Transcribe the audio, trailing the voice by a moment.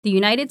The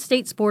United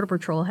States Border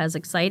Patrol has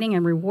exciting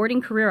and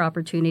rewarding career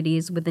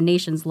opportunities with the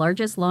nation's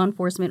largest law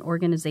enforcement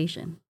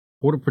organization.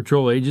 Border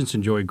Patrol agents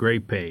enjoy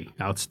great pay,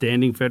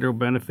 outstanding federal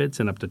benefits,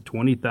 and up to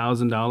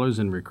 $20,000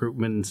 in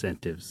recruitment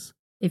incentives.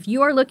 If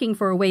you are looking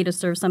for a way to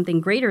serve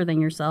something greater than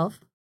yourself,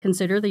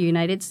 consider the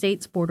United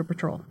States Border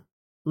Patrol.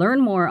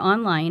 Learn more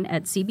online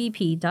at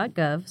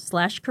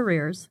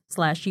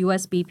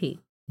cbp.gov/careers/USBP.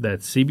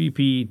 That's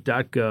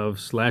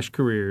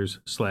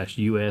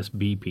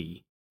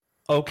cbp.gov/careers/USBP.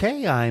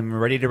 Okay, I'm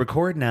ready to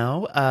record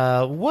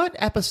now. What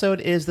episode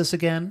is this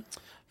again?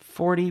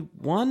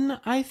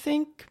 41, I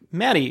think.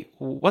 Maddie,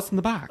 what's in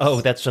the box?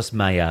 Oh, that's just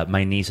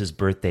my niece's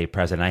birthday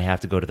present. I have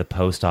to go to the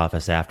post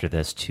office after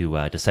this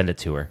to send it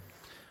to her.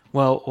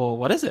 Well,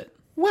 what is it?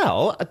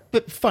 Well, a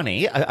bit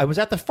funny. I was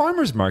at the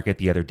farmer's market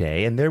the other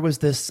day, and there was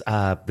this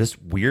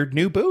weird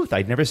new booth.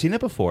 I'd never seen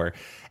it before,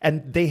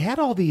 and they had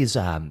all these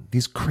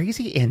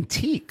crazy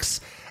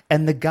antiques.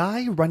 And the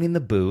guy running the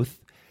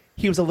booth,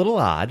 he was a little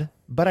odd,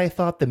 but I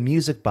thought the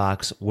music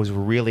box was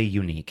really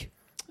unique.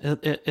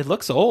 It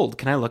looks old.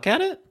 Can I look at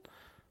it?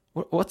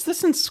 What's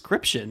this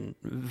inscription?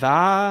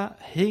 Va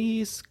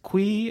his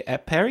qui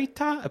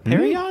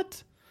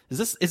aperiat?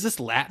 Is this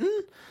Latin?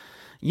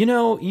 You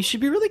know, you should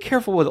be really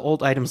careful with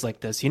old items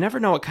like this. You never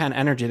know what kind of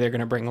energy they're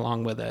going to bring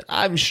along with it.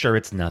 I'm sure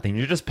it's nothing.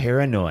 You're just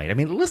paranoid. I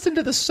mean, listen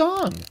to the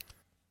song.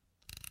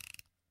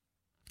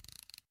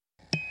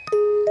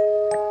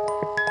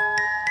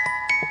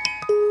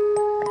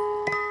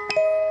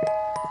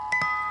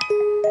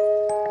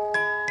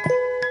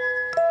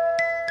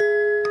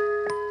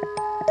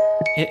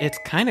 It's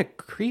kind of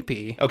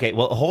creepy. Okay,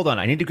 well, hold on.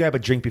 I need to grab a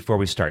drink before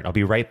we start. I'll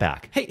be right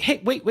back.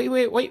 Hey, wait.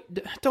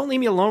 Don't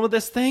leave me alone with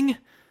this thing.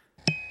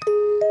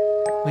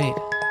 Wait,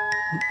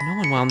 no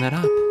one wound that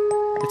up.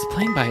 It's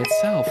playing by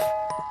itself.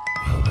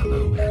 Well,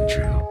 hello,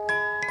 Andrew.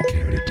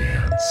 Care to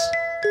dance?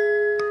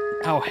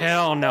 Oh,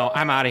 hell no.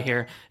 I'm out of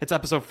here. It's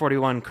episode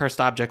 41. Cursed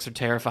objects are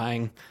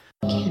terrifying.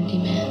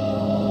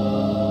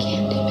 Candyman.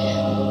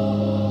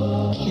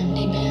 Candyman.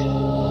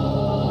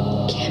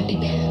 Candyman.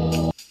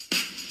 Candyman.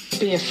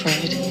 Be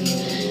afraid.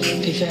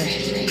 Be very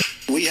afraid.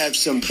 We have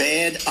some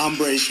bad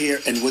hombres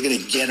here, and we're going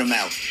to get them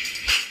out.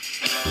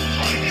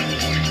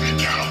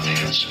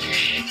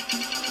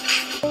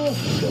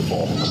 The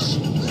box.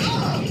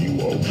 You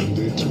opened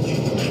it.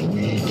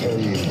 We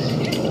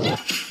came.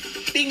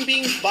 Bing,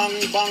 bing, bong,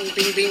 bong,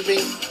 bing, bing,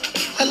 bing.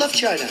 I love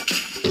China.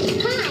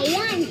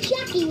 Hi, I'm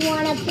Chucky.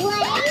 Wanna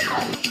play?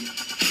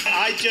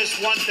 I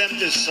just want them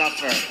to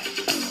suffer.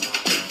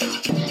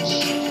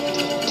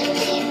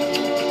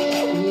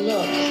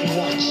 Look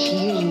what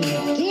you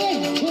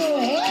did to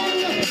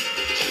him.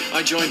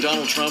 I joined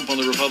Donald Trump on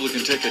the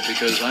Republican ticket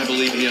because I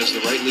believe he has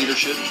the right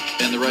leadership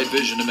and the right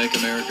vision to make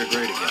America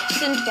great again.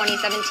 In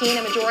 2017,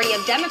 a majority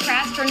of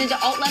Democrats turned into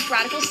alt-left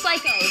radical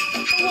psychos.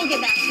 But we'll get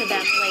back to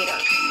them later.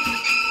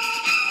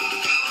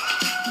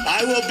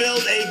 I will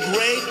build a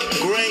great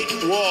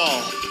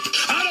wall.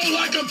 I don't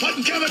like them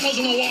putting chemicals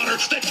in the water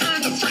that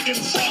turn the friggin'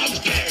 frogs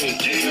gay.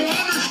 Do you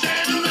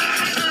understand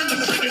that? Turn the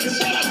friggin'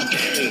 frogs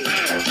gay.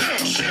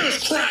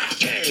 Serious crap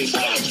gay.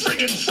 Frogs,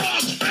 friggin'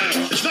 frogs.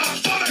 It's not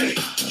funny.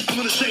 I'm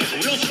gonna say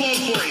it real slow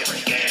for you.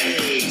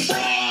 Gay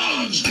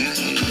frogs.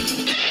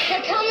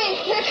 They're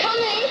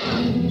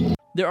coming.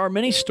 There are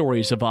many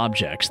stories of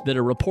objects that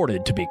are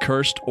reported to be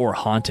cursed or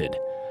haunted.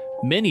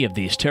 Many of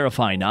these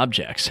terrifying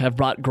objects have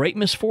brought great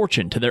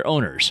misfortune to their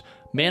owners,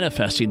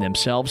 manifesting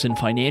themselves in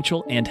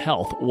financial and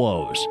health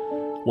woes.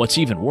 What's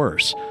even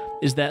worse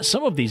is that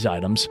some of these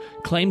items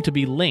claim to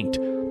be linked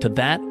to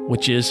that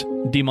which is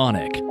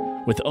demonic,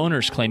 with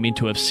owners claiming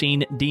to have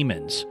seen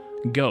demons,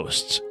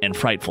 ghosts, and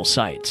frightful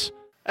sights.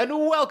 And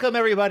welcome,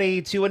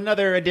 everybody, to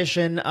another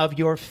edition of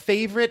your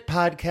favorite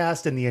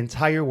podcast in the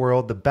entire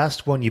world, the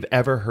best one you've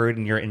ever heard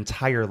in your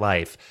entire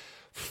life,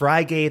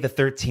 Friday the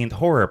 13th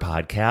Horror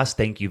Podcast.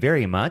 Thank you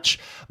very much.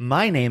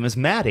 My name is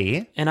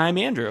Maddie. And I'm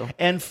Andrew.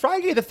 And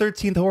Friday the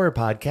 13th Horror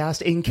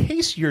Podcast, in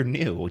case you're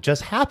new,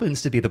 just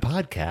happens to be the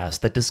podcast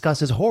that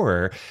discusses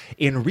horror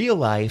in real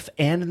life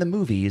and in the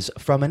movies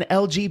from an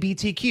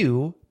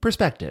LGBTQ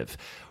perspective.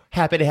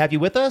 Happy to have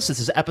you with us. This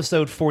is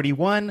episode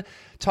 41,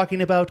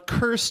 talking about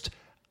cursed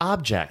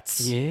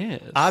objects.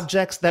 Yes.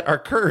 Objects that are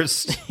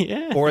cursed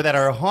Yeah. or that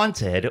are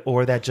haunted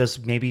or that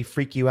just maybe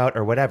freak you out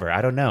or whatever.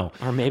 I don't know.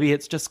 Or maybe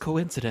it's just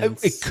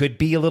coincidence. It could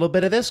be a little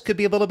bit of this, could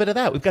be a little bit of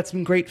that. We've got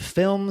some great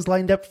films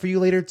lined up for you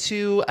later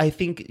too. I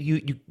think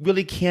you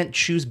really can't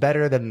choose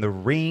better than The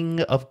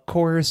Ring, of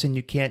course, and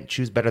you can't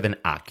choose better than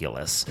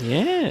Oculus.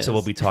 Yes. So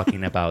we'll be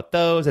talking about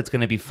those. It's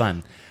going to be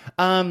fun.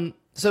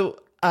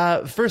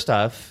 First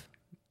off,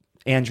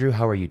 Andrew,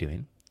 how are you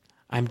doing?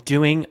 I'm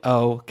doing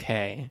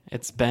okay.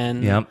 It's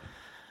been...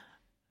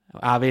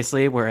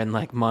 Obviously, we're in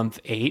like month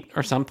 8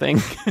 or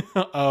something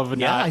of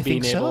not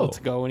being able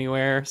to go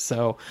anywhere.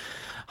 So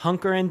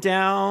hunkering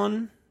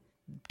down,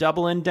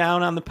 doubling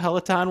down on the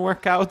Peloton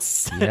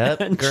workouts. Yep,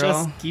 and girl.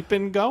 Just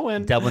keeping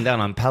going. Doubling down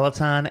on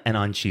Peloton and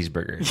on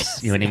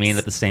cheeseburgers. You know what I mean?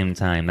 At the same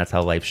time. That's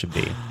how life should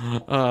be.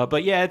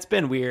 But yeah, it's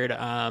been weird.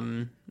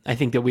 I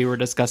think that we were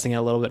discussing it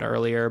a little bit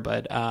earlier,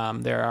 but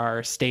there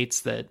are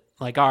states that,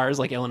 like ours,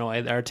 like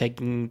Illinois, that are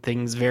taking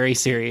things very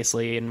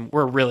seriously, and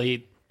we're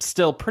really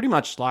still pretty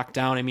much locked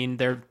down. I mean,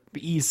 there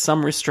eased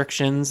some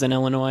restrictions in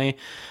Illinois,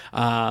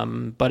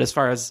 but as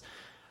far as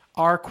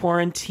our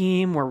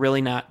quarantine, we're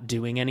really not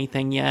doing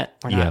anything yet.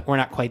 We're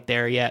not quite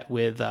there yet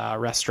with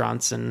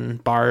restaurants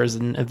and bars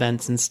and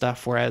events and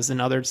stuff. Whereas in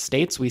other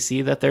states, we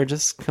see that they're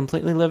just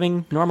completely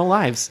living normal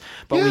lives.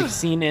 But we've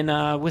seen in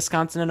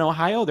Wisconsin and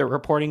Ohio, they're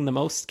reporting the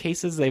most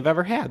cases they've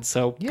ever had.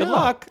 So good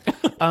luck.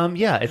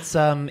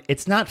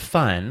 It's not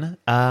fun.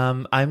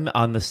 I'm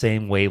on the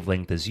same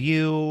wavelength as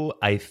you.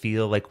 I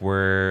feel like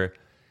we're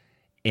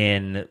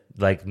in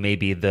like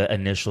maybe the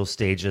initial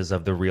stages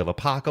of the real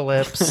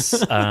apocalypse.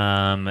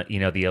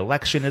 The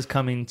election is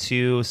coming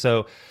too.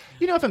 So,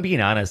 if I'm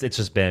being honest,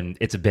 it's been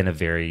a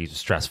very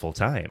stressful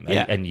time.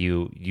 Yeah. And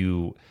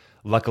you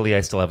luckily I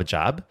still have a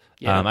job.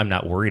 Yeah. I'm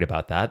not worried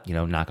about that,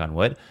 knock on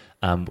wood.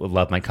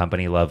 Love my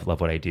company, love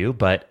what I do.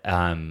 But,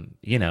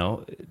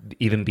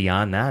 even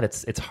beyond that,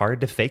 it's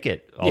hard to fake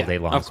it all day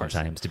long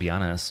sometimes, to be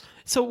honest.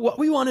 So what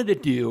we wanted to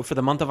do for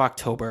the month of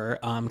October,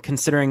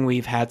 considering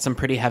we've had some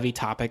pretty heavy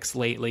topics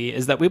lately,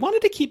 is that we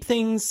wanted to keep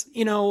things,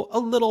 a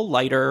little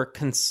lighter,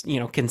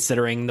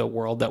 considering the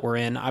world that we're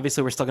in.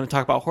 Obviously, we're still going to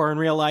talk about horror in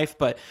real life,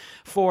 but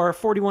for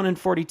 41 and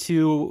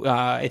 42,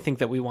 I think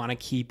that we want to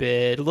keep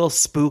it a little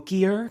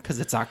spookier because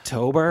it's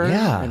October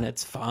and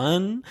it's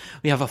fun.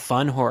 We have a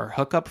fun horror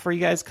hookup for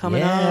you guys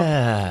coming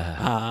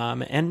up.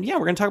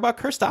 We're going to talk about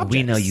cursed objects.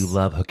 We know you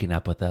love hooking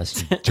up with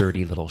us, you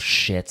dirty little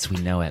shits. We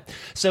know it.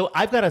 So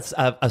I've got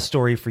a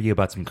story for you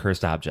about some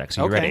cursed objects.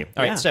 Are you ready?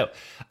 All right. So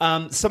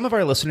some of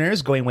our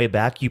listeners going way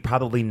back, you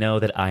probably know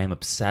that I am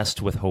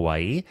obsessed with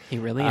Hawaii. He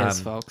really is,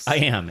 folks. I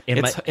am.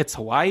 It's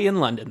Hawaii and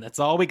London. That's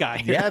all we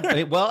got here.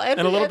 Yeah. Well, and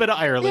a little bit of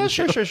Ireland.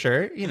 Yeah,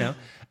 sure.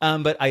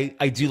 But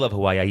I do love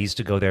Hawaii. I used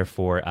to go there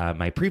for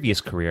my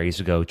previous career. I used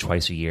to go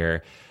twice a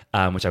year,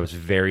 which I was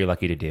very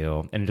lucky to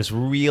do, and just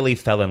really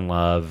fell in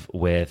love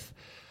with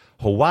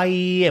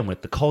Hawaii and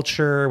with the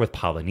culture, with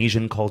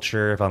Polynesian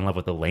culture. Fell in love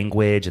with the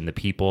language and the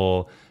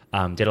people.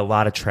 Did a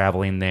lot of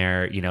traveling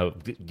there.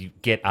 You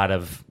get out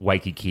of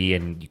Waikiki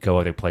and you go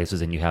other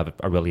places and you have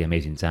a really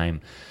amazing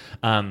time.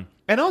 And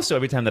also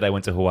every time that I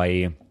went to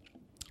Hawaii,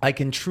 I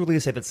can truly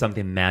say that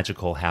something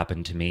magical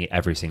happened to me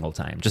every single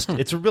time.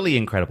 It's a really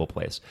incredible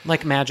place.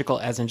 Like magical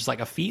as in just like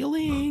a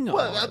feeling?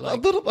 A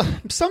little,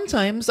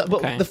 sometimes.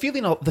 Okay. The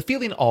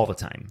feeling all the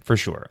time, for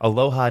sure.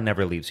 Aloha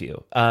never leaves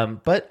you.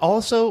 But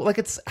also, like,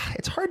 it's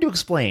hard to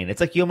explain. It's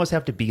like you almost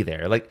have to be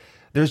there. Like,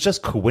 there's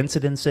just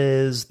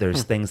coincidences.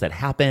 There's things that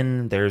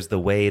happen. There's the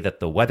way that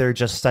the weather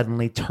just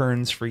suddenly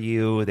turns for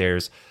you.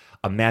 There's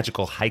a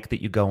magical hike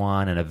that you go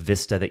on and a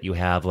vista that you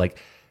have.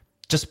 Like,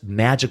 just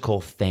magical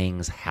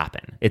things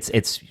happen. It's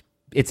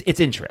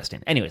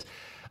interesting. Anyways,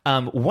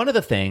 one of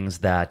the things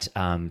that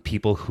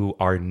people who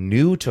are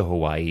new to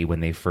Hawaii when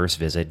they first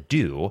visit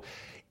do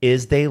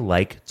is they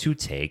like to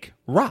take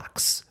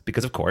rocks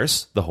because, of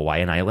course, the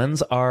Hawaiian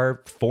Islands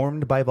are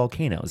formed by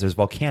volcanoes. There's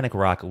volcanic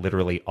rock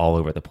literally all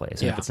over the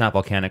place. And if it's not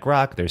volcanic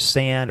rock, there's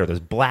sand or there's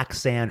black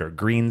sand or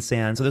green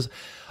sand. So there's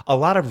a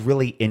lot of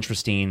really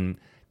interesting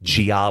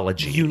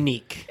geology.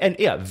 Unique. And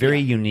very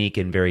unique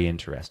and very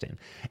interesting.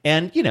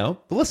 And,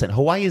 listen,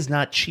 Hawaii is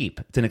not cheap.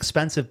 It's an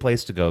expensive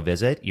place to go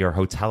visit. Your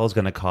hotel is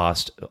going to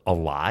cost a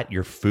lot.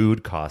 Your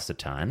food costs a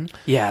ton.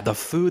 Yeah, the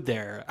food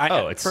there.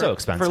 It's so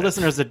expensive. For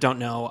listeners that don't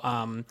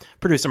know,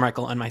 producer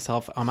Michael and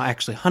myself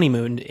actually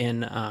honeymooned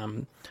in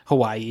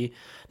Hawaii.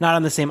 Not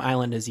on the same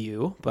island as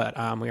you, but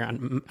we were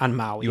on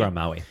Maui. You are on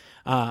Maui.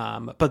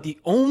 But the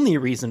only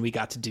reason we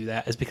got to do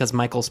that is because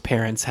Michael's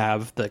parents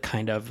have the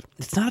kind of,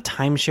 it's not a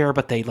timeshare,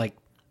 but they like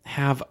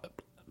have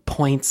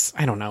points.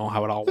 I don't know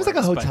how it all works. It's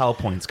like a hotel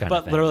points kind of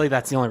thing. But literally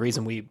that's the only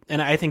reason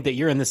and I think that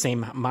you're in the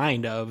same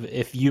mind of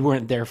if you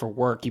weren't there for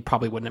work, you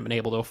probably wouldn't have been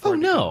able to afford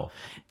it. No.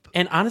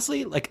 And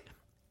honestly, like,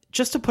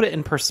 just to put it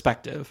in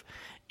perspective,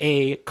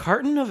 a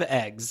carton of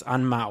eggs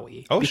on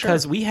Maui,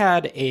 because we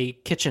had a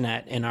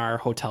kitchenette in our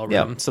hotel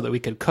room so that we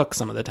could cook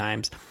some of the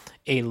times.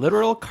 A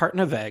literal carton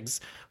of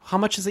eggs. How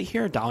much is it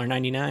here?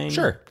 $1.99?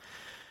 Sure.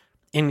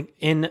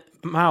 In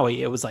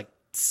Maui, it was like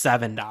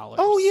 $7.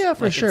 Oh yeah,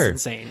 for sure.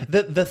 It's insane.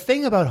 The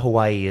thing about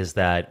Hawaii is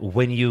that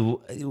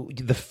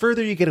the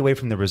further you get away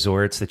from the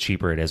resorts, the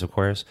cheaper it is, of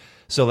course.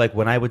 So like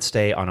when I would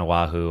stay on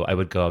Oahu, I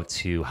would go up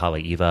to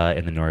Haleiwa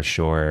in the North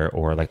Shore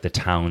or like the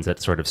towns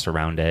that sort of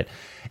surround it.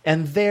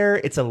 And there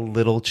it's a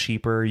little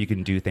cheaper. You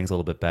can do things a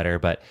little bit better,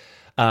 but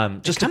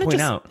just to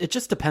point out, it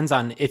just depends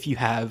on if you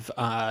have,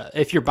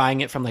 if you're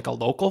buying it from like a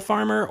local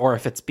farmer or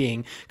if it's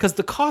because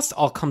the cost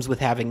all comes with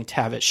having to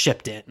have it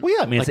shipped in. Well,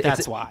 yeah, I mean,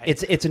 that's why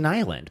it's an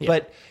island. Yeah.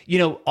 But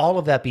all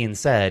of that being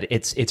said,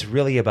 it's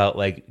really about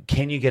like,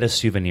 can you get a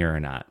souvenir or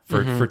not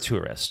for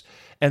tourists?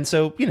 And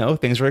so,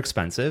 things are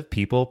expensive.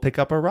 People pick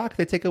up a rock,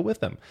 they take it with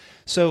them.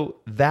 So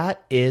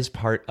that is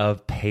part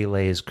of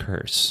Pele's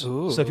curse.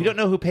 Ooh. So if you don't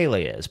know who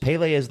Pele is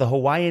the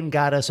Hawaiian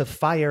goddess of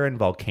fire and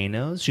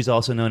volcanoes. She's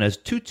also known as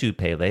Tutu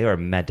Pele or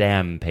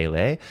Madame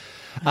Pele.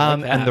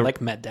 I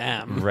like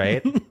Madame.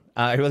 Right?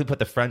 I really put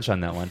the French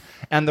on that one.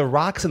 And the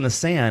rocks and the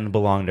sand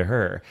belong to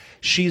her.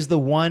 She's the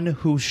one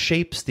who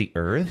shapes the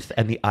earth,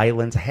 and the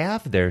islands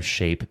have their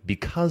shape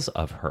because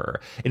of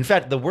her. In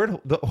fact, the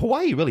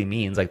Hawaii really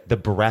means like the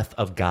breath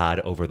of God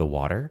over the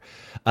water.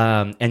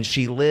 And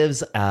she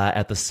lives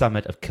at the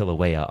summit of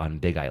Kilauea on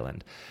Big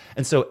Island.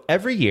 And so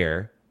every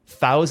year,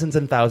 thousands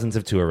and thousands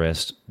of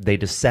tourists, they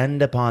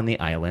descend upon the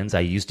islands. I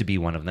used to be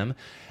one of them.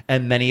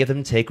 And many of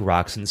them take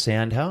rocks and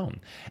sand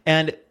home.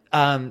 And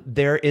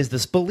there is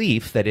this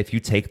belief that if you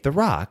take the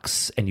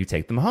rocks and you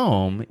take them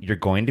home, you're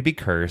going to be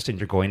cursed and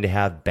you're going to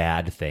have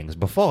bad things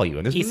befall you.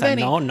 And there's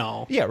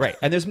no. Yeah, right.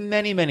 And there's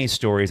many, many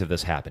stories of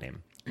this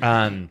happening.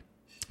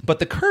 But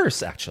the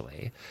curse,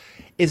 actually,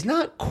 is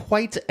not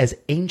quite as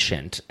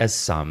ancient as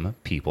some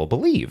people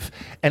believe.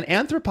 And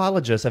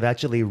anthropologists have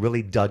actually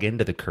really dug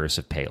into the curse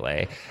of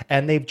Pele,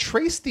 and they've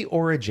traced the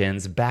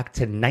origins back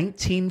to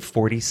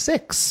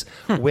 1946,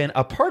 when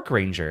a park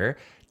ranger,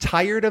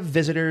 tired of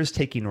visitors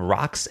taking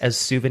rocks as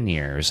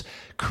souvenirs,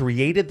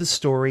 created the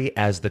story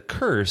as the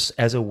curse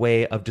as a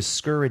way of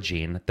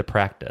discouraging the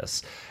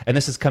practice. And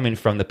this is coming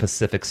from the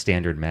Pacific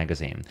Standard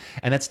magazine.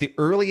 And that's the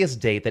earliest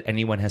date that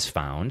anyone has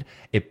found.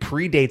 It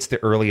predates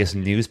the earliest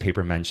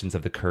newspaper mentions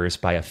of the curse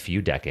by a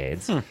few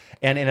decades.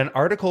 And in an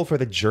article for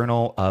the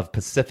Journal of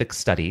Pacific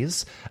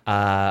Studies,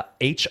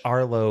 H.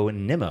 Arlo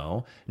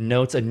Nimmo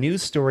notes a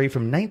news story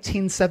from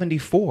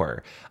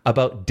 1974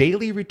 about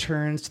daily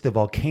returns to the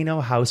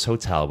Volcano House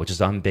Hotel, which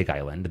is on Big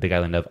Island, the Big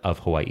Island of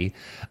Hawaii.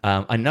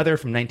 Another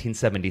from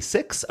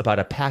 1976 about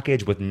a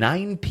package with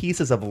 9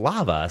 pieces of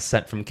lava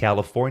sent from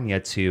California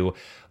to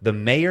the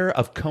mayor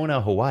of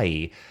Kona,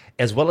 Hawaii,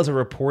 as well as a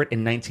report in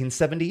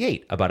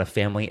 1978 about a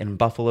family in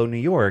Buffalo, New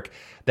York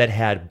that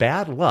had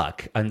bad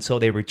luck until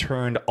they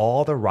returned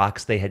all the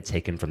rocks they had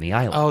taken from the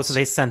island. Oh, so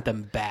they sent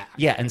them back.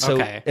 Yeah, and so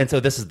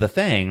this is the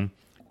thing,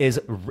 is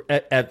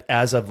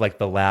as of like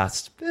the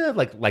last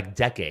like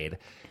decade,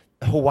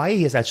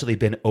 Hawaii has actually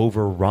been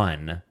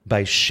overrun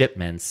by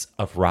shipments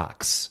of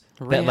rocks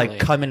that like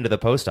come into the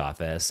post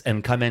office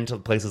and come into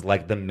places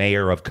like the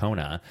mayor of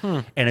Kona.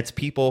 And it's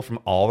people from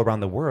all around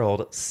the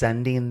world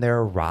sending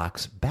their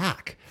rocks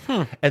back.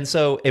 And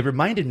so it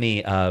reminded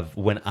me of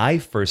when I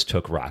first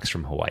took rocks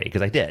from Hawaii,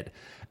 because I did.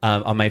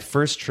 On my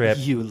first trip.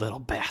 You little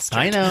bastard.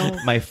 I know.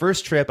 My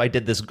first trip, I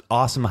did this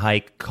awesome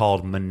hike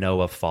called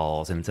Manoa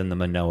Falls, and it's in the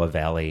Manoa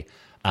Valley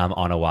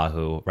on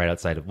Oahu, right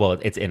outside of, well,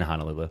 it's in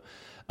Honolulu.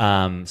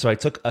 So I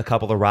took a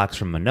couple of rocks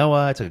from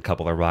Manoa. I took a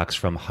couple of rocks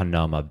from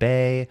Hanauma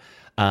Bay.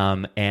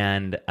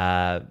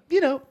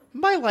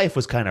 My life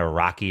was kind of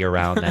rocky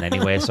around then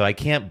anyway, so I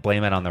can't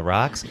blame it on the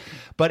rocks.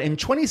 But in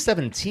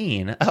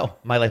 2017,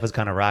 my life was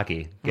kind of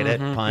rocky. Get it?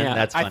 Pun? Yeah,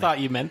 That's funny. I thought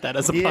you meant that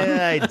as a pun.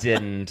 Yeah, I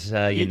didn't.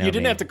 You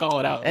didn't have to call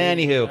it out.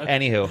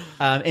 Anywho.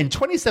 In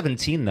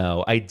 2017,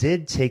 though, I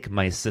did take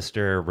my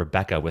sister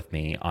Rebecca with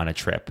me on a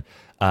trip.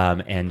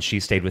 And she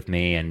stayed with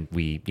me, and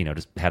we,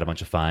 just had a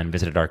bunch of fun,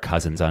 visited our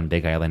cousins on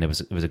Big Island. It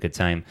was a good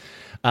time.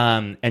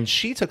 And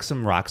she took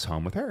some rocks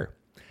home with her.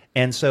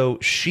 And so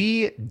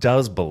she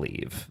does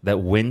believe that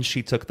when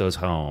she took those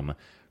home,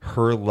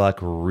 her luck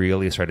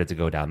really started to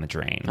go down the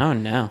drain. Oh,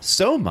 no.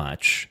 So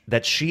much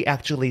that she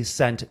actually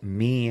sent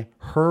me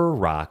her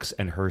rocks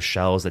and her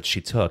shells that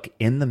she took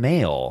in the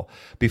mail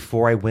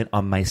before I went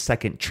on my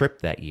second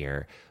trip that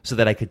year so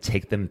that I could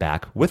take them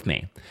back with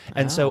me.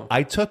 And so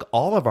I took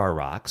all of our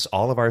rocks,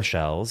 all of our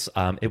shells.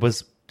 It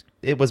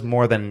was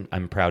more than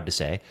I'm proud to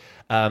say.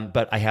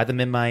 But I had them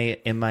in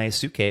my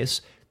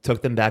suitcase,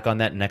 took them back on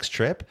that next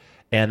trip.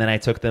 And then I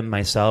took them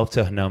myself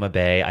to Hanauma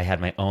Bay. I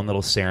had my own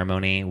little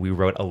ceremony. We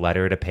wrote a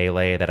letter to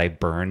Pele that I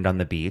burned on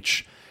the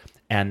beach.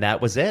 And that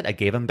was it. I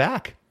gave them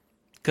back.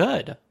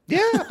 Good.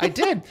 Yeah, I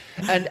did.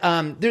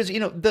 And there's,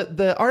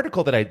 the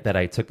article that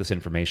I took this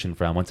information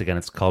from, once again,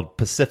 it's called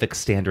Pacific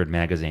Standard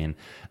Magazine.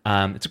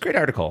 It's a great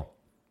article.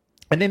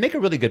 And they make a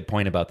really good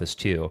point about this,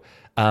 too.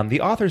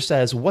 The author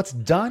says, what's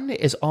done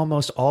is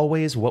almost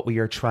always what we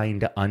are trying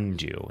to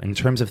undo in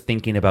terms of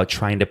thinking about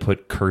trying to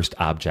put cursed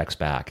objects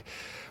back.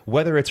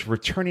 Whether it's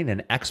returning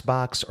an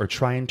Xbox or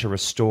trying to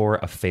restore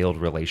a failed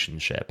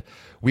relationship,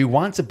 we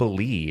want to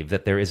believe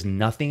that there is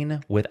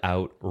nothing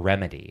without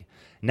remedy.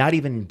 Not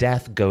even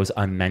death goes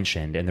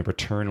unmentioned in the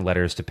return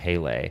letters to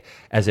Pele,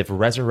 as if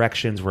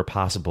resurrections were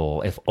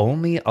possible if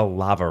only a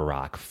lava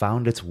rock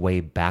found its way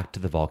back to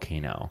the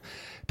volcano.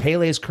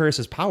 Pele's curse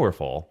is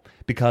powerful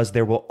because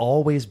there will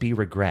always be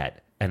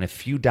regret, and a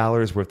few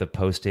dollars worth of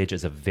postage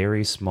is a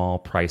very small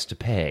price to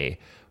pay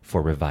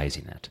for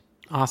revising it.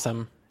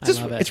 Awesome.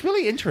 It's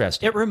really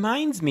interesting. It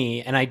reminds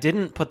me, and I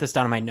didn't put this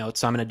down in my notes,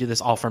 so I'm going to do this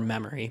all from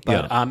memory,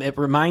 but it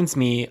reminds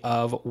me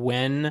of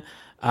when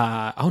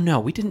Oh no,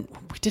 we didn't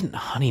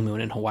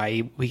honeymoon in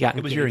Hawaii. We got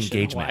It was your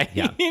engaged in engagement.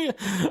 Hawaii.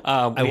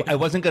 Yeah. I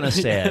wasn't going to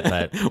say it,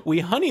 but we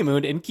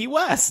honeymooned in Key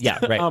West.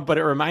 Yeah, right. But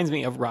it reminds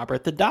me of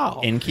Robert the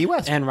Doll in Key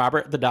West. And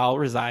Robert the Doll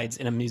resides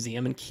in a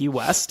museum in Key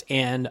West.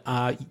 And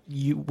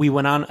we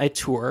went on a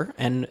tour,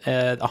 and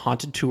a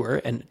haunted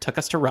tour, and it took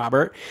us to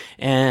Robert.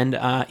 And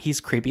he's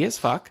creepy as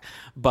fuck.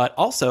 But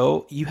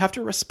also, you have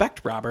to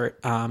respect Robert.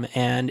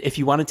 And if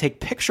you want to take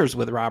pictures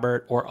with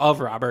Robert or of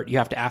Robert, you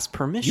have to ask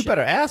permission. You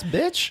better ask,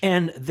 bitch.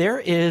 And there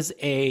is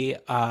a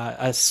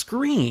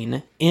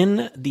screen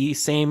in the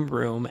same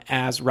room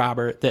as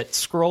Robert that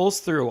scrolls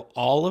through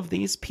all of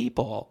these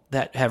people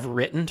that have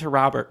written to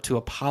Robert to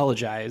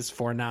apologize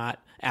for not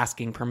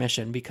asking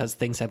permission because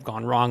things have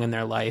gone wrong in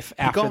their life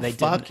after they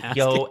didn't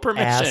ask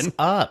permission. Ass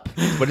up.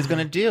 What he's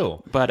going to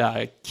do.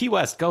 But Key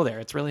West, go there.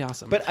 It's really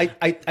awesome. But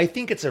I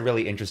think it's a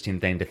really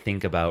interesting thing to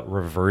think about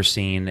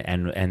reversing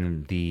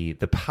and the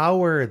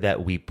power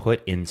that we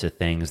put into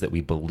things that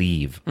we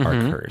believe are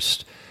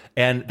cursed.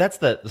 And that's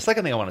the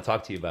second thing I want to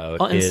talk to you about.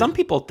 Well, and some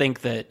people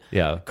think that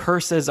Yeah.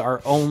 curses are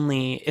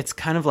only, it's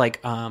kind of like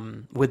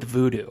with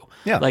voodoo.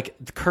 Yeah. Like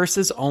the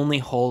curses only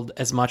hold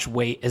as much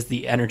weight as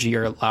the energy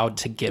you're allowed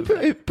to give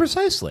them.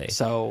 Precisely.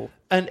 So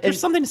And there's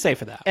something to say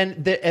for that.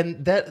 And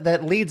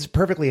that leads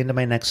perfectly into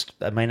my next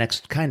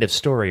kind of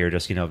story, or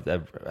just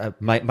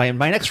my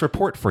next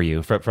report for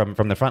you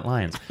from the front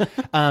lines.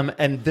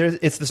 And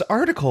it's this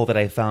article that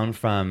I found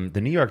from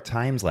the New York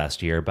Times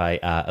last year by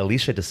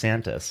Alicia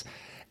DeSantis.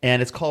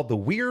 And it's called "The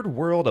Weird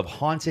World of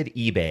Haunted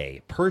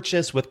eBay: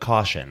 Purchase with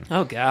Caution."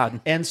 Oh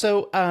God! And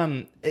so,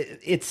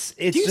 it's.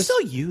 Do you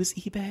still use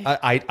eBay?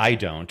 I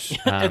don't.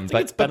 I think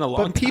it's been a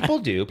long time. People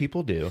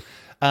do.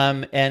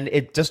 And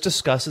it just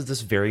discusses this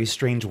very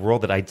strange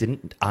world that I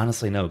didn't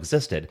honestly know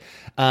existed.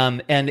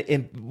 What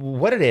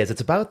it is,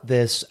 it's about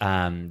this.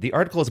 The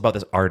article is about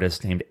this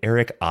artist named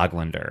Eric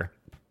Oglander.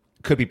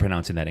 Could be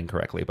pronouncing that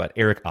incorrectly, but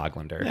Eric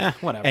Oglander. Yeah,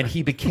 whatever. And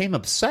he became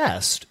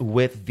obsessed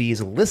with these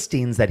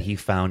listings that he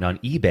found on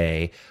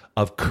eBay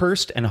of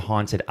cursed and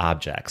haunted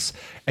objects.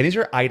 And these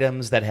are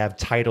items that have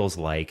titles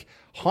like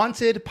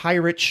 "Haunted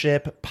Pirate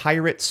Ship,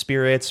 Pirate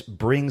Spirits,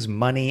 Brings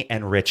Money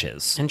and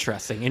Riches."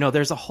 Interesting. You know,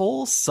 there's a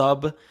whole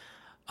sub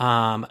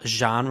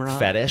genre.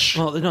 Fetish?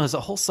 Well, no, there's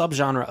a whole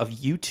subgenre of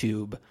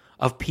YouTube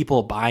of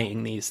people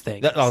buying these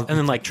things and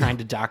then like trying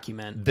to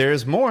document.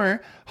 There's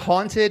more.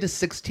 "Haunted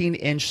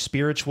 16-inch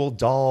spiritual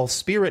doll,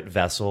 spirit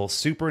vessel,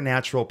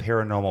 supernatural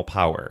paranormal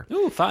power."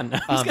 Ooh, fun.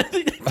 Can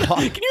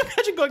you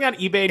imagine going on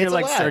eBay and you're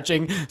like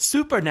searching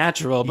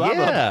supernatural, blah,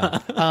 blah,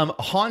 blah.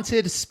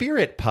 "Haunted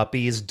spirit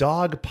puppies,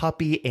 dog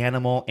puppy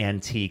animal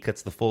antique."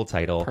 That's the full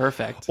title.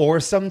 Perfect.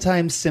 Or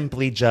sometimes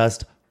simply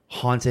just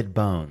 "haunted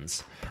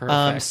bones."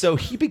 Perfect. So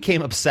he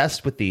became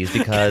obsessed with these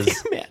because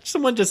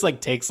someone just like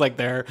takes like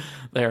their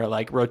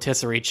like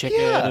rotisserie chicken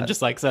and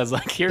just like says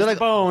like, "Here's the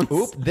bones."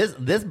 Oop,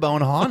 this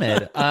bone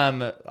haunted.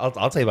 I'll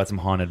tell you about some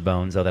haunted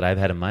bones though that I've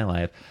had in my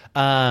life.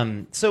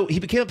 So he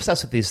became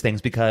obsessed with these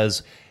things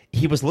because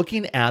he was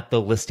looking at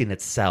the listing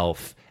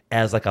itself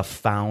as like a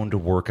found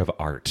work of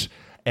art.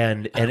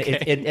 And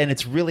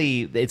it's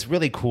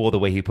really cool the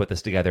way he put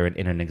this together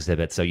in an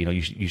exhibit. So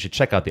you should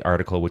check out the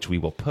article, which we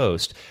will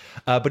post.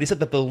 But he said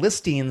that the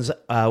listings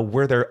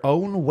were their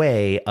own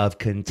way of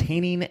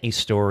containing a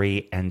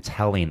story and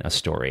telling a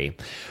story.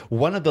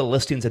 One of the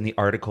listings in the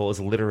article is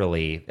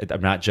literally,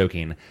 I'm not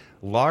joking,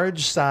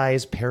 "Large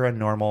size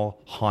paranormal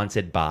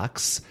haunted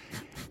box."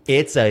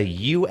 It's a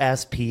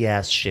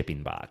USPS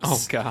shipping box. Oh,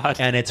 God.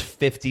 And it's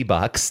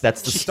 $50.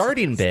 That's the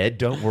starting bid.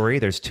 Don't worry,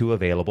 there's two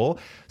available.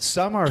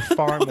 Some are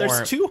far more.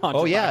 There's two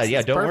haunted boxes.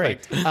 boxes. Don't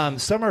Perfect. worry.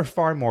 Some are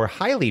far more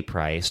highly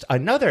priced.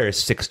 Another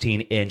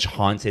 16-inch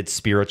haunted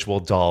spiritual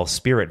doll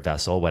spirit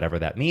vessel, whatever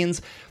that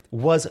means,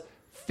 was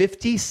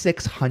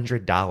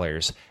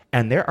 $5,600.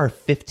 And there are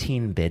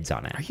 15 bids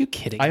on it. Are you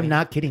kidding I'm me?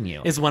 not kidding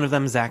you. Is one of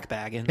them Zach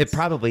Baggins? It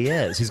probably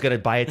is. He's going to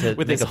buy it to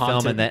With make his a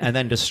film and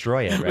then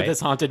destroy it, right? With this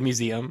haunted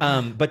museum.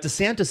 But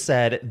DeSantis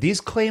said, "These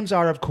claims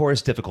are, of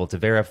course, difficult to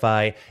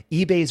verify.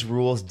 eBay's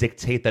rules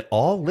dictate that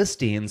all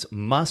listings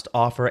must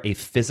offer a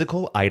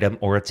physical item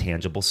or a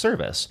tangible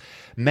service.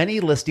 Many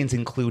listings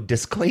include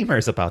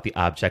disclaimers about the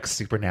object's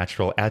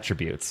supernatural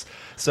attributes."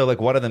 So like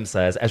one of them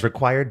says, "As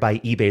required by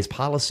eBay's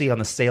policy on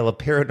the sale of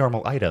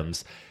paranormal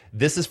items,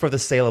 this is for the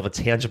sale of a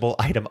tangible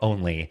item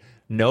only.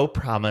 No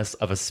promise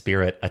of a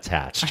spirit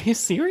attached." Are you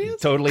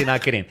serious? Totally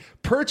not kidding.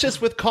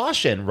 "Purchase with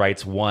caution,"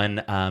 writes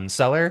one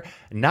seller.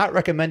 "Not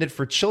recommended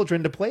for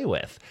children to play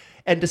with."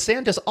 And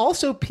DeSantis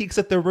also peeks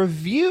at the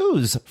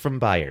reviews from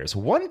buyers.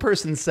 One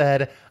person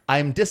said,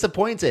 "I'm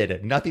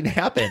disappointed. Nothing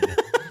happened."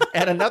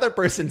 And another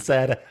person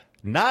said,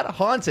 "Not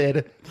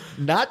haunted.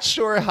 Not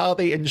sure how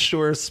they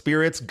ensure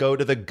spirits go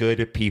to the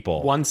good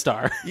people." 1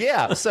 star.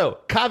 Yeah, so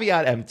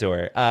caveat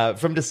emptor.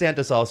 From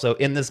DeSantis also,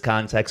 "In this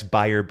context,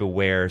 buyer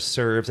beware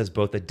serves as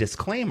both a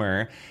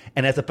disclaimer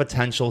and as a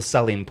potential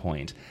selling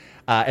point.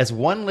 As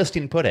one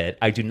listing put it,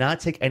 I do not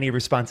take any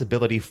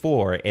responsibility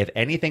for, if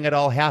anything at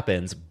all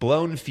happens,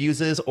 blown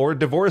fuses or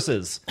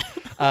divorces."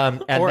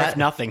 Or if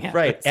nothing happens.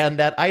 Right, and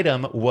that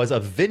item was a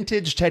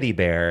vintage teddy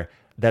bear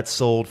that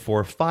sold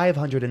for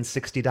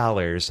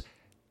 $560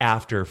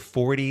 after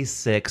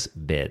 46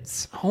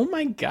 bids. Oh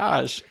my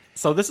gosh.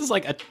 So this is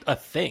like a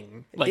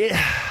thing. Like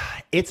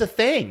it's a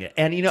thing.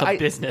 And it's a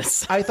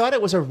business. I thought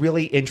it was a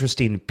really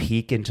interesting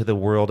peek into the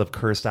world of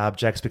cursed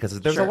objects because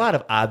there's a lot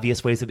of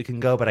obvious ways that we can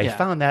go, but I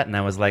found that and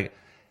I was like,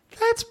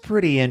 that's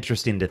pretty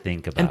interesting to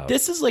think about. And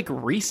this is like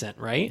recent,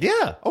 right?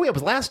 Yeah. Oh, yeah, it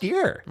was last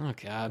year. Oh,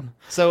 God.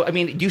 So, I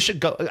mean, you should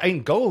go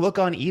look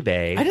on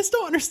eBay. I just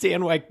don't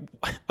understand why.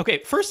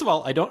 Okay, first of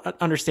all, I don't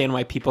understand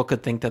why people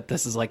could think that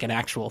this is like an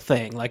actual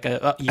thing, like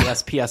a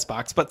USPS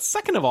box. But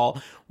second of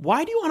all,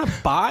 why do you want to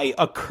buy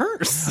a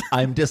curse?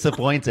 I'm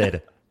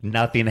disappointed.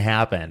 Nothing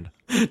happened.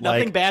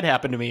 Nothing bad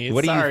happened to me.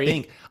 What Sorry. do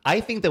you think? I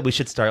think that we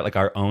should start like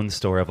our own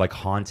store of like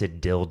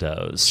haunted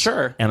dildos.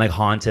 Sure. And like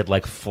haunted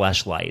like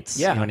fleshlights.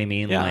 Yeah. You know what I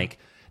mean? Yeah. Like,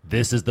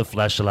 this is the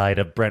fleshlight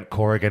of Brent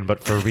Corrigan,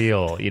 but for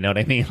real. You know what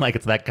I mean? Like,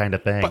 it's that kind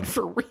of thing. But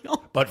for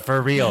real. But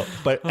for real.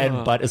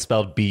 And butt is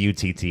spelled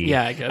B-U-T-T.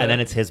 Yeah, I get it. And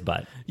then it's his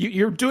butt.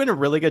 You're doing a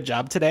really good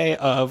job today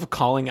of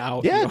calling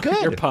out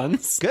your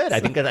puns. Good. I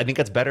think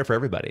that's better for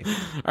everybody.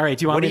 All right.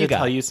 Do you want me to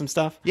tell you some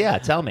stuff? Yeah,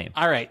 tell me.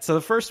 All right. So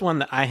the first one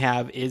that I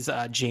have is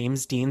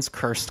James Dean's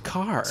cursed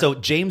car. So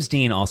James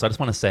Dean also, I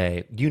just want to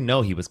say, you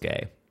know he was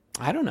gay.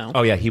 I don't know.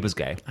 Oh, yeah, he was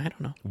gay. I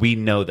don't know. We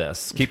know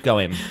this. Keep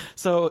going.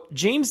 So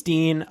James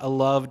Dean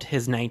loved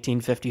his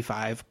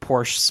 1955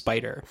 Porsche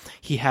Spyder.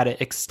 He had it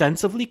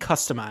extensively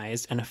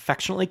customized and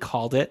affectionately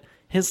called it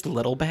his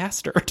little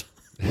bastard.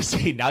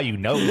 See, now you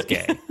know he's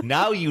gay.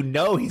 Now you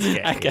know he's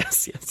gay. I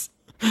guess, yes.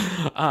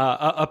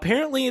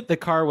 Apparently, the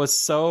car was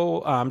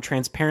so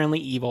transparently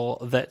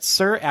evil that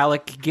Sir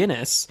Alec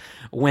Guinness,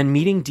 when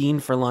meeting Dean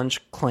for lunch,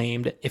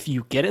 claimed, "If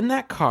you get in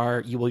that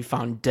car, you will be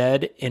found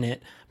dead in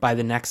it by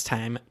the next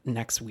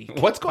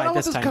week." What's going on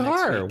with this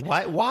car?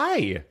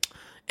 Why?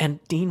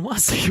 And Dean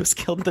he was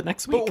killed the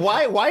next week.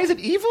 But why is it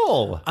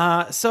evil?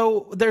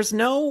 So there's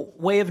no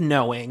way of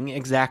knowing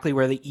exactly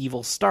where the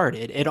evil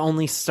started. It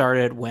only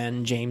started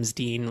when James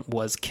Dean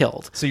was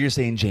killed. So you're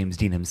saying James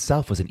Dean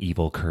himself was an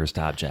evil cursed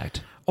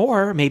object?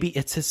 Or maybe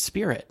it's his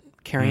spirit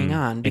carrying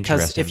on.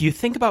 Because if you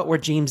think about where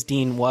James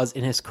Dean was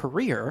in his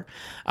career,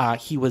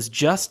 he was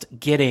just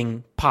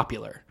getting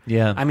popular.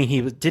 Yeah. I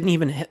mean, didn't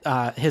even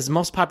his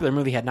most popular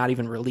movie had not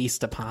even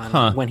released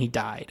upon when he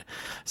died.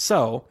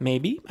 So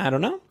maybe, I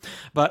don't know.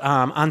 But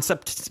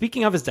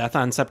speaking of his death,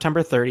 on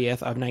September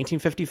 30th of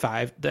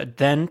 1955, the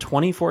then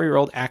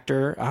 24-year-old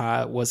actor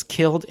was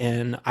killed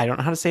in, I don't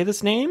know how to say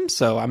this name,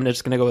 so I'm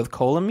just going to go with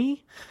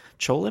Cholame,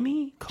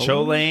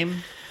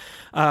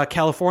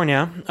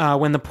 California,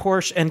 when the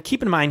Porsche, and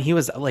keep in mind he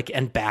was like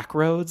in back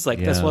roads, like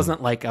this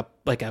wasn't like a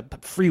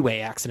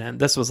freeway accident.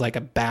 This was like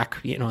a back,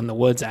 in the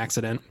woods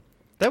accident.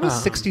 That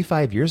was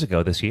 65 years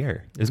ago this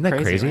year. Isn't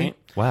that crazy? Right?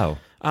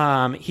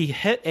 Wow. He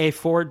hit a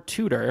Ford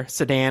Tudor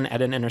sedan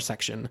at an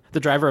intersection. The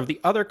driver of the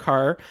other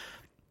car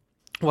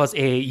was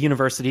a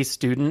university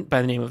student by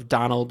the name of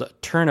Donald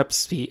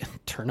Turnipseed.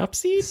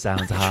 Turnipseed?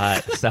 Sounds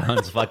hot.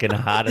 Sounds fucking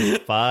hot as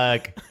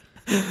fuck.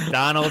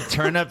 Donald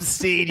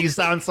Turnipseed, you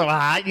sound so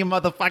hot, you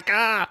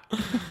motherfucker.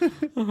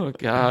 Oh,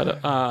 God.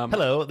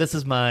 Hello, this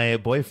is my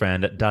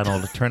boyfriend,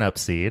 Donald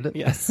Turnipseed.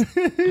 Yes.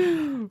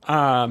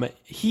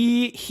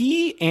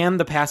 He and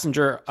the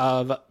passenger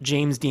of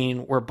James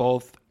Dean were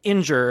both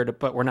injured,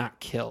 but were not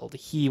killed.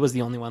 He was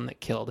the only one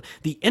that killed.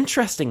 The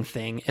interesting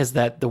thing is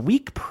that the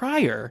week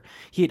prior,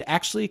 he had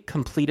actually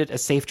completed a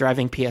safe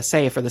driving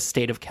PSA for the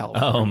state of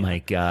California. Oh my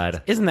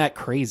God. Isn't that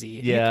crazy?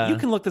 Yeah. You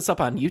can look this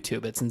up on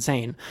YouTube. It's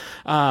insane.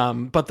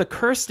 But the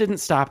curse didn't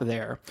stop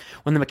there.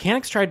 When the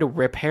mechanics tried to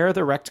repair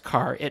the wrecked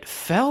car, it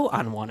fell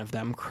on one of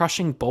them,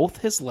 crushing both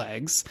his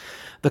legs.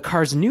 The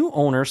car's new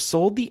owner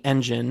sold the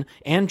engine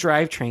and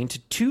drivetrain to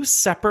two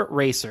separate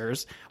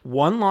racers.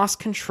 One lost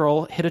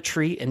control, hit a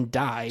tree, and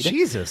died.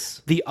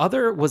 Jesus. The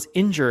other was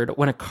injured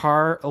when a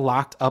car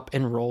locked up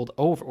and rolled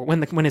over.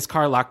 When his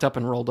car locked up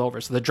and rolled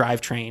over, so the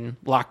drivetrain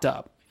locked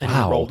up and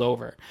rolled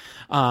over.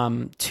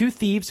 Two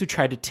thieves who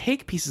tried to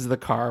take pieces of the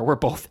car were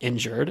both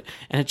injured,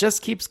 and it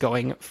just keeps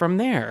going from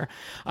there.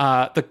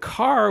 The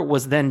car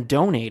was then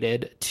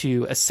donated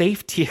to a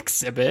safety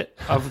exhibit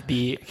of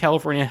the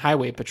California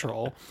Highway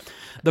Patrol.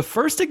 The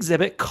first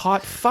exhibit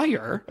caught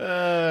fire.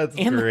 That's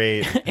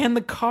great. And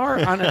the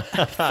car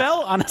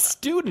fell on a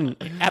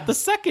student at the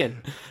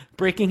second,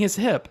 breaking his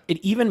hip. It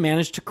even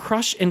managed to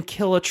crush and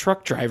kill a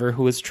truck driver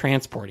who was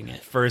transporting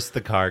it. First,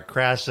 the car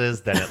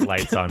crashes, then it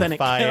lights on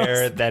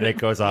fire, then it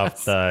goes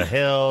off the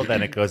hill,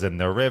 then it goes in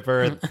the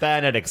river,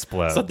 then it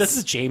explodes. So this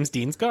is James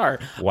Dean's car.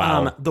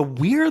 Wow. The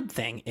weird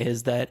thing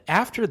is that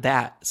after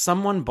that,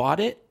 someone bought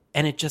it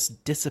and it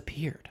just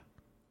disappeared.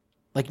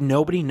 Like,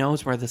 nobody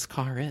knows where this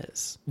car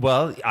is.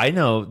 Well, I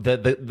know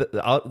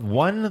that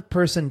one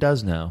person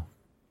does know.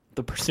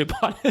 The person who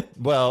bought it?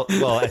 Well,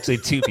 actually,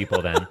 two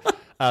people then.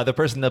 The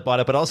person that bought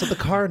it, but also the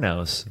car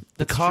knows.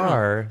 The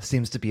car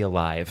seems to be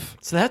alive.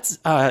 So that's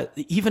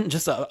even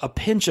just a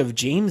pinch of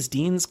James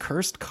Dean's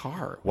cursed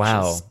car. Which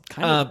Wow. is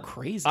kind of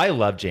crazy. I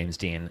love James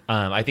Dean.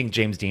 I think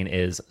James Dean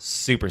is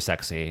super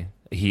sexy.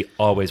 He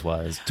always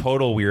was.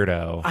 Total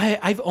weirdo.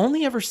 I've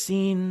only ever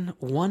seen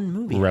one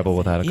movie. Rebel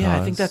Without a Cause. Yeah,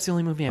 I think that's the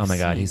only movie I've seen. Oh my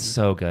God, he's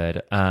so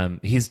good.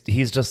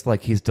 He's just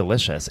like, he's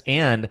delicious.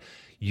 And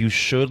you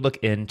should look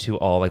into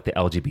all like the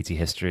LGBT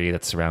history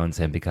that surrounds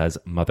him, because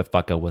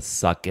motherfucker was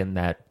sucking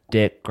that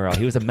dick, girl.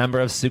 He was a member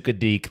of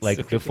Sukadeek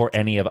like before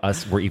any of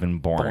us were even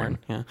born.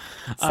 Yeah.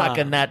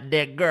 Sucking that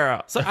dick,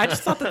 girl. So I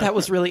just thought that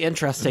was really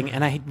interesting,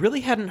 and I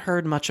really hadn't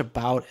heard much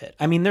about it.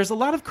 I mean, there's a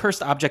lot of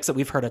cursed objects that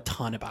we've heard a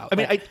ton about. I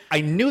mean,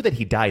 I knew that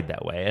he died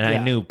that way, and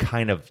I knew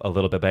kind of a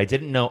little bit, but I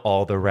didn't know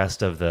all the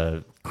rest of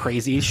the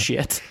crazy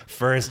shit.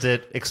 First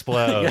it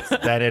explodes,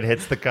 then it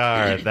hits the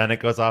car, then it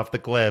goes off the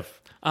cliff.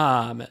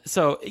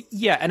 So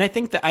yeah, and I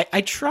think that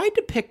I tried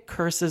to pick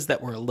curses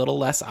that were a little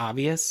less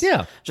obvious.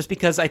 Yeah. Just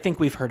because I think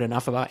we've heard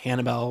enough about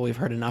Annabelle, we've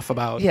heard enough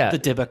about the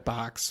Dybbuk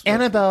box.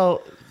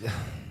 Annabelle,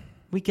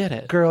 we get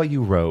it. Girl,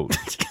 you wrote.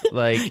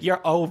 Like,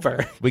 you're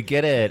over. We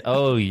get it.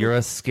 Oh, you're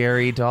a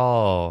scary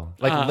doll.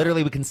 Like,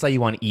 literally, we can sell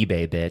you on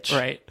eBay, bitch.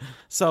 Right.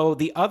 So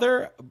the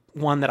other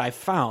one that I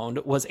found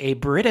was a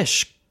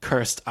British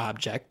cursed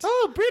object.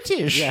 Oh,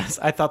 British. Yes,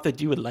 I thought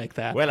that you would like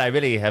that. Well, I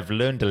really have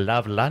learned to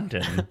love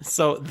London.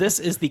 So this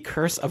is the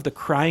curse of the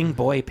crying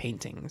boy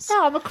paintings.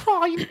 Oh, I'm a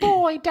crying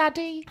boy,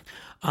 Daddy.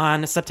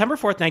 On September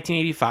 4th,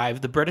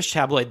 1985, the British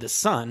tabloid The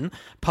Sun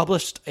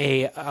published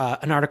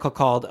an article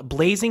called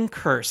Blazing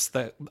Curse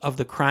of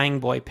the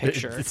Crying Boy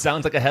Picture. It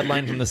sounds like a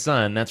headline from The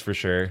Sun, that's for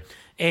sure.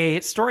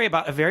 A story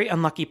about a very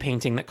unlucky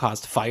painting that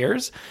caused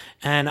fires.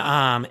 And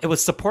it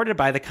was supported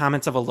by the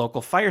comments of a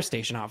local fire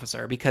station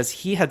officer, because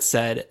he had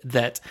said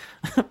that,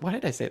 why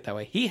did I say it that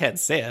way? He had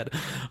said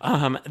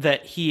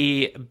that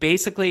he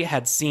basically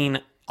had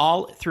seen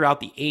all throughout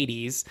the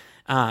 80s,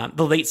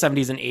 the late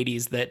 70s and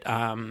 80s, that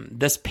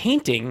this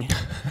painting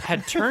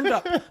had turned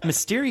up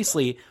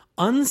mysteriously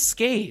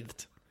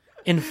unscathed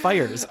in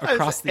fires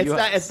across the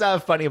U.S. It's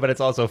not funny, but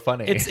it's also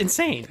funny. It's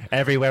insane.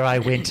 Everywhere I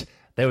went,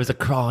 there was a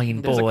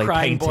crying boy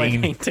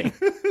painting.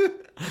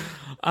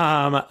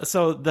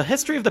 So the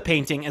history of the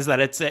painting is that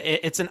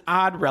it's an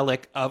odd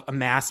relic of a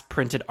mass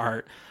printed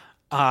art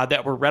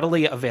that were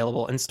readily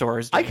available in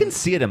stores. I can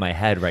see it in my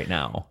head right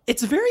now.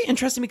 It's very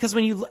interesting because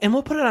and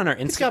we'll put it on our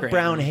Instagram. It's got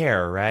brown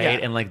hair, right? Yeah.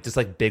 And like just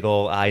like big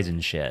old eyes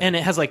and shit. And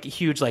it has like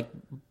huge like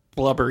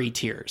blubbery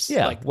tears.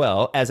 Yeah,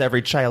 well, as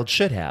every child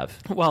should have.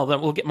 Well,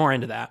 then we'll get more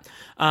into that.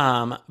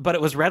 But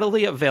it was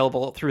readily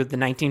available through the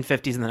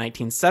 1950s and the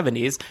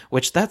 1970s,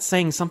 which that's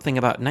saying something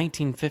about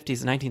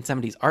 1950s and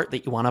 1970s art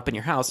that you want up in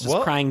your house,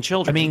 just crying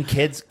children. I mean,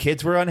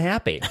 kids were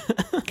unhappy.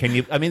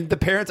 The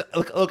parents,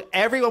 look,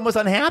 everyone was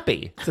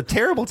unhappy. It's a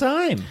terrible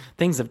time.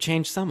 Things have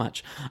changed so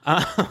much. I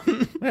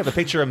have a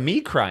picture of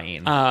me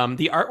crying.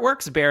 The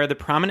artworks bear the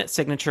prominent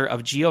signature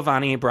of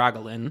Giovanni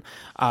Bragolin.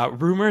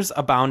 Rumors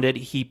abounded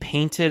he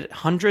painted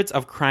hundreds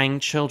of crying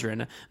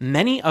children,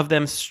 many of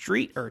them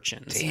street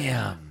urchins.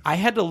 Damn. I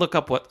had to look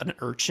up what an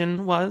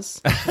urchin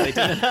was. I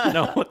didn't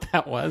know what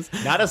that was.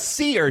 Not a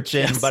sea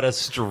urchin, but a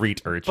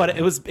street urchin. But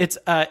it's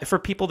for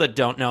people that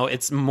don't know,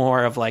 it's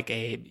more of like like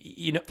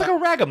a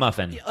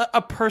ragamuffin,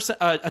 a person,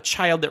 a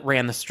child that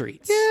ran the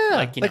streets. Yeah,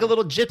 like a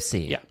little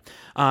gypsy. Yeah,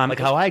 like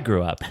how I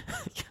grew up.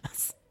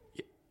 Yes.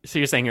 So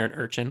you're saying you're an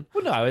urchin?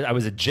 Well, no, I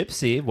was a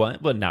gypsy. Well,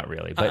 not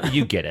really, but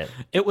you get it.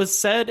 It was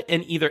said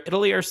in either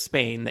Italy or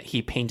Spain that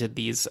he painted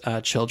these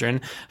children.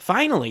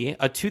 Finally,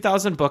 a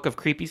 2000 book of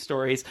creepy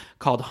stories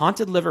called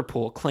Haunted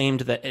Liverpool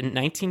claimed that in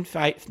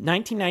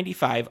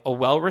 1995, a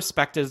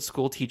well-respected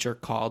school teacher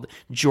called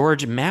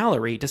George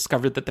Mallory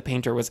discovered that the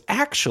painter was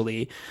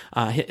actually,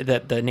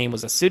 that the name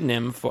was a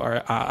pseudonym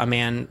for a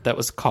man that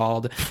was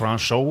called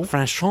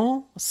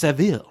Franchon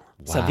Seville.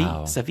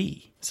 Wow.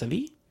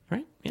 Seville?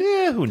 Right?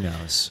 Yeah, who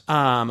knows?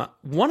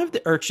 One of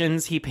the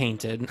urchins he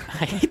painted,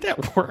 I hate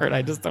that word,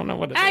 I just don't know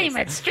what it is. I'm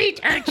a street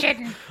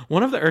urchin.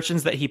 One of the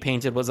urchins that he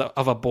painted was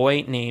of a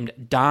boy named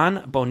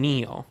Don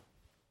Bonillo,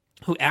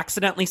 who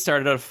accidentally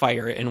started a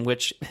fire in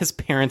which his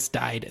parents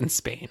died in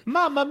Spain.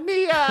 Mamma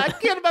mia,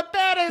 get my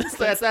parents.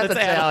 That's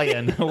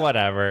Italian.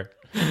 Whatever.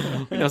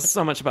 We know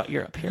so much about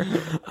Europe here.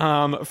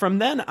 From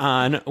then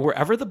on,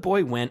 wherever the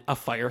boy went, a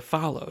fire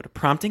followed,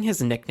 prompting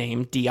his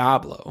nickname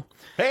Diablo.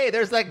 Hey,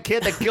 there's that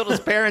kid that killed his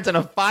parents in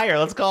a fire.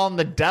 Let's call him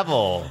the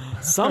devil.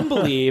 Some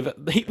believe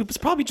he was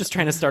probably just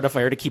trying to start a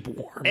fire to keep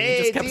warm.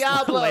 Hey,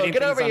 Diablo,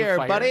 get over here,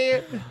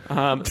 buddy.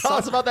 Tell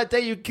us about that day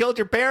you killed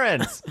your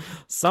parents.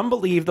 Some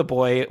believe the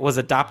boy was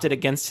adopted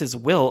against his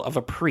will of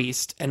a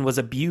priest and was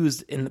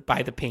abused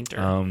by the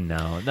painter. Oh,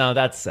 no. No,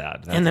 that's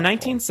sad. In the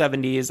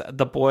 1970s,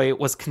 the boy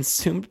was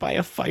consumed by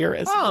a fire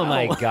as well. Oh,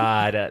 my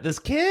God. This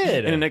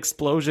kid. In an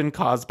explosion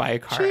caused by a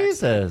car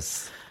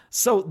Jesus. accident.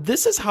 So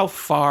this is how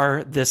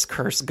far this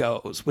curse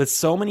goes, with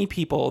so many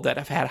people that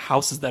have had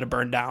houses that have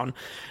burned down.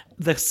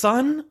 The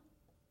Sun,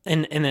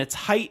 in its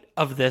height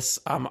of this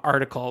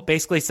article,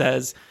 basically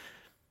says,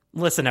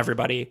 listen,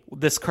 everybody,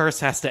 this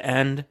curse has to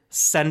end.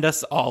 Send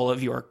us all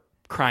of your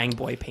crying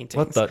boy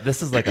paintings.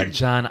 This is like a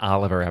John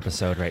Oliver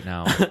episode right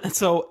now.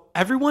 So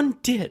everyone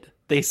did.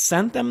 They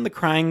sent them the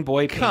crying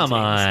boy paintings. Come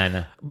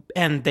on.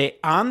 And they,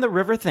 on the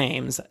River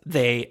Thames,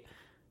 they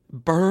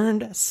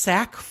burned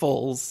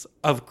sackfuls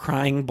of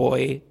crying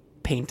boy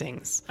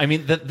paintings. I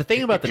mean, the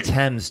thing about the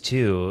Thames,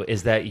 too,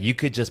 is that you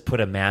could just put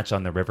a match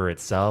on the river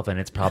itself, and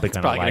it's probably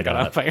going to light go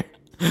up.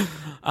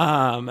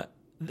 on fire.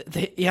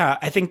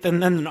 I think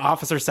then an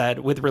officer said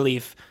with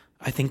relief,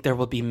 I think there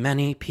will be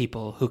many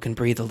people who can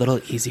breathe a little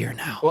easier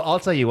now. Well,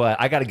 I'll tell you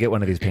what. I got to get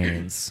one of these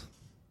paintings.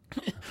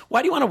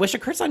 Why do you want to wish a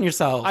curse on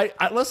yourself?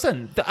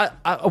 Listen,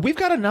 we've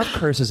got enough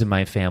curses in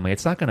my family.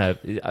 It's not gonna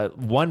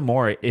one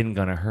more isn't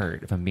gonna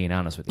hurt, if I'm being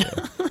honest with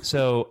you.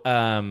 So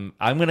I'm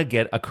gonna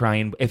get a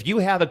crying. If you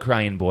have a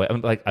crying boy,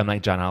 I'm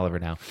like John Oliver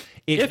now.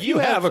 If you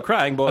have a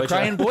crying boy,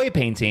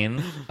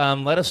 painting,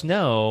 let us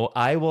know.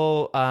 I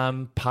will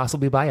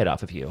possibly buy it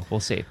off of you.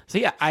 We'll see. So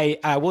yeah,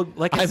 I will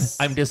like.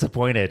 I'm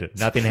disappointed.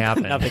 Nothing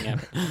happened. Nothing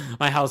happened.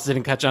 My house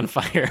didn't catch on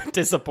fire.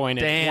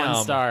 Disappointed. Damn.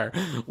 1 star.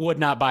 Would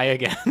not buy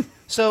again.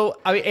 So,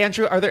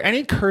 Andrew, are there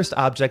any cursed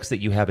objects that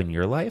you have in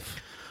your life?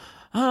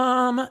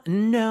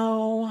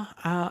 No.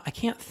 I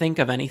can't think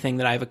of anything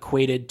that I've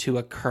equated to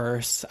a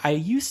curse. I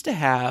used to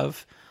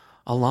have,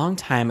 a long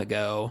time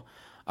ago,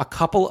 a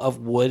couple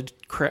of wood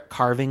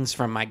carvings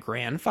from my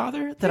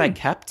grandfather that I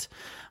kept,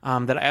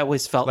 that I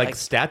always felt like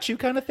statue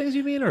kind of things,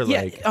 you mean? Or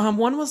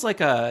one was like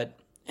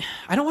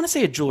I don't want to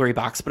say a jewelry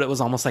box, but it was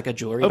almost like a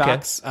jewelry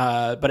box.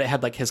 But it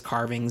had like his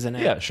carvings in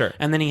it. Yeah, sure.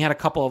 And then he had a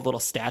couple of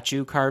little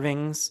statue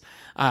carvings.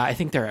 I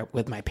think they're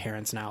with my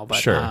parents now, but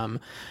sure.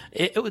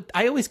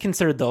 I always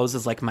considered those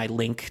as like my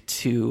link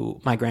to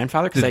my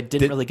grandfather because I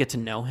didn't really get to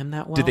know him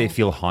that well. Did they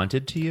feel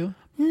haunted to you?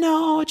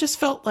 No, it just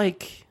felt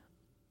like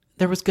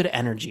there was good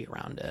energy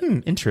around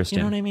it. Interesting.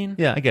 You know what I mean?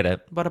 Yeah, I get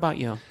it. What about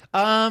you?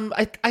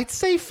 I'd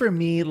say for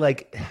me,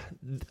 like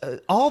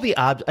all the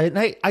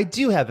objects, I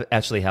do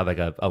actually have like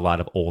a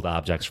lot of old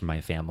objects from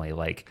my family,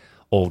 like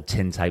old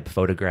tin type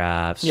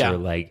photographs or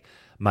like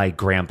my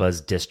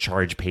grandpa's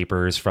discharge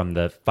papers from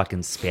the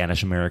fucking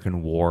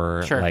Spanish-American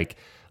War, like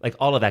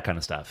all of that kind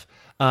of stuff.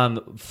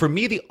 For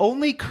me, the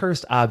only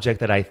cursed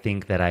object that I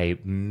think that I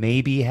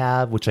maybe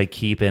have, which I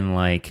keep in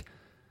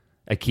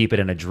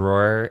a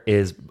drawer,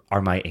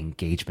 are my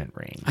engagement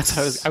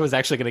rings. I was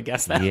actually going to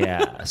guess that.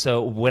 Yeah.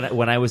 So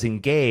when I was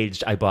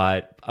engaged, I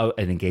bought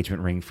an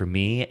engagement ring for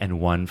me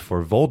and one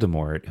for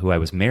Voldemort, who I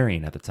was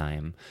marrying at the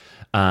time.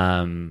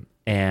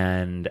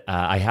 And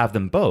I have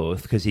them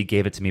both because he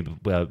gave it to me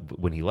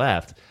when he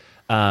left.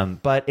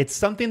 But it's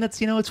something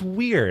that's, it's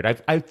weird.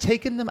 I've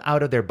taken them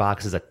out of their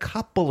boxes a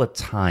couple of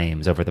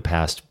times over the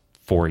past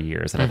 4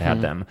 years that I've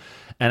had them.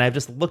 And I've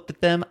just looked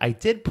at them. I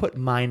did put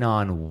mine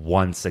on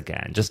once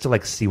again, just to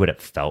like see what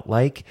it felt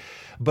like.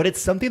 But it's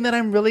something that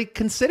I'm really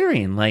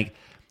considering. Like,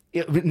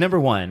 number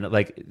one,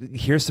 like,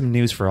 here's some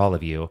news for all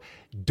of you.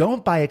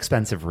 Don't buy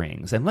expensive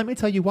rings. And let me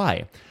tell you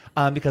why.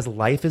 Because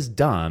life is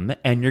dumb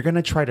and you're going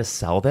to try to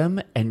sell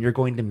them and you're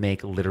going to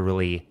make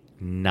literally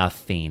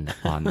nothing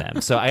on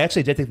them. So I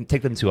actually did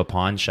take them to a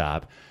pawn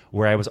shop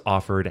where I was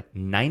offered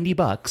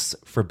 $90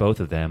 for both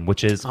of them,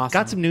 which is awesome.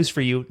 Got some news for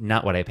you,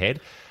 not what I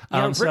paid.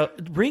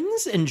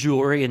 Rings and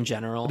jewelry in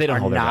general, they don't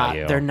hold their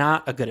value. They're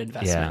not a good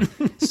investment.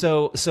 Yeah.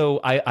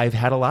 So I've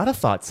had a lot of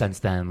thoughts since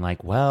then,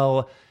 like,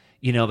 well,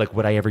 like,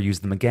 would I ever use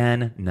them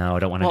again? No, I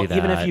don't want to do that.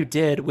 Even if you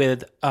did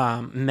with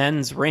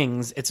men's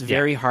rings, it's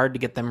very hard to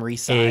get them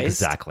resized.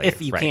 Exactly.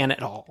 If you can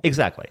at all.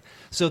 Exactly.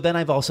 So then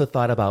I've also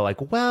thought about,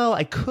 like, well,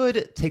 I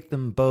could take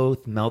them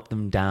both, melt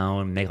them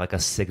down, make like a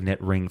signet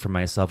ring for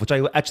myself, which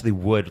I actually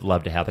would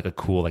love to have, like a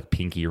cool, like,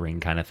 pinky ring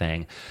kind of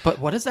thing. But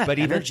what does that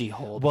energy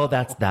hold? Well,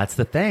 that's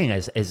the thing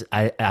is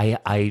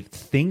I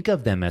think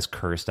of them as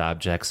cursed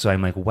objects. So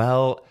I'm like,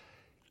 well,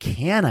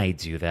 can I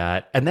do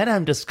that? And then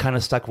I'm just kind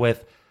of stuck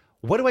with,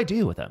 what do I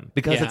do with them?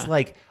 Because it's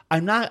like,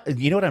 I'm not,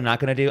 what I'm not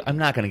going to do? I'm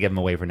not going to give them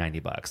away for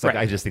 $90. Like,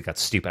 I just think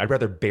that's stupid. I'd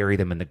rather bury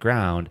them in the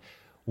ground,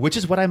 which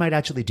is what I might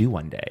actually do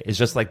one day. Is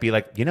just like, be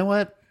like, you know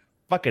what?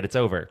 Fuck it. It's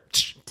over.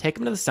 Take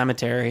them to the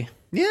cemetery.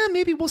 Yeah,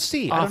 maybe we'll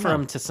see. Offer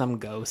them to some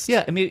ghost.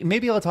 Yeah,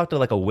 maybe I'll talk to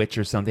like a witch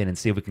or something and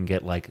see if we can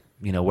get like,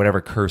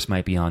 whatever curse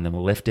might be on them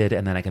lifted,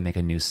 and then I can make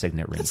a new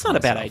signet ring. That's not a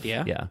bad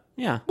idea. Yeah.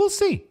 Yeah. We'll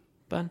see.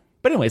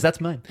 But anyways, that's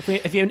mine.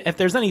 If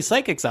there's any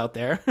psychics out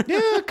there,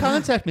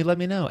 contact me. Let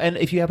me know. And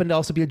if you happen to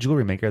also be a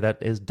jewelry maker, that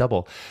is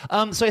double.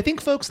 So I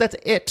think, folks, that's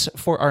it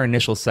for our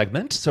initial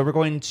segment. So we're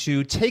going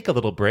to take a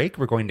little break.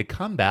 We're going to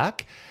come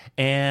back,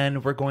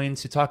 and we're going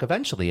to talk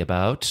eventually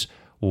about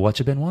what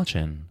you've been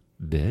watching,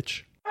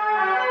 bitch.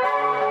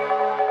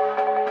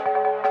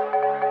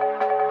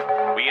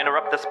 We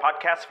interrupt this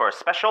podcast for a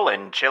special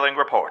and chilling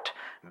report.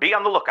 Be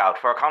on the lookout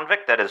for a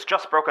convict that has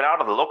just broken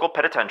out of the local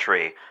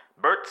penitentiary.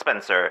 Bert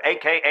Spencer,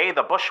 a.k.a.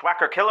 the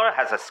Bushwhacker Killer,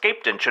 has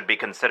escaped and should be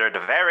considered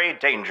very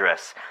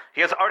dangerous.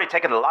 He has already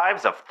taken the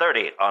lives of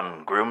 30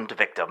 ungroomed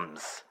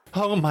victims.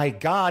 Oh my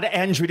God,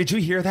 Andrew, did you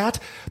hear that?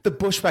 The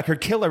Bushwhacker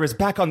Killer is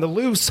back on the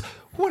loose.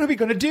 What are we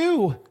going to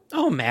do?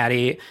 Oh,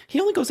 Maddie,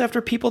 he only goes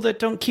after people that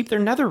don't keep their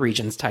nether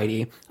regions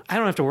tidy. I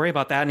don't have to worry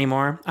about that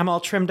anymore. I'm all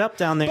trimmed up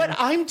down there. But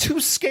I'm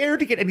too scared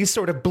to get any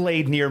sort of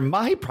blade near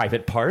my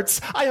private parts.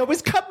 I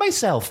always cut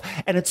myself,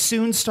 and it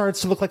soon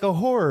starts to look like a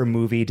horror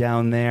movie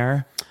down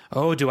there.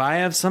 Oh, do I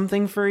have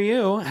something for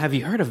you? Have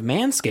you heard of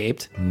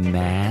Manscaped?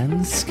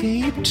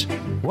 Manscaped?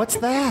 What's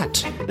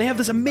that? They have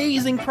this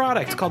amazing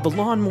product called the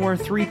Lawnmower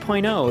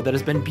 3.0 that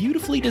has been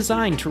beautifully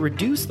designed to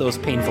reduce those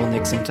painful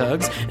nicks and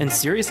tugs. And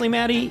seriously,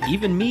 Maddie,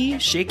 even me,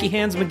 Shaky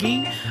Hands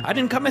McGee, I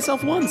didn't cut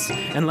myself once.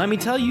 And let me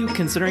tell you,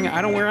 considering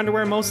I don't wear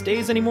underwear most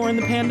days anymore in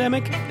the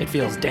pandemic, it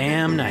feels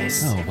damn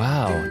nice. Oh,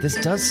 wow. This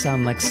does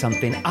sound like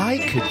something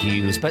I could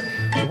use, but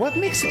what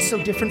makes it so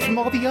different from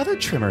all the other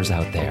trimmers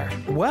out there?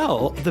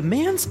 Well, the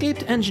Manscaped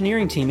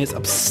engineering team is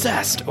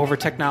obsessed over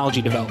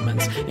technology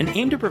developments and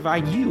aim to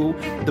provide you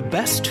the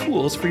best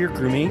tools for your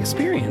grooming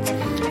experience.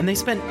 And they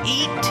spent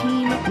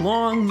 18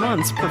 long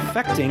months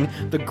perfecting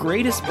the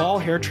greatest ball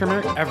hair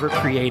trimmer ever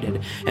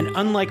created. And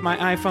unlike my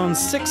iPhone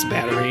 6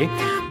 battery,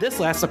 this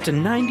lasts up to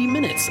 90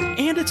 minutes,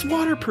 and it's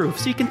waterproof,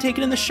 so you can take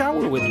it in the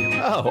shower with you.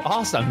 Oh,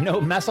 awesome.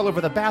 No mess all over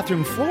the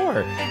bathroom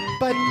floor.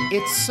 But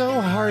it's so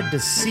hard to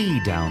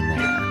see down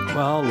there.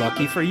 Well,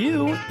 lucky for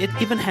you, it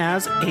even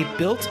has a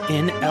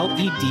built-in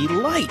LED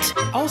light.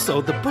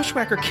 Also, the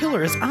Bushwhacker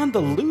Killer is on the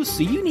loose,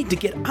 so you need to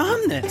get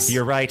on this.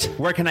 You're right.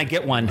 Where can I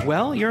get one?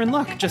 Well, you're in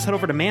luck. Just head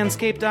over to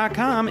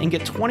manscaped.com and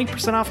get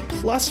 20% off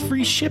plus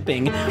free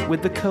shipping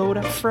with the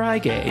code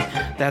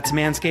FRIGAY. That's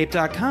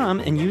manscaped.com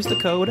and use the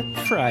code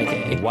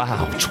FRIGAY.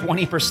 Wow,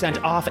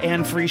 20% off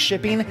and free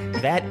shipping?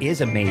 That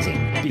is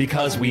amazing.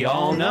 Because we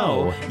all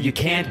know you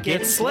can't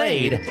get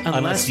slayed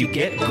unless you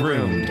get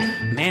groomed.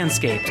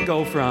 Manscaped,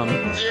 go from to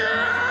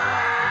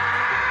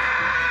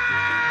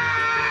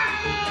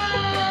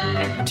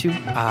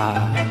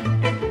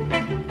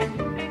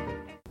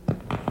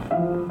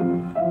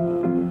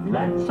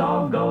Let's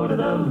all go to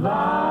the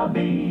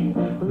lobby.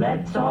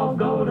 Let's all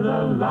go to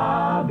the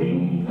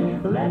lobby.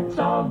 Let's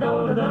all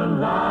go to the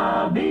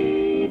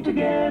lobby to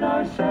get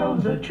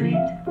ourselves a treat.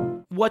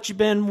 What you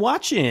been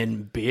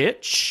watching,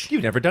 bitch?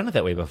 You've never done it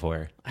that way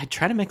before. I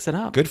try to mix it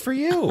up. Good for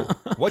you.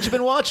 What you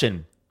been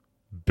watching,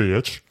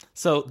 bitch?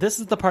 So this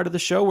is the part of the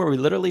show where we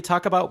literally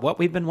talk about what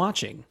we've been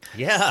watching.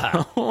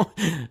 Yeah. So,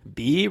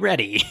 be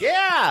ready.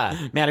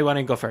 Yeah. Maddie, why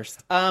don't you go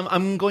first?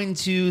 I'm going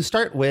to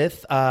start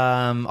with,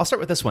 I'll start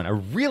with this one, a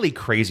really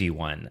crazy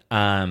one.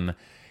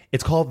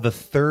 It's called The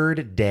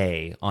Third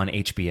Day on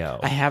HBO.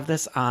 I have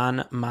this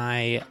on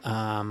my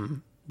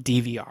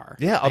DVR.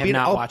 Yeah, I have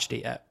not watched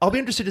it yet. I'll be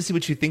interested to see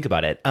what you think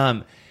about it.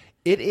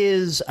 It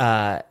is,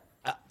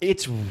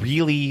 it's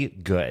really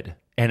good.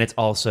 And it's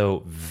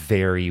also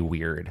very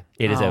weird.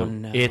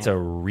 It's a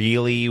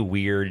really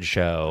weird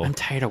show. I'm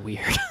tired of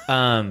weird.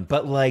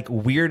 But like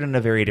weird in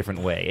a very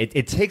different way.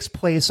 It takes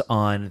place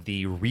on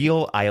the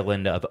real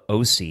island of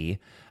Osea,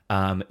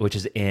 which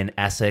is in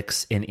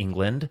Essex in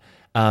England.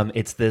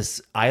 It's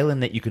this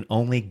island that you can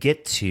only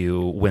get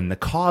to when the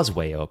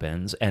causeway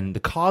opens, and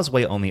the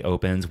causeway only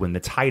opens when the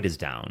tide is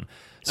down.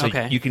 So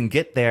you can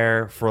get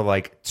there for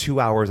like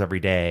 2 hours every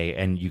day,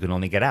 and you can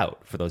only get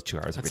out for those 2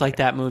 hours every day. It's like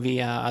that movie,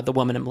 The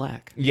Woman in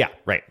Black. Yeah,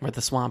 right. Where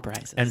the swamp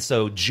rises. And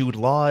so Jude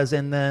Law is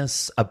in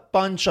this, a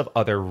bunch of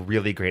other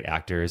really great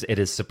actors. It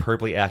is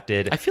superbly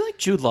acted. I feel like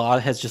Jude Law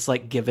has just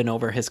like given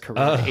over his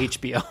career to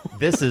HBO.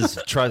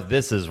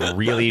 This is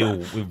really,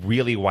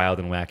 really wild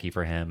and wacky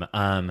for him.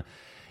 I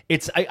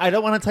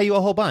don't want to tell you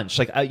a whole bunch.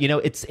 Like,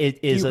 it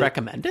is. Do you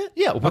recommend it?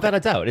 Yeah, without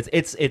a doubt.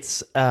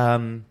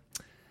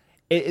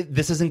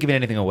 This isn't giving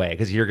anything away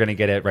because you're going to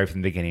get it right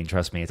from the beginning.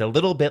 Trust me. It's a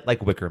little bit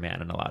like Wicker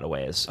Man in a lot of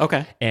ways.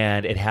 Okay.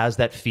 And it has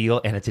that feel,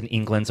 and it's in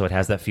England, so it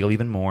has that feel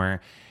even more.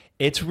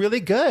 It's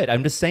really good.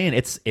 I'm just saying,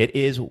 it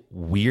is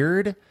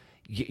weird.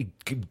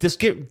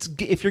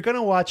 If you're going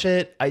to watch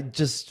it,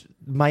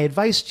 my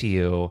advice to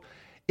you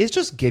is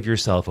just give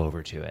yourself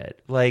over to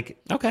it.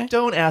 Like, okay,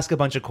 don't ask a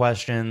bunch of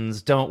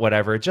questions. Don't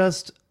whatever.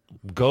 Just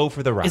go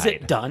for the ride. Is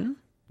it done?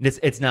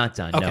 It's not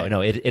done. Okay.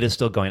 No, it is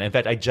still going. In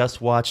fact, I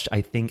just watched,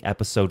 I think,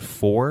 episode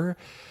 4.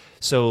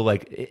 So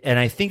and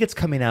I think it's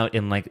coming out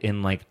in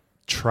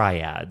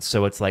triads.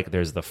 So it's like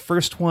there's the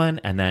first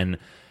one, and then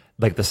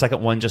like the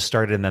second one just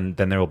started, and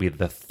then there will be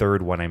the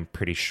third one. I'm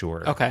pretty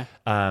sure. Okay.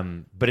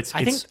 But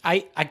I think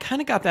I kind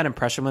of got that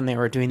impression when they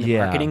were doing the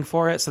marketing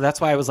for it. So that's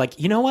why I was like,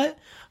 you know what?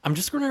 I'm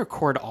just going to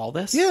record all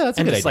this. Yeah, that's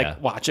a good idea. idea.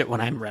 Like watch it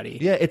when I'm ready.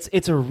 Yeah,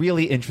 it's a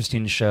really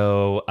interesting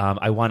show.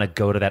 I want to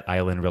go to that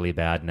island really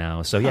bad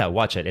now. So yeah,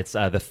 watch it. It's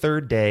The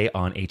Third Day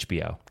on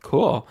HBO.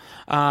 Cool.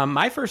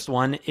 My first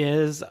one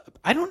is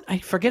I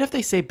forget if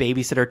they say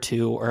Babysitter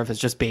 2 or if it's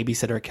just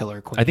Babysitter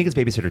Killer Queen. I think it's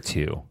Babysitter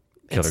 2.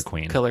 Killer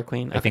Queen. Killer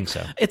Queen. Okay. I think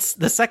so. It's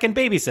the second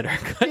Babysitter.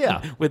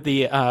 Yeah. With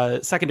the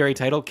secondary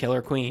title,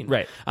 Killer Queen.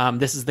 Right.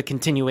 This is the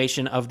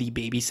continuation of the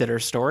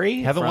Babysitter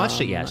story. Haven't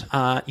watched it yet.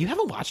 You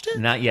haven't watched it?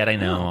 Not yet, I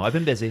know. Oh. I've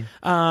been busy.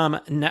 It's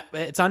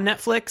on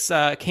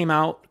Netflix. Came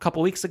out a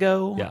couple weeks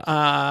ago.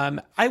 Yeah.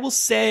 I will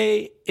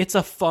say it's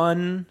a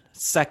fun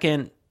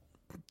second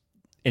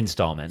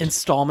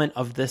installment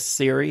of this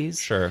series.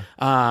 Sure.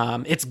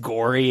 It's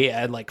gory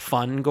and like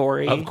fun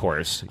gory. Of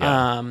course.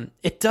 Yeah.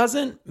 It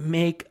doesn't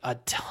make a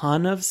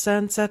ton of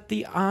sense at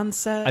the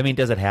onset. I mean,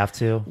 does it have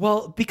to?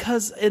 Well,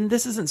 because, and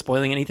this isn't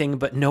spoiling anything,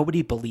 but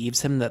nobody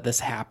believes him that this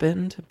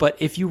happened. But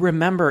if you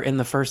remember in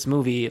the first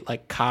movie,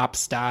 like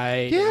cops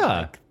died. Yeah.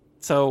 Like,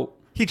 So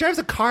he drives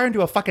a car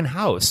into a fucking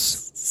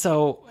house.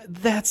 So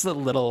that's a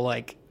little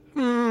like,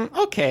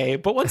 okay.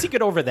 But once you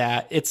get over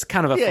that, it's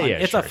kind of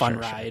a fun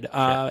ride.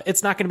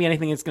 It's not going to be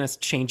anything that's going to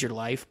change your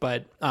life,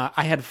 but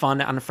I had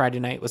fun on a Friday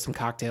night with some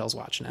cocktails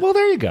watching it. Well,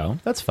 there you go.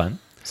 That's fun.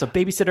 So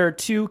Babysitter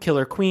 2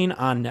 Killer Queen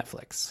on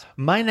Netflix.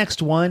 My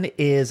next one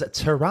is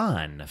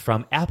Tehran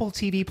from Apple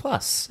TV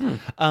Plus.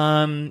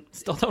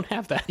 Still don't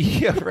have that.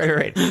 Yeah,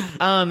 right.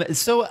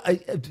 So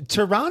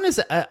Tehran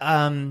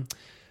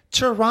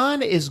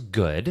is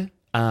good.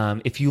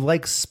 If you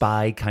like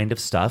spy kind of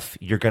stuff,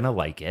 you're gonna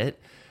like it.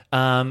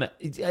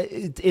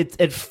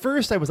 At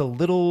first I was a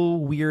little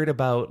weird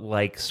about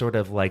like sort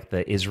of like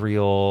the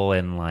Israel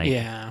and like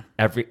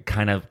every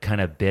kind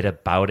of bit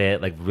about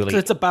it, like really. So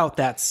it's about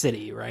that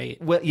city, right?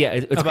 Well, yeah,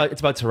 it's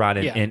about Tehran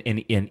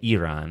in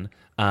Iran.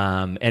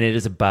 And it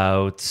is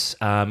about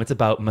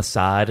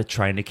Mossad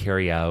trying to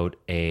carry out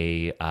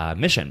a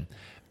mission,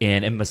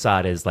 and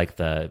Mossad is like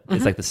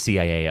it's like the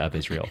CIA of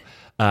Israel,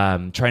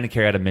 trying to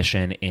carry out a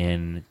mission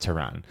in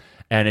Tehran,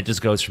 and it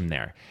just goes from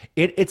there.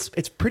 It's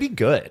pretty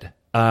good.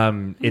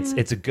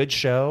 It's a good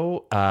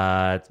show.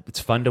 It's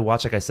fun to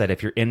watch. Like I said,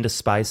 if you're into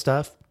spy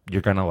stuff,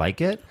 you're gonna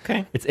like it.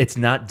 Okay. It's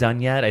not done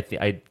yet.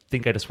 I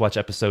think I just watched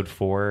episode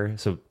 4,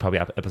 so probably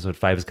episode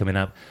 5 is coming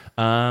up.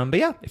 But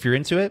yeah, if you're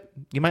into it,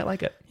 you might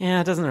like it.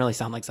 Yeah, it doesn't really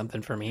sound like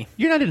something for me.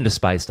 You're not into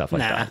spy stuff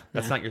like that.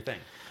 That's not your thing.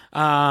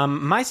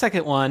 My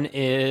second one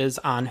is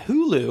on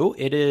Hulu.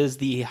 It is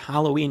the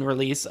Halloween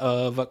release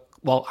of,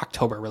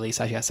 October release,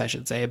 I guess I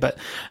should say, but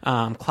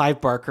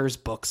Clive Barker's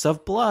Books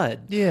of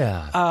Blood.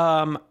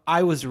 Yeah.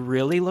 I was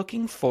really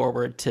looking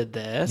forward to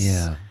this.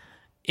 Yeah.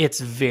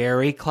 It's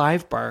very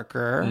Clive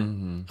Barker.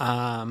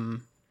 Mm-hmm.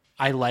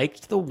 I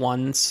liked the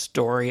one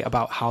story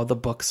about how the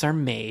books are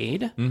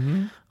made.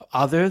 Mm-hmm.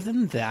 Other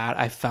than that,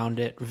 I found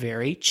it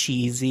very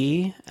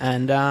cheesy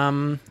and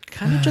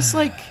kind of just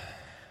like...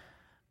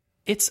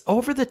 It's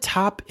over the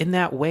top in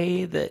that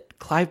way that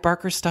Clive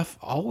Barker stuff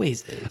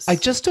always is. I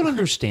just don't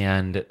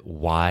understand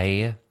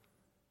why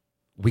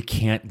we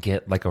can't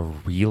get like a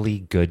really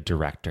good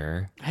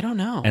director. I don't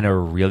know. And a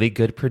really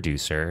good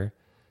producer.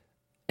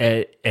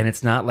 And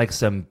it's not like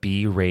some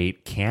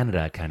B-rate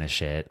Canada kind of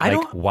shit.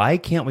 Why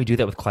can't we do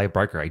that with Clive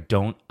Barker? I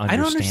don't understand. I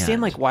don't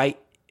understand like why.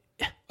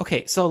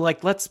 Okay, so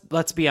like let's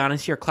be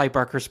honest here. Clive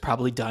Barker's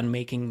probably done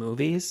making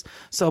movies.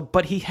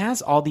 But he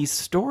has all these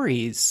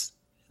stories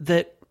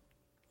that.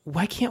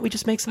 Why can't we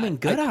just make something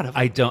good out of it?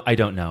 I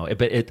don't know.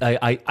 But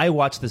I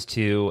watched this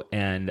too,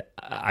 and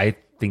I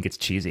think it's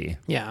cheesy.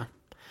 Yeah,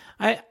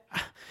 I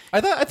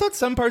thought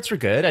some parts were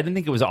good. I didn't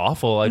think it was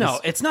awful.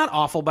 It's not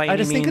awful by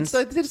any means.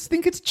 I just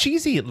think it's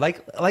cheesy.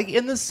 Like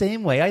in the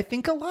same way, I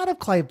think a lot of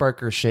Clive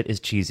Barker shit is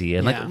cheesy.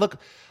 And look,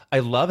 I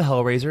love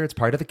Hellraiser. It's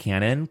part of the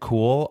canon.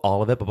 Cool,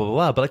 all of it. Blah blah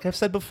blah. But like I've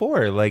said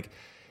before, like.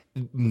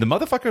 The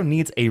motherfucker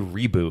needs a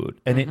reboot,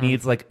 and it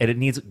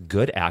needs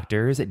good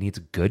actors. It needs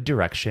good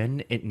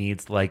direction. It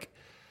needs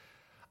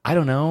I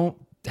don't know.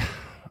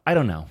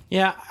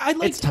 Yeah,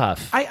 it's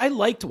tough. I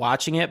liked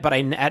watching it, but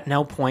I at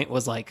no point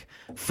was like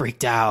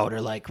freaked out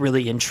or like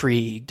really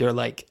intrigued or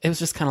like it was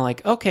just kind of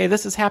like, okay,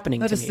 this is happening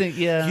to me.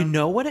 You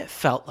know what it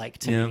felt like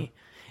to me?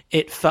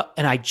 It felt,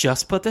 and I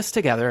just put this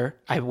together.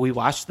 We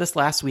watched this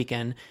last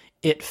weekend.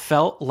 It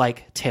felt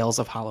like Tales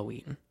of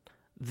Halloween.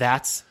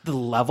 That's the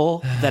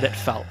level that it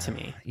felt to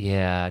me.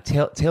 Yeah,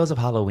 Tales of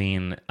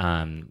Halloween,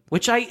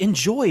 which I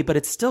enjoy, but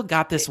it's still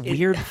got this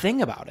weird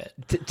thing about it.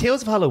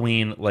 Tales of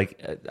Halloween,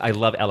 I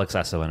love Alex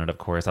Esso in it, of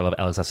course. I love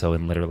Alex Esso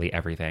in literally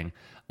everything.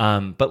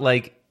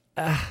 But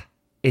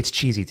it's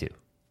cheesy too.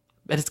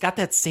 But it's got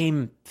that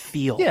same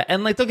feel. Yeah,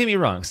 and don't get me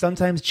wrong,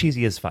 sometimes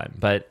cheesy is fun,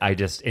 but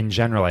in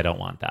general, I don't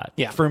want that.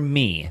 Yeah. For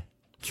me.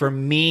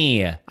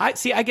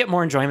 I get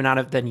more enjoyment out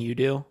of it than you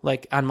do,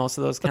 like on most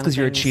of those kind of things. Because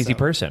you're a cheesy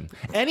person.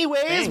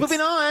 Anyways,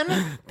 moving on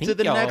to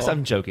the next.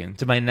 I'm joking.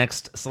 To my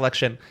next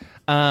selection.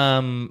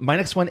 My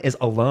next one is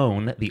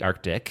Alone, the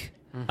Arctic.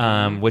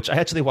 Which I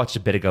actually watched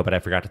a bit ago, but I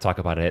forgot to talk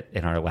about it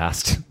in our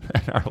last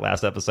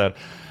episode.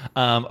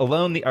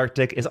 Alone, the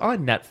Arctic is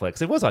on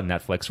Netflix. It was on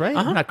Netflix, right?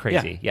 I'm not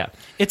crazy. Yeah.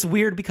 It's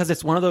weird because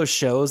it's one of those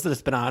shows that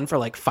has been on for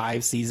like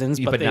 5 seasons,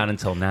 but not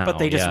until now. But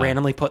they just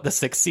randomly put the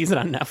 6th season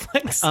on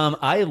Netflix.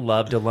 I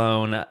loved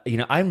Alone.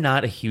 I'm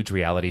not a huge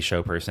reality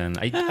show person.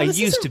 I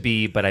used to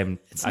be, but I'm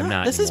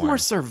not. This anymore. is more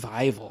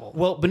survival.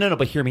 Well, but no,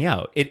 but hear me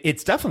out.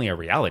 It's definitely a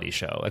reality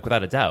show,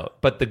 without a doubt.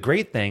 But the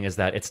great thing is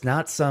that it's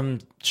not some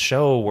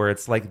show where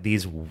it's like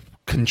these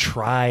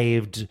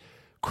contrived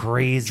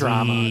crazy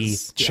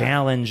dramas,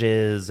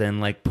 challenges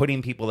and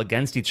putting people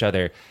against each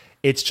other.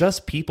 It's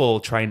just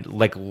people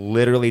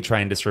literally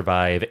trying to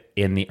survive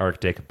in the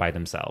Arctic by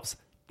themselves.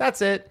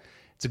 That's it.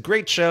 It's a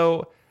great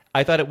show.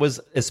 I thought it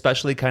was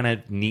especially kind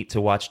of neat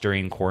to watch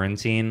during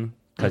quarantine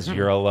because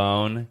you're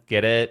alone.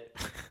 Get it?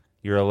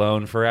 You're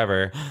alone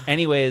forever.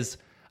 Anyways,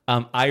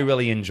 I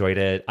really enjoyed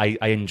it. I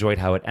enjoyed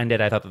how it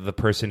ended. I thought that the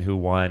person who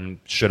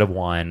won should have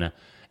won.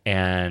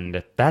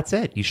 And that's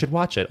it. You should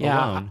watch it.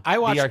 Alone.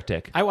 The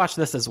Arctic. I watched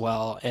this as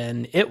well,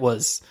 and it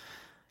was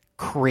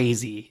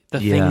crazy. The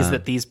things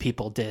that these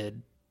people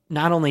did,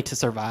 not only to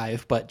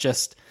survive, but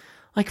just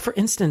Like, for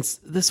instance,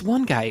 this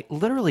one guy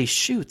literally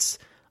shoots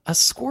a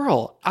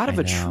squirrel out of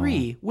a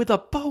tree with a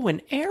bow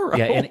and arrow.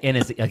 Yeah,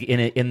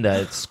 in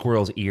the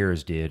squirrel's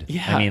ears, dude.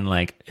 Yeah. I mean,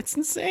 like, it's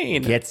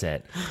insane. Gets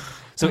it.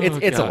 So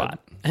it's a lot.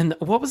 And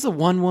what was the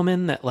one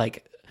woman that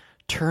like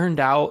turned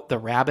out the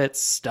rabbit's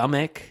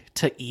stomach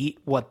to eat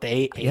what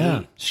they ate?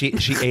 Yeah, she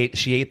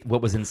ate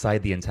what was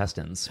inside the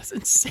intestines. That's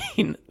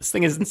insane. This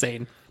thing is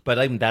insane. But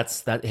I mean,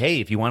 that's that.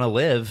 Hey, if you want to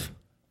live,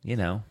 you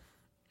know,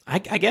 I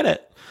get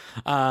it.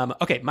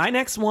 Okay, my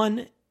next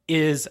one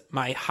is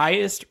my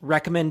highest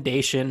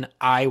recommendation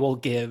I will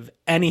give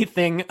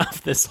anything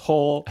of this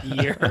whole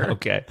year.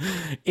 Okay.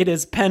 It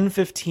is Pen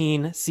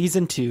 15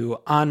 Season 2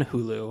 on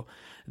Hulu.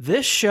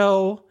 This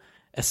show,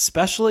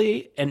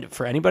 especially, and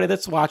for anybody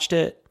that's watched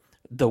it,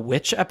 the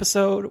witch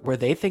episode where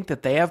they think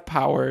that they have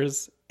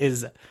powers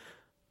is,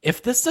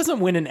 if this doesn't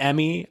win an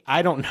Emmy,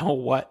 I don't know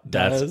what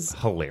does.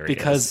 That's hilarious.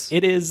 Because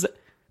it is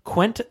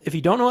if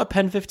you don't know what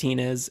Pen 15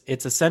 is,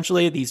 it's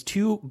essentially these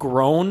two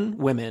grown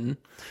women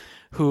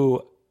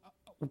who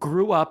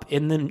grew up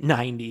in the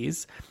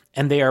 90s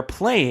and they are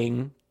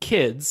playing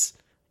kids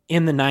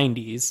in the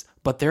 90s,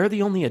 but they're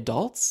the only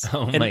adults.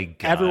 Oh and my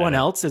God. Everyone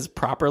else is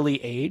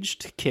properly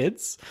aged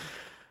kids.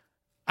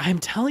 I'm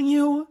telling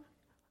you,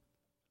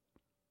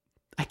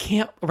 I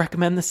can't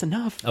recommend this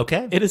enough.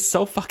 Okay. It is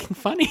so fucking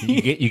funny.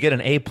 You get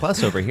an A+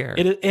 over here.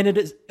 It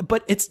is,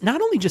 but it's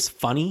not only just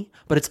funny,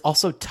 but it's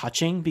also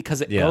touching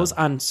because it goes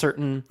on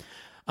certain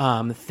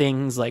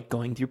things like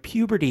going through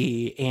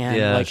puberty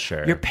and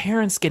your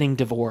parents getting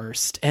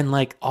divorced and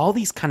like all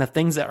these kind of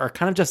things that are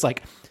kind of just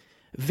like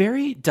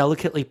very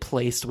delicately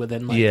placed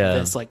within like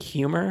this like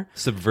humor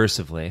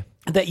subversively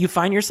that you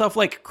find yourself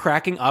like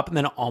cracking up and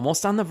then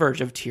almost on the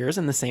verge of tears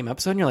in the same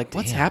episode. And you're like,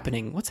 what's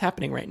happening? What's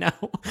happening right now?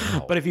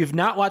 Wow. But if you've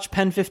not watched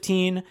Pen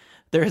 15,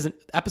 there is an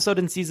episode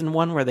in season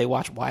 1 where they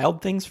watch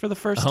Wild Things for the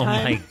first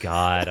time. Oh my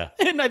God.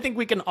 And I think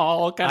we can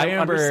all kind of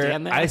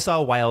understand that. I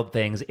saw Wild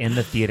Things in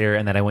the theater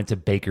and then I went to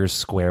Baker's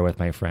Square with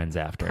my friends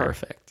after.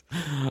 Perfect.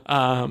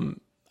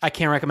 I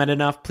can't recommend it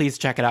enough. Please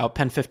check it out.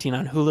 Pen 15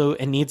 on Hulu.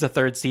 It needs a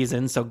 3rd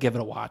season, so give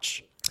it a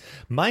watch.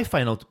 My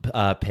final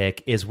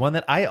pick is one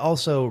that I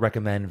also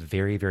recommend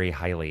very, very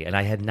highly, and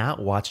I had not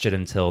watched it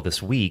until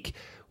this week.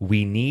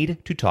 We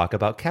Need to Talk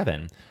About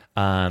Kevin.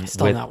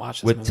 Still not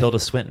watched this with movie. Tilda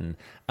Swinton.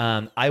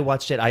 I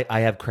watched it. I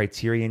have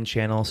Criterion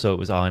channel, so it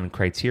was on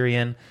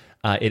Criterion.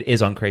 It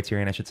is on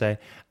Criterion, I should say.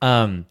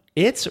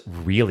 It's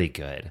really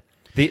good.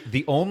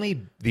 The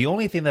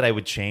only thing that I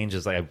would change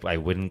is I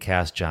wouldn't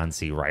cast John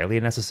C. Reilly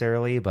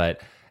necessarily,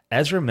 but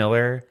Ezra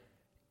Miller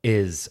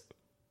is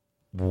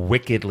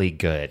wickedly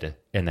good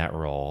in that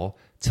role.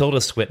 Tilda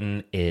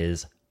Swinton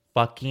is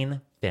fucking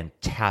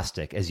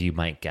fantastic, as you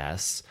might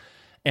guess.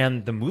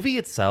 And the movie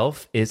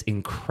itself is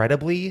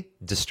incredibly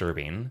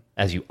disturbing,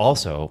 as you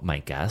also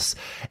might guess.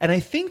 And I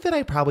think that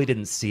I probably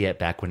didn't see it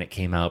back when it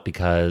came out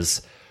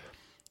because,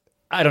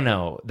 I don't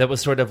know, that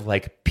was sort of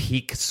like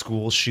peak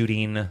school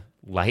shooting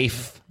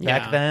life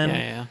back then.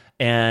 Yeah.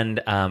 And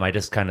I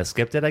just kind of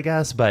skipped it, I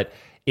guess. But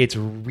it's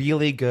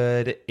really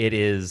good. It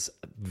is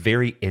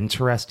very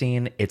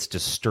interesting. It's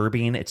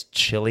disturbing. It's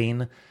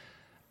chilling.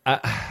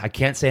 I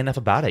can't say enough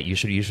about it. You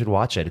should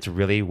watch it. It's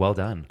really well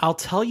done. I'll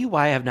tell you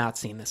why I have not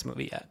seen this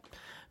movie yet.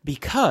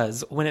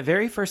 Because when it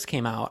very first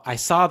came out, I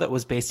saw that it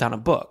was based on a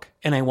book,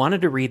 and I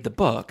wanted to read the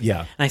book. Yeah.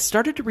 And I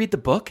started to read the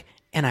book,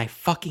 and I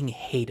fucking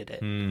hated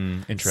it.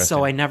 Interesting.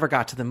 So I never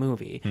got to the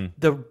movie.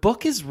 The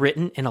book is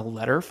written in a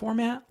letter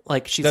format.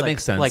 Like she's that like,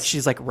 makes sense. Like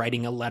she's like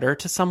writing a letter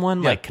to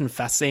someone, like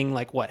confessing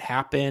like what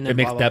happened. And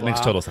That makes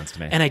total sense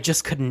to me. And I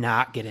just could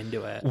not get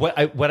into it.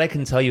 What I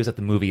can tell you is that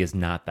the movie is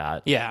not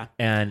that. Yeah.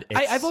 And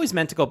I've always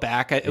meant to go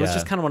back. It was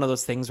just kind of one of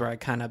those things where I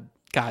kind of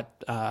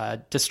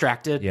got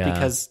distracted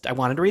because I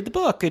wanted to read the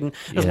book. And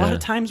there's a lot of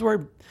times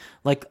where,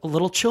 like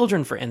Little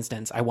Children, for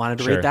instance, I wanted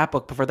to read that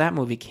book before that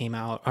movie came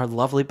out. Or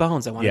Lovely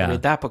Bones, I wanted to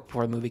read that book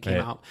before the movie came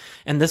out.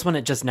 And this one,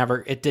 I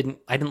didn't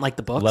like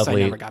the book, so I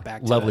never got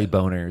back to lovely it.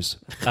 Boners.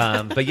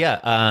 But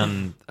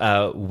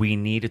yeah, We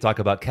Need to Talk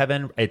About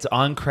Kevin. It's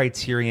on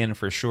Criterion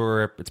for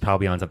sure. It's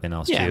probably on something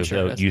else too,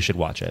 so you should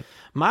watch it.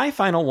 My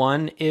final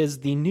one is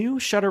the new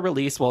Shudder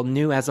release. Well,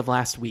 new as of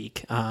last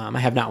week. I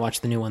have not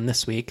watched the new one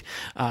this week.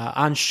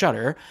 On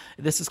Shudder,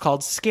 this is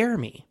called Scare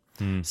Me.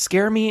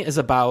 Scare Me is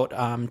about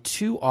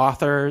two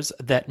authors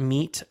that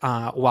meet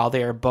while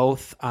they are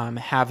both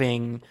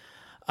having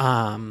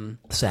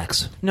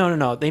sex.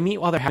 No. They meet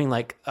while they're having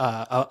like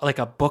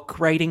a book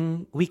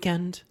writing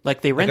weekend.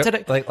 Like they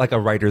rented like a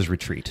writer's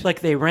retreat. Like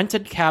they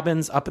rented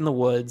cabins up in the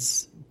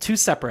woods. Two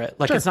separate,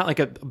 like it's not like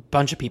a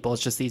bunch of people.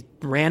 It's just these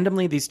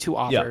two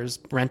authors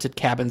rented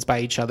cabins by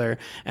each other,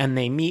 and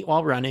they meet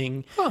while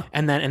running.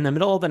 And then in the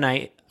middle of the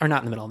night, or not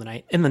in the middle of the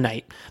night, in the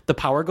night, the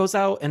power goes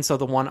out, and so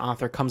the one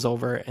author comes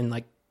over and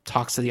like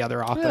talks to the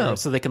other author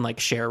so they can like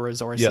share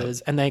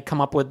resources. And they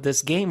come up with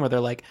this game where they're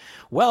like,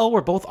 well,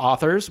 we're both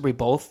authors.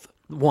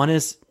 One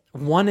is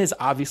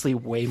obviously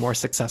way more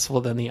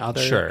successful than the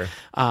other. Sure.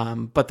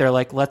 But they're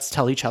like, let's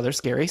tell each other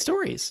scary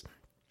stories.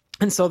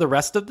 And so the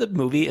rest of the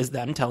movie is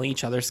them telling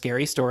each other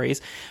scary stories.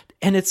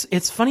 And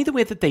it's funny the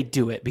way that they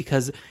do it,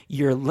 because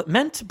you're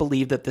meant to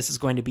believe that this is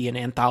going to be an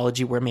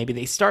anthology where maybe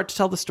they start to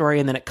tell the story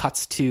and then it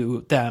cuts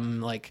to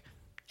them like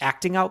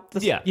acting out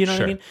the, you know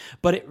what I mean?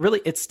 But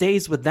it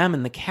stays with them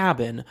in the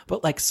cabin,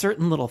 but like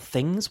certain little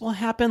things will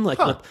happen. Like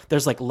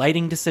there's like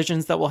lighting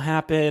decisions that will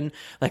happen.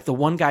 Like the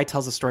one guy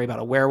tells a story about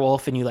a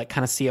werewolf and you like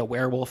kind of see a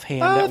werewolf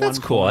hand. Oh, that's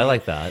cool. I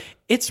like that.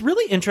 It's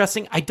really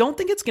interesting. I don't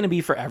think it's going to be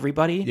for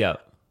everybody. Yeah.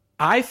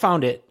 I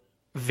found it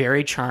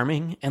very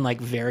charming and like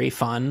very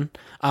fun.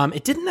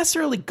 It didn't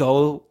necessarily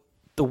go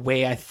the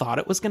way I thought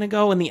it was going to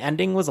go, and the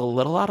ending was a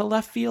little out of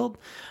left field.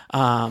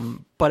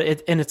 But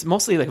it's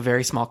mostly like a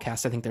very small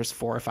cast. I think there's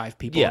 4 or 5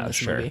 people in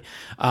this movie.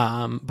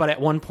 But at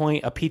one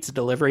point, a pizza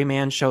delivery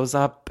man shows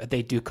up.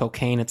 They do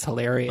cocaine. It's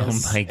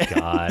hilarious. Oh my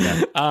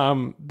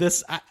God.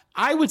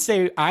 I would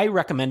say I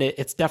recommend it.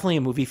 It's definitely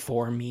a movie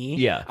for me.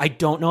 Yeah. I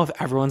don't know if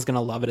everyone's going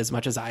to love it as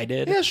much as I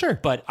did. Yeah, sure.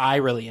 But I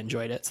really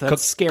enjoyed it. So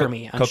that's Scare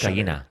Me. On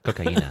Cocaina. Shudder.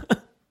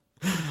 Cocaina.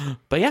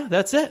 But yeah,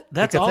 that's it.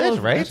 That's all it,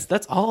 right?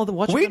 That's all the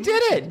watch. We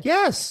did it.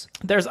 Yes.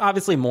 There's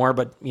obviously more,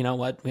 but you know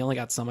what? We only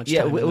got so much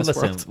time.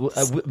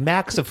 Listen,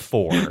 max of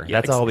 4.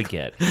 That's all we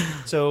get.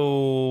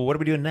 So what are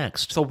we doing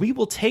next? So we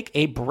will take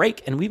a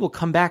break and we will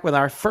come back with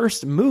our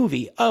first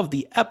movie of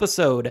the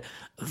episode,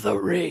 The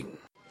Ring.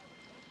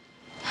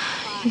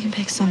 You can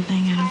pick something.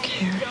 I don't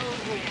care.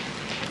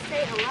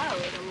 Say hello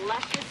to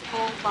luscious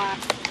full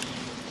body.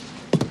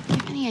 Do you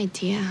have any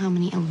idea how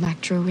many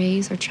electro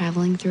rays are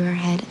traveling through our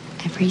head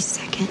every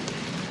second?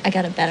 I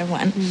got a better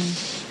one.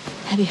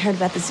 Have you heard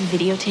about this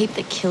videotape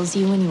that kills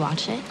you when you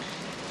watch it?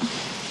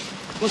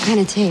 What kind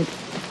of tape?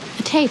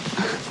 A tape.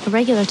 A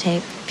regular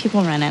tape.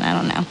 People run it. I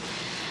don't know.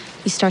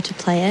 You start to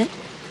play it,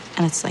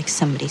 and it's like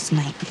somebody's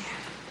nightmare.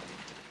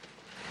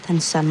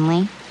 Then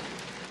suddenly,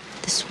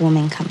 this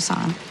woman comes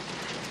on,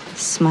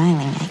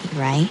 smiling at you,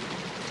 right?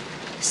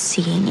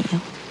 Seeing you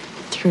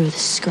through the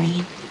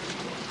screen.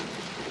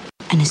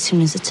 And as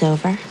soon as it's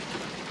over,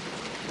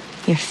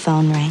 your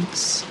phone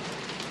rings.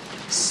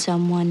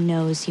 Someone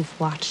knows you've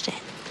watched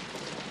it.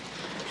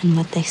 And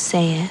what they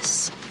say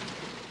is,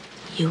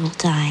 you will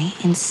die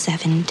in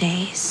 7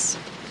 days.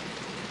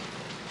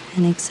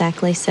 And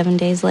exactly 7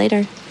 days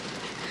later...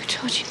 Who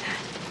told you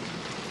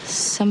that?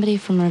 Somebody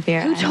from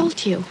Rivera. Who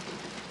told you?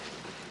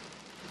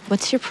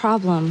 What's your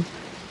problem?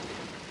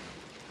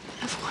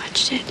 I've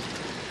watched it.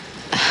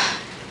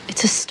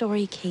 It's a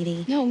story,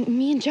 Katie. No,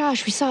 me and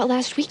Josh, we saw it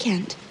last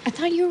weekend. I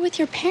thought you were with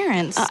your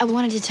parents. I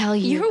wanted to tell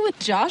you. You were with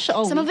Josh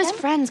all Some of his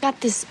friends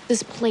got this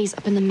place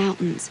up in the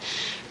mountains.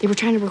 They were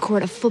trying to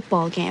record a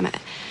football game.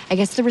 I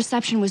guess the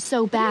reception was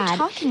so bad.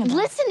 What are you talking about?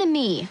 Listen to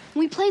me.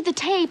 When we played the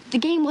tape, the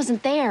game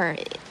wasn't there.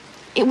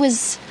 It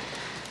was...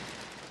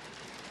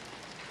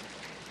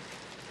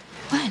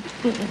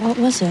 What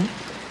was it?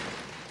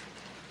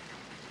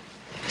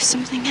 It was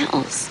something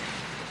else.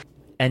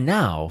 And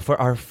now for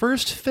our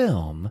first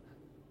film,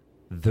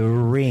 The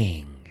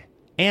Ring.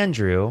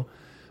 Andrew,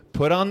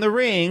 put on the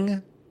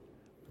ring.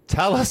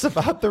 Tell us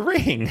about The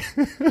Ring.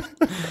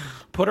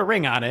 Put a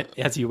ring on it,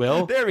 as you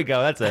will. There we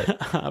go. That's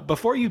it.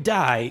 Before you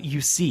die,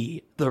 you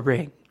see the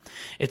ring.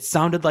 It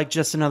sounded like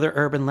just another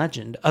urban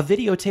legend, a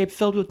videotape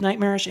filled with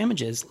nightmarish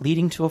images,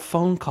 leading to a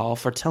phone call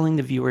foretelling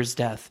the viewer's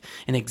death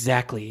in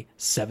exactly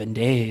 7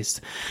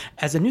 days.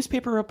 As a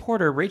newspaper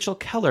reporter, Rachel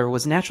Keller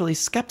was naturally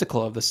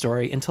skeptical of the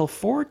story until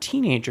 4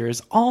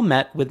 teenagers all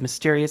met with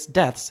mysterious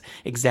deaths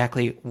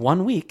exactly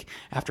 1 week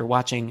after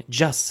watching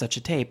just such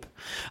a tape.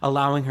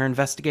 Allowing her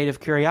investigative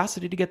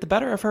curiosity to get the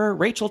better of her,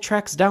 Rachel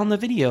tracks down the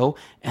video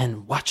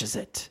and watches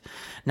it.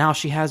 Now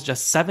she has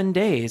just 7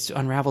 days to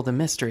unravel the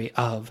mystery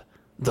of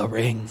The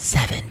Ring.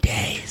 7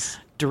 days.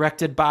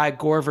 Directed by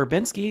Gore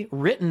Verbinski,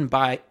 written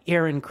by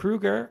Aaron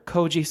Kruger,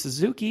 Koji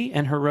Suzuki,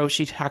 and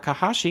Hiroshi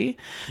Takahashi.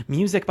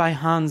 Music by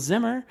Hans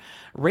Zimmer.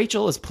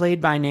 Rachel is played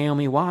by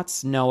Naomi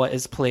Watts. Noah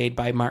is played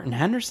by Martin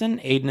Henderson.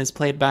 Aiden is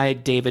played by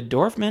David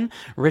Dorfman.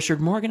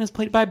 Richard Morgan is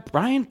played by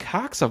Brian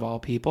Cox, of all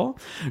people.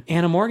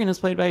 Anna Morgan is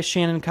played by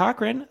Shannon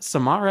Cochran.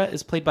 Samara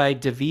is played by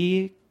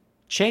Devi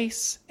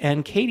Chase,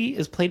 and Katie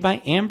is played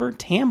by Amber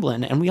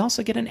Tamblyn. And we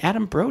also get an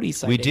Adam Brody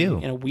sighting. We do.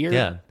 In a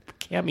weird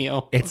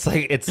cameo. It's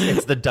like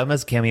it's the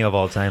dumbest cameo of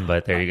all time,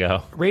 but there you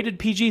go. Rated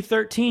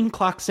PG-13,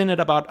 clocks in at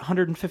about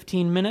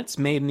 115 minutes,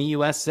 made in the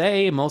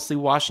USA, mostly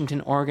Washington,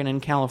 Oregon, and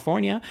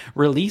California.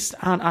 Released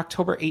on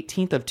October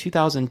 18th of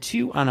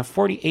 2002 on a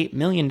 $48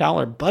 million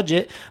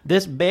budget.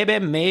 This baby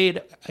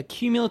made a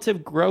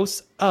cumulative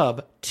gross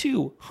of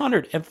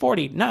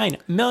 $249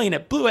 million.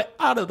 It blew it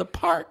out of the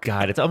park.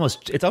 God, it's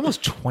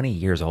almost 20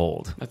 years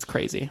old. That's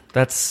crazy.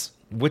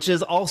 Which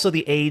is also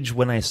the age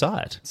when I saw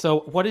it. So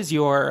what is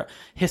your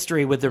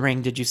history with The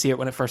Ring? Did you see it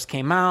when it first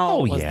came out? Oh,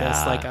 was yeah.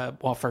 this like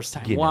a first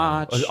time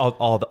watch?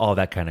 All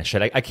that kind of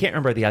shit. I can't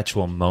remember the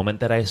actual moment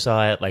that I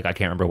saw it. Like, I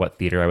can't remember what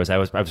theater I was. I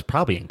was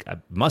probably I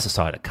must have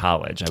saw it at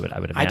college. I would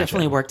imagine. I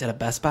definitely worked at a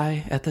Best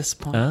Buy at this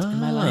point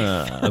in my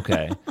life.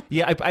 Okay.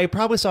 Yeah, I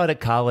probably saw it at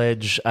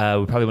college. We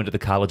probably went to the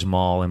College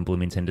Mall in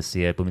Bloomington to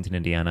see it, Bloomington,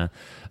 Indiana.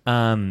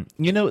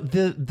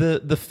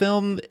 The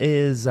film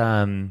is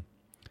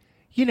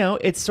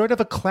it's sort of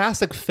a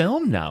classic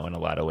film now in a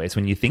lot of ways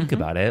when you think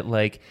about it.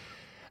 Like,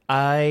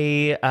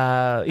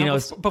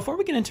 before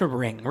we get into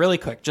Ring, really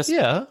quick,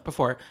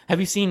 before, have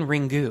you seen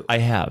Ringu? I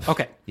have.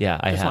 Okay. Yeah,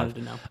 I just have. wanted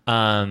to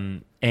know.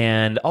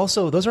 And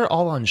also, those are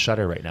all on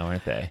Shudder right now,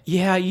 aren't they?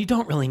 Yeah, you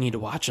don't really need to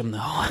watch them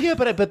though. Yeah,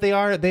 but they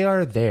are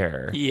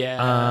there.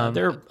 Yeah,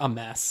 they're a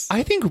mess.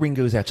 I think Ringu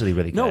is actually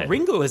really good. No,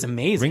 Ringu is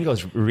amazing.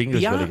 Ringu's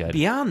really good.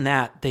 Beyond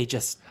that,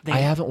 I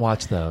haven't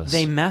watched those.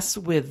 They mess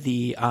with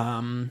the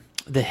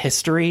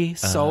history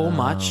so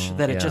much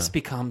that it just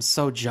becomes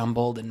so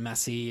jumbled and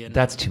messy. And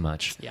that's too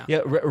much. Yeah.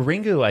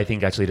 Ringu, I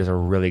think, actually does a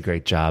really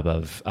great job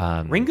of.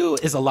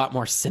 Ringu is a lot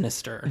more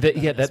sinister.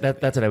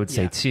 That's what I would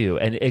say too,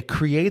 and it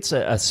creates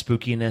a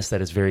spookiness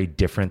that is very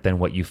different than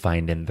what you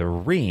find in The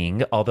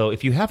Ring. Although,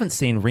 if you haven't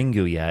seen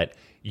Ringu yet,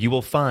 you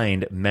will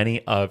find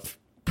many of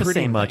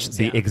pretty much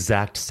the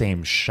exact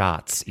same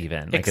shots,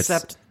 even.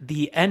 Except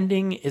the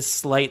ending is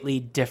slightly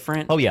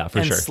different. Oh yeah, for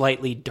and sure.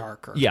 Slightly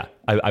darker. Yeah,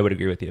 I would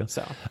agree with you.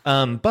 So,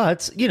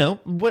 but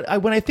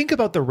when I think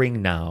about The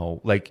Ring now,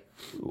 like,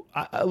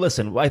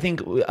 listen, I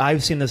think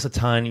I've seen this a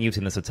ton. You've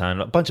seen this a ton.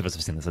 A bunch of us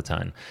have seen this a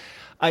ton.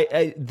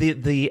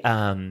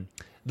 The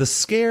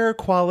scare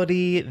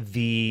quality,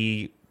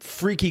 the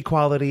freaky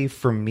quality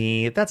for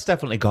me, that's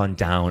definitely gone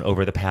down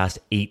over the past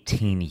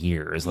 18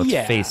 years. Let's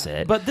face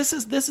it. But this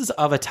is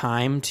of a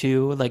time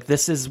too. Like,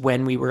 this is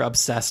when we were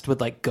obsessed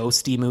with like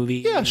ghosty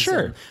movies. Yeah,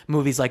 sure.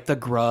 Movies like The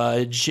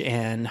Grudge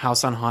and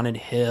House on Haunted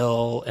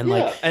Hill and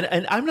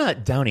and I'm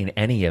not downing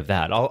any of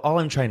that. All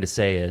I'm trying to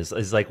say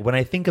is like, when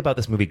I think about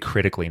this movie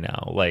critically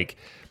now, like,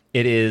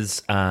 it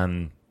is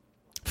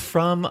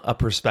from a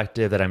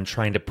perspective that I'm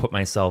trying to put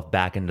myself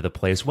back into the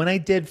place when I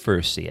did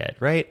first see it,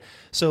 right?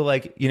 So,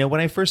 like,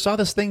 when I first saw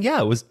this thing,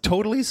 it was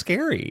totally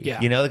scary. Yeah.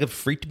 Like, it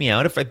freaked me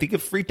out. I think it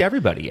freaked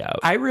everybody out.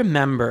 I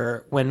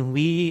remember when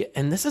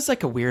and this is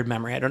like a weird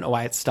memory, I don't know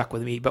why it stuck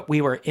with me, but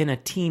we were in a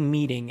team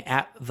meeting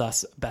at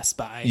the Best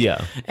Buy.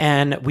 Yeah.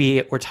 And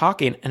we were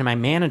talking, and my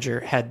manager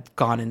had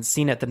gone and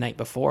seen it the night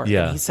before.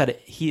 Yeah. And he said,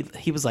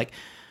 he was like,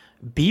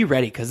 be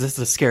ready, because this is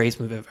the scariest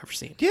movie I've ever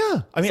seen.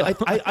 Yeah. I mean,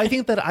 I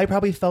think that I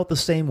probably felt the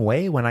same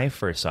way when I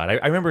first saw it.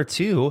 I remember,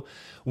 too,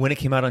 when it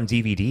came out on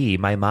DVD,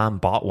 my mom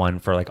bought one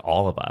for, like,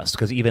 all of us,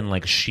 because even,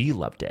 like, she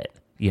loved it,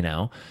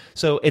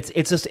 So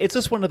it's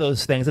just one of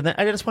those things. And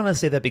I just want to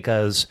say that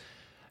because,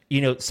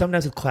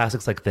 sometimes with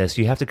classics like this,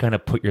 you have to kind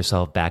of put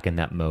yourself back in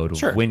that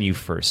mode when you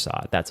first saw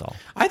it. That's all.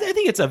 I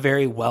think it's a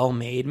very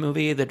well-made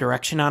movie. The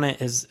direction on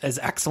it is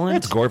excellent.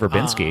 It's Gore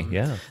Verbinski,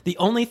 yeah. The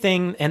only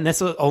thing, and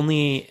this was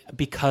only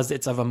because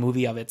it's of a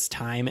movie of its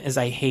time, is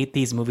I hate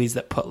these movies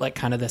that put like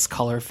kind of this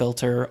color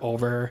filter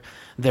over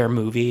their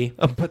movie.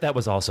 But that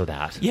was also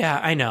that. Yeah,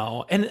 I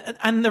know.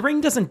 And The Ring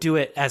doesn't do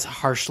it as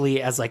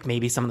harshly as like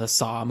maybe some of the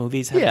Saw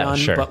movies have done.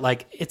 Sure. But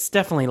like, it's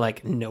definitely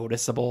like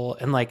noticeable.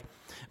 And like,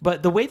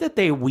 but the way that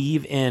they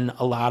weave in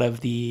a lot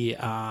of the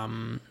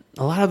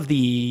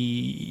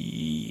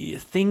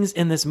things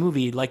in this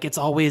movie, like, it's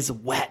always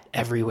wet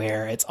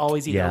everywhere. It's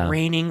always either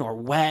raining or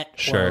wet,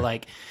 or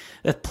like,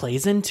 that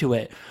plays into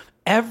it.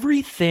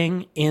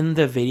 Everything in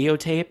the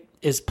videotape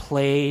is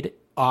played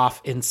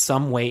off in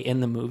some way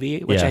in the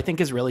movie, which I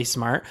think is really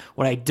smart.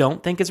 What I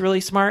don't think is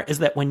really smart is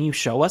that when you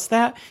show us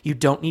that, you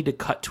don't need to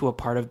cut to a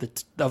part of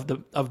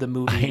the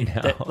movie. I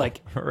know, that,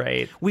 like,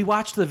 right. We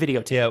watched the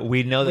videotape. Yeah,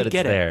 we know that it's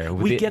there.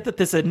 We get that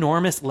this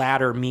enormous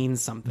ladder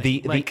means something.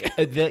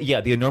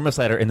 The enormous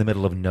ladder in the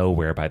middle of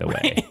nowhere, by the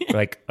way.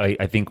 Like,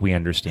 I think we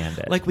understand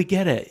it. Like, we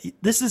get it.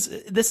 This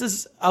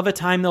is of a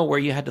time though where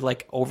you had to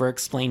like over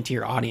explain to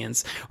your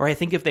audience. Or I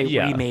think if they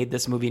remade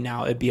this movie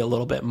now, it'd be a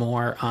little bit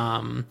more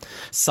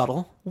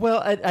subtle.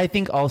 Well, I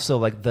think also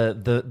like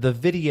the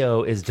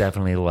video is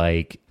definitely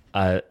like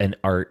an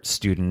art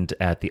student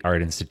at the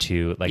Art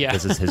Institute. Like,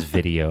 this is his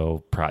video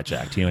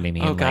project. You know what I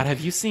mean? Oh God, like,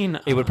 have you seen?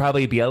 It would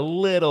probably be a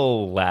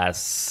little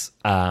less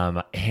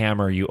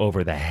hammer you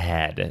over the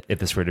head if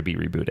this were to be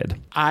rebooted.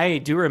 I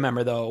do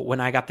remember though,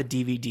 when I got the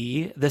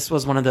DVD, this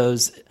was one of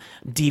those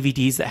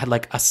DVDs that had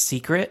like a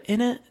secret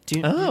in it. Do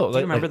you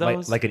remember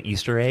those? Like an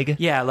Easter egg?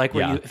 Yeah, like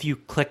where if you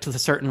clicked a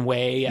certain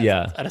way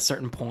at a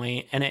certain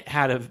point, and it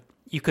had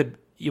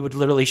you would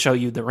literally show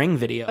you the Ring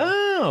video.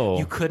 Oh.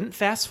 You couldn't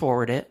fast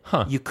forward it.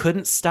 Huh. You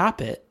couldn't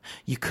stop it.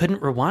 You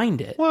couldn't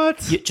rewind it.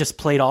 What? It just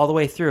played all the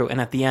way through,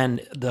 and at the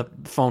end, the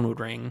phone would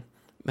ring,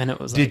 and it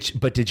was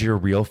did your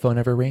real phone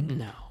ever ring?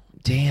 No.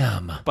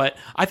 Damn. But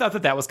I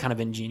thought that was kind of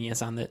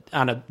ingenious on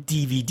a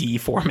DVD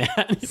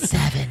format.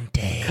 7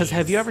 days. Because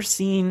have you ever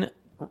seen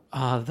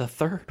the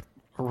third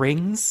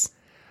Rings?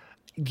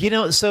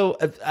 So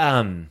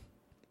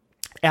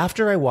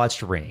after I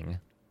watched Ring,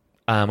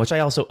 which I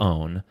also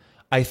own,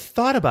 I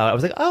thought about it. I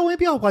was like, oh,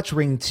 maybe I'll watch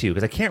Ring 2,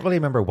 because I can't really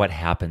remember what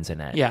happens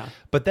in it. Yeah.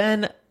 But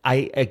then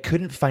I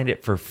couldn't find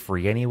it for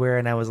free anywhere,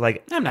 and I was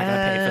like, I'm not going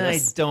to pay for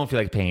this. I don't feel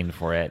like paying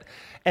for it.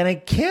 And I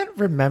can't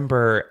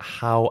remember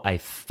how I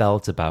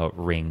felt about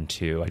Ring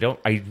 2.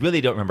 I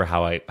really don't remember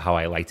how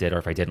I liked it or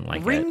if I didn't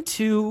like it. Ring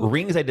 2.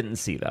 Rings I didn't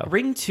see though.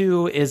 Ring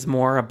 2 is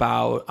more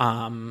about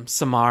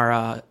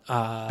Samara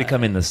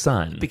becoming the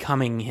sun.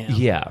 Becoming him.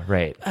 Yeah,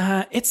 right.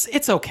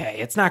 It's okay.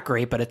 It's not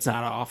great, but it's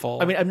not awful.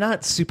 I mean, I'm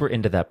not super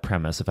into that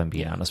premise if I'm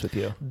being honest with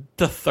you.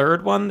 The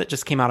third one that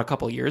just came out a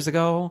couple years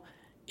ago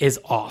is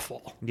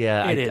awful.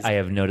 Yeah, I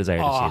have no desire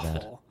to see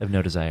that. I have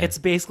no desire. It's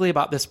basically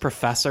about this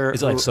professor.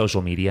 Is it like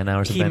social media now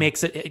or something?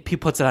 He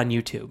puts it on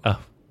YouTube. Oh.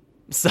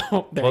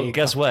 So well,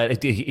 guess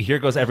what? Here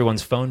goes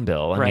everyone's phone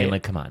bill. I mean,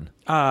 like, come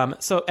on.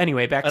 So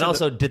anyway, back to and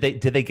also, did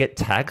they get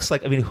texts?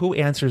 Like, I mean, who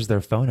answers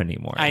their phone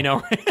anymore? I know.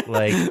 Right?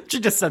 Like,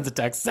 she just sends a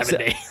text 7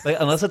 days. Like,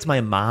 unless it's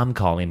my mom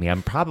calling me,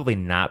 I'm probably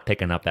not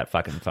picking up that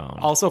fucking phone.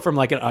 Also, from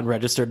like an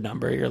unregistered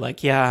number, you're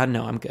like, yeah,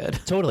 no, I'm good.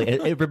 Totally.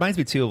 It reminds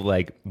me too of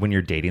like when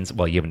you're dating.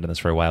 Well, you haven't done this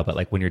for a while, but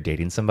like when you're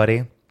dating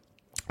somebody,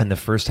 and the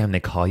first time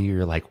they call you,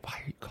 you're like, why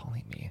are you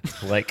calling me?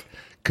 Like,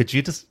 could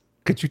you just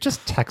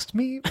text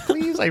me,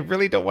 please? I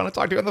really don't want to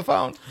talk to you on the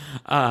phone.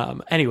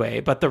 Anyway,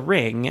 but The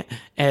Ring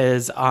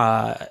is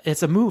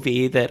it's a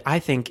movie that I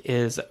think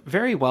is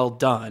very well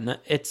done.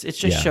 It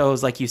just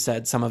shows, like you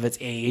said, some of its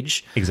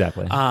age.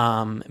 Exactly.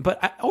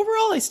 But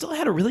overall, I still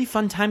had a really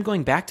fun time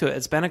going back to it.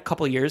 It's been a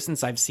couple years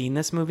since I've seen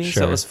this movie,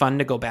 so it was fun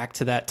to go back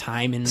to that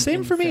time.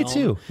 Same for me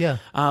too. Yeah.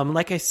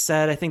 Like I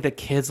said, I think the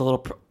kid's a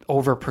little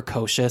over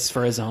precocious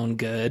for his own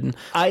good.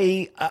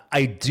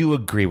 I do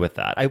agree with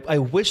that. I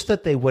wish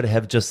that they would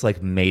have just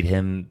like made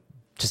him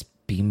just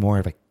be more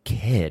of a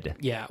kid.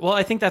 Yeah. Well,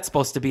 I think that's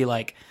supposed to be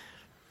like,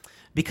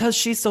 because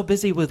she's so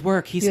busy with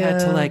work, he's had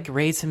to like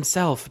raise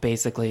himself,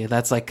 basically.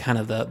 That's like kind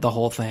of the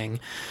whole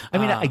thing. I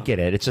mean, I get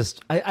it. It's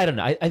just, I don't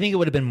know. I think it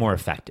would have been more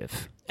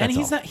effective. And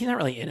he's not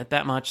really in it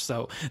that much.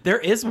 So there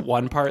is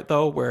one part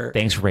though where,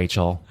 thanks,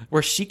 Rachel,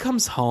 where she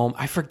comes home.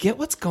 I forget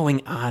what's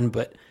going on,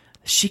 but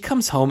she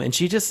comes home and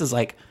she just is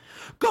like,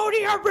 go to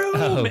your room.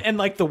 Oh. And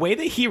like the way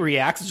that he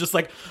reacts is just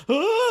like,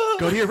 ah!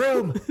 Go to your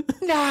room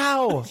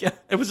now. Yeah,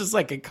 it was just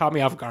like, it caught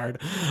me off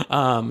guard.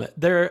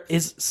 There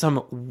is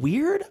some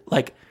weird,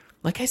 like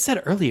I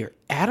said earlier,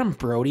 Adam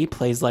Brody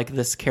plays like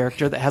this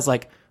character that has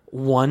like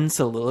one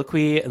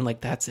soliloquy and like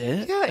that's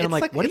it. Yeah, and I'm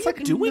like, what are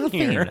you doing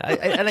here?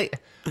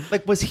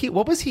 Like,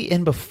 what was he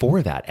in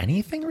before that?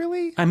 Anything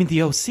really? I mean,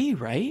 the OC,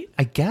 right?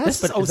 I guess,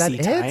 this but is OC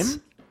that time. It?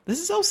 This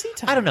is OC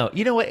time. I don't know.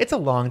 You know what? It's a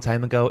long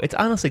time ago. It's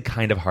honestly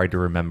kind of hard to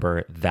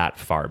remember that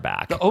far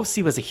back. The OC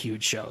was a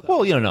huge show, though.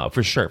 Well, you don't know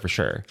for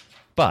sure.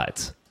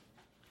 But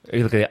are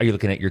you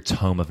looking at your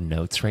tome of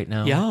notes right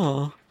now?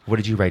 Yeah. What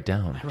did you write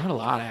down? I wrote a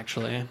lot,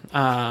 actually.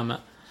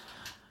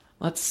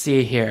 Let's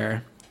see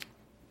here.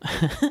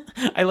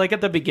 I like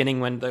at the beginning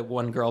when the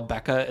one girl,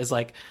 Becca, is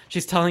like,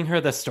 she's telling her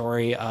the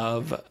story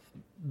of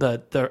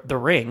the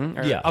ring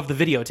or of the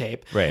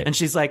videotape, right? And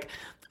she's like,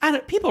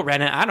 people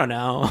rent it. I don't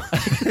know.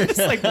 It's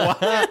like,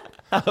 what?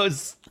 How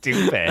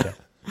stupid.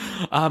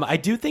 I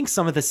do think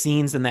some of the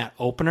scenes in that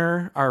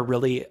opener are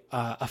really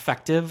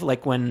effective.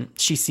 Like when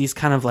she sees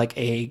kind of like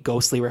a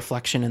ghostly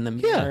reflection in the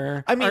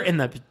mirror, I mean, or in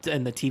the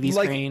TV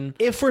screen.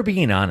 If we're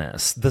being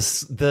honest,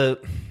 the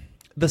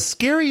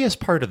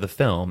scariest part of the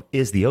film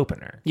is the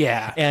opener.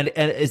 Yeah, and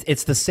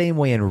it's the same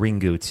way in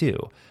Ringu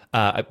too.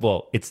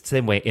 Well, it's the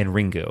same way in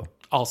Ringu.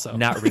 Also,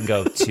 not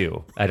Ringo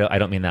 2. I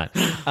don't mean that.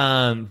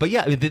 But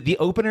yeah, the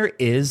opener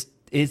is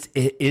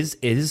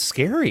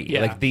scary.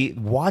 Yeah. Like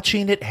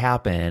watching it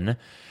happen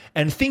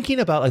and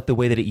thinking about like the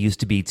way that it used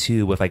to be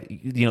too, with like,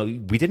 you know,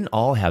 we didn't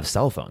all have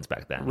cell phones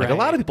back then. Like a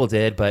lot of people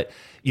did, but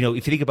you know,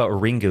 if you think about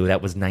Ringu,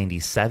 that was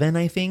 97,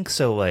 I think.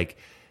 So like,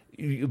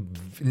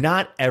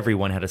 not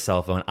everyone had a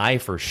cell phone. I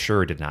for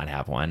sure did not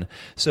have one.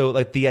 So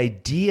like the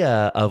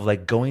idea of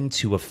like going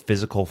to a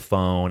physical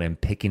phone and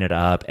picking it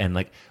up and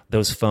like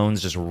those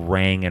phones just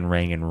rang and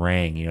rang and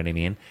rang, you know what I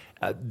mean?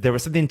 There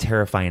was something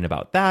terrifying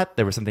about that.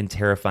 There was something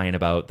terrifying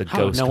about the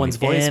ghost. No one's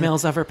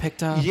voicemails ever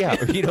picked up.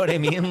 Yeah, you know what I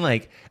mean?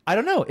 Like, I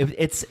don't know.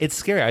 It's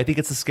scary. I think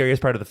it's the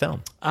scariest part of the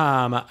film.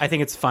 I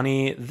think it's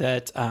funny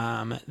that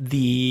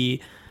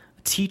the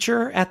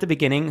teacher at the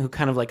beginning who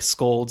kind of like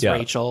scolds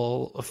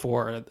Rachel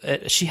for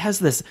she has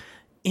this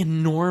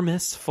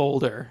enormous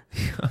folder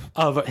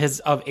of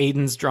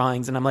Aiden's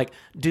drawings, and I'm like,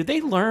 do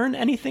they learn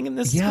anything in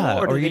this school,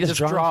 or do they just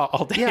draw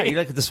all day? Yeah, you're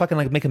like just fucking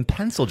like making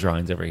pencil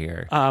drawings over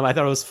here. I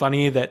thought it was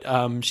funny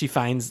that she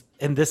finds,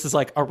 and this is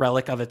like a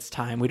relic of its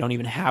time, we don't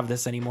even have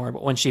this anymore,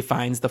 but when she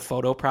finds the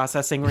photo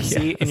processing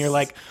receipt, and you're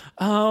like,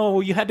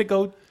 oh, you had to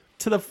go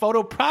to the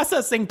photo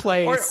processing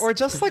place, or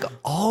just like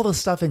all the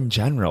stuff in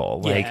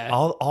general, like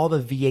all the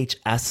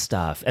VHS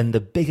stuff and the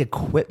big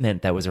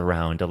equipment that was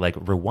around to like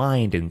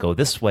rewind and go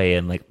this way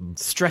and like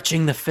stretch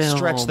the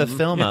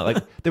film out.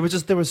 Like there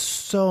was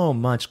so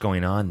much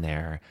going on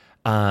there.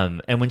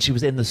 And when she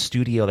was in the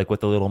studio, like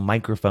with the little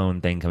microphone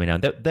thing coming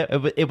down,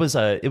 it was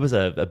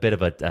a bit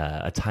of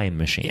a time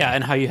machine. Yeah,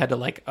 and how you had to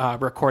like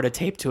record a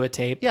tape to a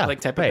tape, like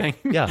type of thing.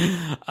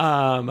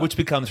 Yeah, which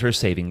becomes her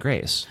saving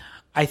grace.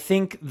 I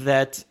think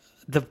that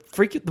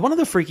one of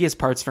the freakiest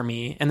parts for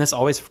me, and this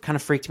always kind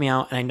of freaked me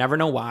out, and I never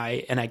know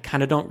why, and I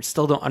kind of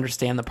still don't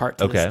understand the part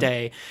to this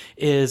day,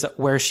 is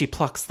where she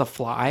plucks the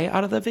fly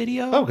out of the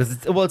video. Oh,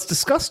 because it's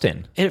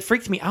disgusting. It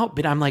freaked me out,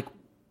 but I'm like,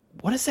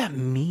 what does that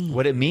mean?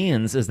 What it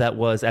means is that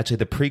was actually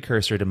the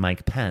precursor to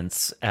Mike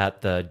Pence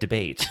at the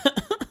debate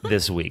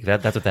this week.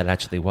 That's what that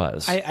actually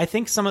was. I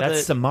think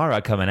that's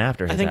Samara coming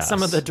after his ass.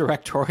 Some of the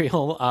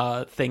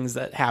directorial things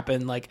that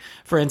happen, like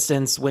for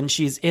instance, when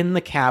she's in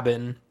the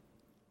cabin,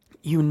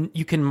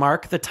 you can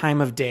mark the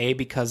time of day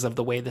because of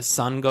the way the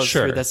sun goes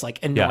through this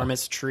like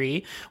enormous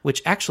tree,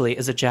 which actually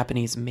is a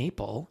Japanese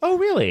maple. Oh,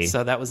 really?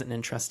 So that was an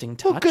interesting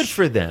touch. Well, good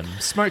for them.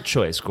 Smart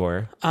choice,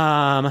 Gore.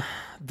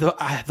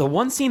 The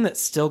one scene that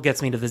still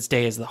gets me to this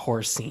day is the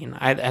horse scene.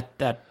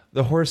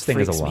 The horse thing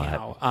is a freaks me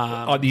lot.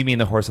 out. You mean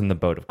the horse on the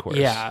boat, of course.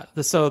 Yeah.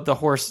 So the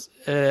horse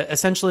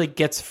essentially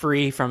gets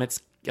free from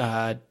its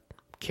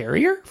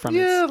carrier, from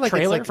its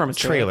trailer, from its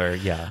trailer.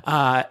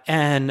 Yeah.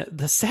 And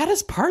the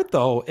saddest part,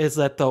 though, is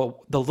that the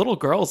little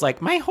girl's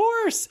like, my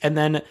horse, and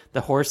then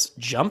the horse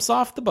jumps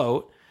off the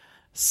boat,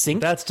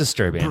 sinks. That's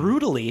disturbing.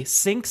 Brutally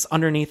sinks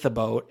underneath the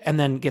boat, and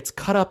then gets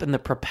cut up in the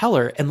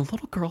propeller, and the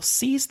little girl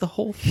sees the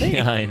whole thing.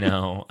 Yeah, I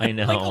know. Like,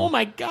 oh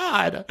my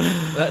God.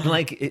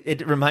 Like,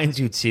 it reminds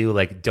you, too,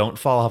 like, don't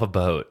fall off a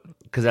boat,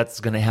 because that's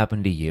going to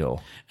happen to you.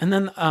 And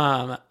then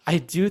I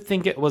do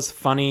think it was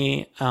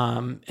funny,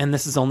 and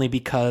this is only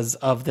because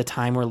of the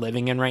time we're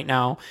living in right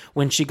now,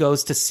 when she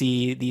goes to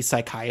see the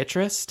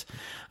psychiatrist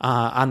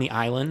on the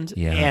island,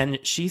 and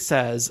she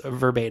says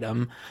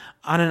verbatim,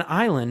 on an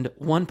island,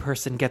 one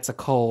person gets a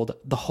cold,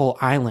 the whole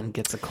island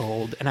gets a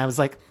cold. And I was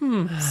like,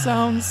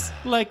 sounds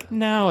like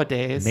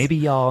nowadays. Maybe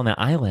y'all on the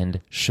island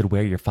should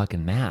wear your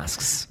fucking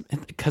masks.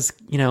 Because,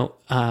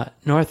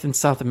 North and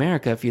South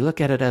America, if you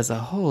look at it as a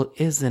whole,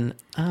 is an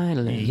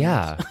island.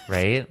 Yeah,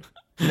 right?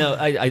 No,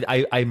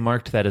 I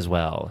marked that as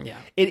well. Yeah.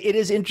 It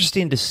is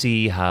interesting to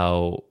see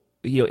how,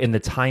 in the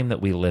time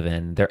that we live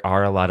in, there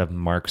are a lot of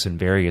marks in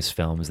various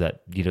films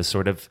that,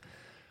 sort of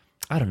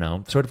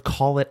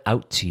call it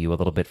out to you a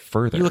little bit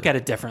further. You look at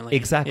it differently.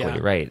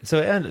 Exactly, right.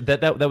 So and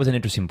that was an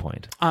interesting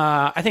point.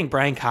 I think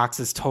Brian Cox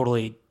is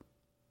totally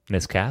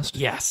miscast.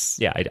 Yes.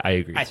 Yeah, I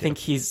agree. I think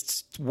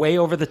he's way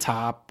over the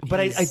top. But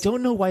I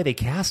don't know why they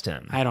cast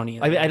him. I don't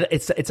either. I mean,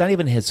 it's not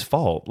even his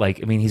fault.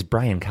 Like, I mean, he's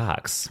Brian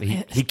Cox.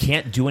 He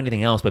can't do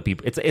anything else but be.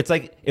 It's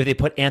like if they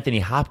put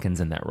Anthony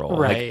Hopkins in that role,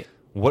 right?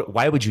 Like,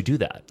 why would you do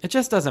that? It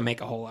just doesn't make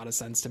a whole lot of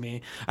sense to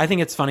me. I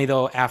think it's funny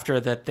though. After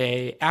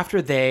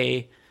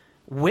they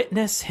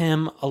witness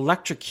him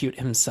electrocute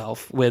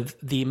himself with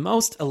the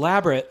most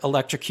elaborate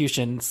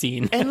electrocution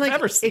scene I've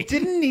ever seen. It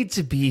didn't need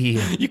to be.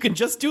 You can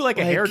just do like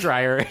a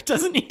hairdryer. It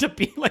doesn't need to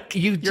be like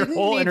your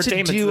whole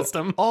entertainment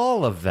system.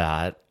 All of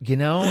that,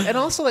 And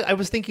also, like, I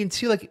was thinking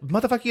too, like,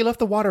 motherfucker, you left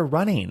the water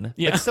running.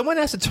 Yeah. Like, someone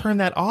has to turn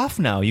that off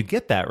now. You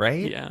get that,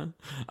 right? Yeah.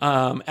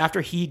 After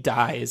he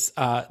dies,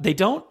 they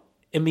don't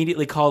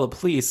immediately call the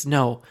police.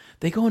 No,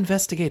 they go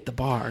investigate the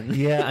barn.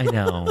 Yeah, I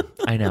know.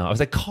 I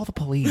was like, call the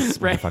police,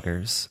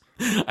 motherfuckers.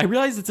 I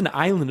realize it's an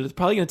island. It's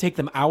probably going to take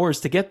them hours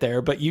to get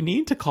there, but you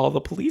need to call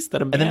the police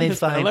that a man has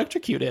been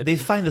electrocuted. They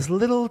find this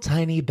little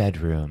tiny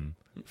bedroom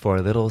for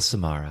little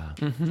Samara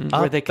up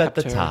where they kept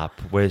at the her. top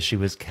where she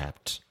was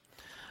kept.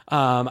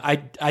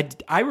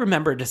 I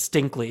remember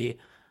distinctly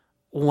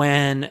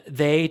when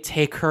they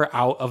take her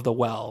out of the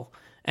well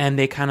and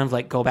they kind of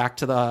like go back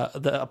to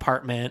the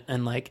apartment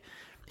and like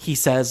he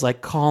says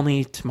like, call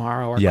me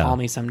tomorrow or call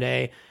me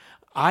someday.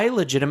 I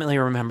legitimately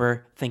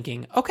remember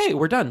thinking, okay,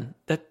 we're done.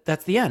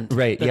 That's the end.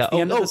 Right. That's the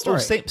end of the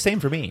story. Same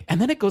for me. And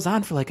then it goes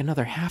on for like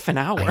another half an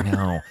hour. I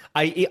know.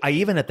 I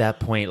even at that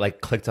point like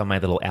clicked on my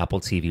little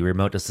Apple TV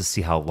remote just to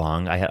see how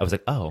long I had. I was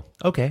like, oh,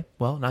 okay.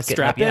 Well, not getting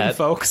Strap up yet, in,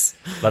 folks.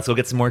 Let's go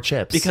get some more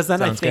chips. Because then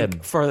Sounds I think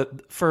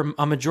good. for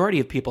a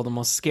majority of people, the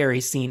most scary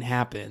scene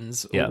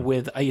happens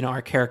with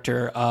our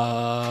character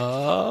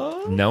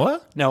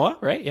Noah,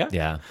 right? Yeah.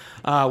 Yeah.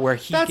 Where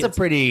That's a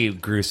pretty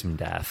gruesome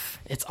death.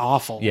 It's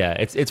awful. Yeah,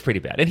 it's pretty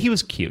bad. And he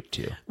was cute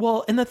too.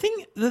 Well, and the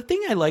thing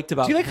I liked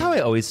about Do you like how I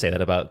always say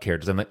that about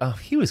characters? I'm like, oh,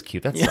 he was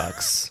cute. That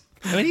sucks.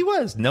 I mean, he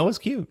was. Noah's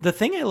cute. The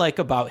thing I like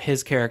about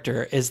his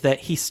character is that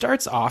he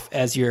starts off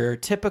as your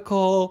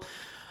typical,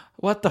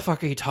 what the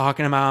fuck are you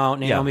talking about?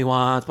 Naomi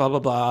Watts, blah, blah,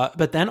 blah.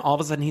 But then all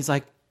of a sudden he's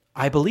like,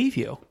 I believe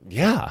you.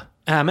 Yeah.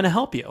 And I'm going to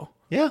help you.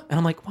 Yeah. And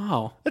I'm like,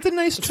 wow. That's a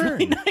nice turn.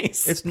 Really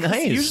nice. It's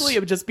nice. Usually it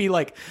would just be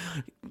like,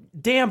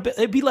 damn,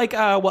 it'd be like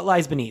What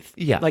Lies Beneath.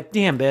 Yeah. Like,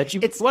 damn,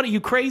 bitch. What, are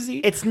you crazy?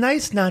 It's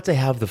nice not to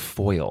have the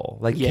foil.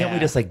 Like, can't we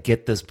just like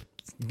get this,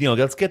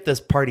 let's get this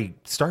party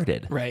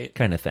started. Right.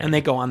 Kind of thing. And they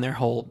go on their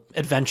whole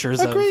adventures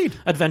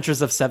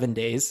of 7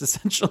 days,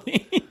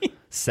 essentially.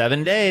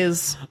 7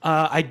 days.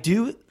 I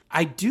do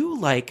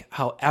like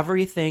how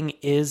everything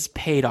is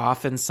paid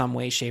off in some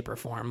way, shape, or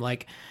form.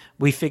 Like,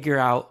 we figure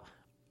out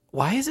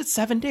why is it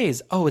 7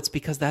 days? Oh, it's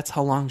because that's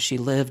how long she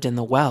lived in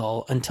the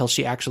well until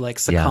she actually like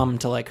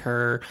succumbed to like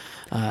her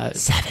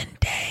 7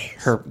 days,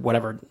 her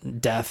whatever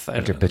death.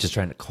 After bitch is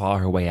trying to claw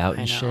her way out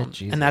I and know. shit.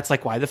 Jesus. And that's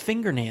like why the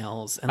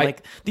fingernails and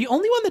like the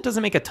only one that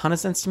doesn't make a ton of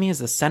sense to me is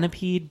the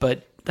centipede,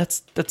 but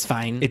that's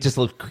fine. It just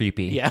looked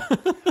creepy. Yeah.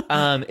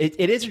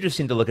 It is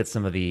interesting to look at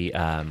some of the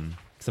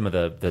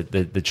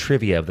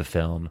trivia of the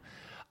film.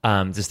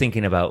 Just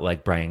thinking about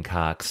like Brian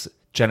Cox.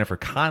 Jennifer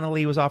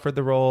Connelly was offered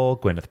the role,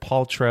 Gwyneth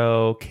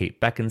Paltrow, Kate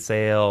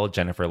Beckinsale,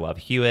 Jennifer Love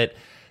Hewitt.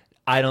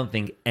 I don't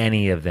think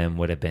any of them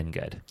would have been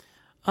good.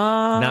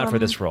 Not for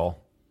this role.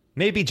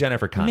 Maybe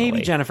Jennifer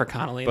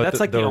Connelly. But That's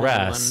like the only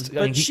rest. one.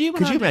 I mean, But she went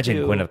could you on to imagine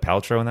do- Gwyneth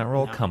Paltrow in that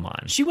role? Come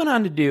on. She went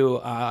on to do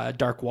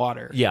Dark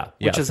Water. Yeah,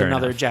 which is fair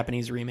another enough.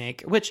 Japanese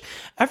remake, which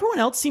everyone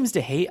else seems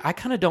to hate. I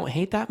kind of don't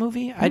hate that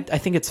movie. I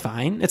think it's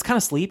fine. It's kind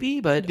of sleepy,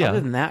 but Yeah.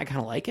 other than that, I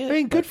kind of like it. I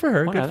mean, good for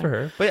her. Good whatever. for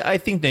her. But I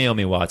think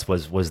Naomi Watts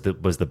was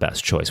the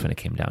best choice when it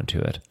came down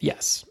to it.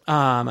 Yes.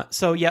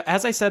 So yeah,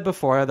 as I said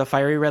before, the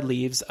fiery red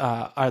leaves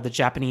are the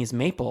Japanese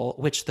maple,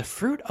 which the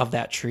fruit of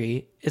that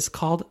tree is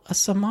called a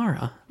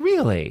samara.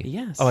 Really?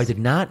 Yes. Oh, I did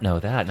not know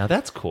that. Now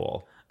that's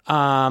cool.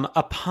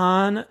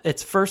 Upon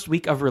its first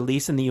week of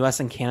release in the US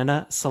and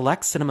Canada,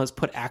 select cinemas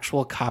put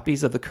actual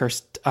copies of the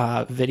cursed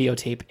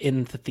videotape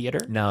in the theater.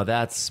 Now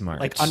that's smart.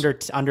 Like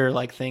under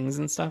like things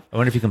and stuff. I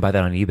wonder if you can buy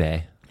that on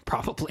eBay.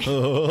 Probably.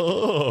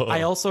 Oh.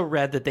 I also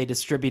read that they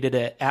distributed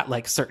it at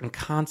like certain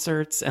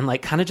concerts and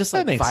like kind of just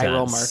like That makes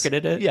viral sense.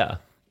 marketed it. Yeah.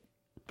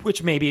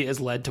 Which maybe has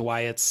led to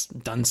why it's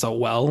done so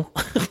well.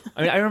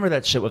 I mean, I remember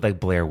that shit with like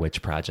Blair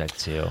Witch Project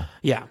too.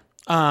 Yeah.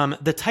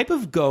 The type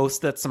of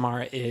ghost that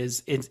Samara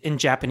is in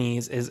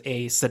Japanese is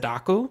a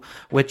Sadako,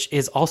 which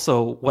is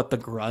also what The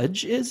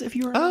Grudge is, if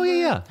you remember. Oh,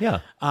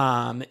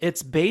 yeah.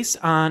 It's based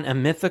on a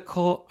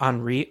mythical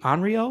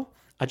Onryo,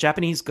 a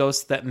Japanese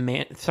ghost that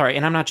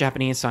and I'm not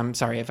Japanese, so I'm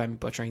sorry if I'm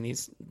butchering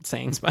these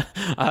sayings, but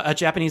a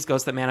Japanese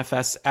ghost that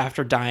manifests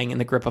after dying in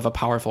the grip of a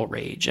powerful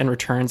rage and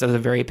returns as a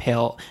very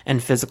pale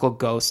and physical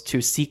ghost to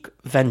seek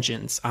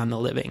vengeance on the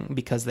living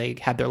because they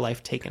had their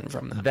life taken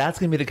from them. That's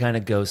going to be the kind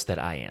of ghost that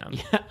I am.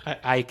 Yeah,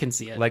 I can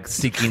see it. Like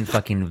seeking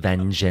fucking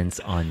vengeance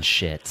on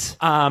shit.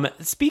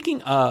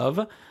 Speaking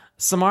of,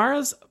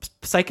 Samara's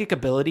psychic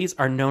abilities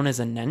are known as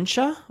a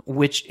nensha,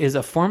 which is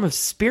a form of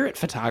spirit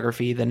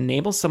photography that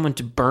enables someone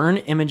to burn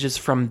images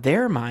from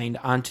their mind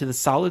onto the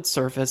solid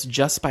surface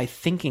just by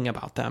thinking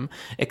about them,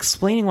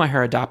 explaining why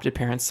her adopted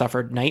parents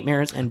suffered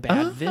nightmares and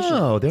bad vision.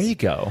 Oh, there you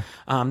go.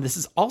 This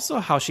is also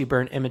how she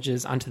burned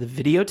images onto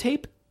the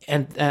videotape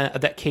and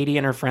that Katie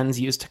and her friends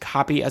used to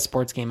copy a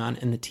sports game on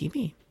in the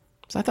TV.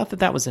 So I thought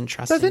that was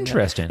interesting. That's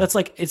interesting. That's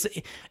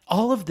like,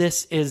 all of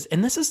this is,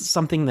 and this is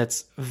something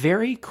that's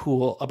very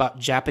cool about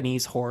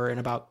Japanese horror and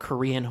about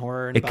Korean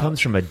horror. And It comes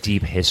from a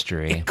deep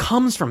history. It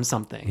comes from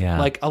something. Yeah.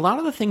 Like a lot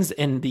of the things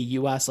in the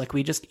US, like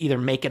we just either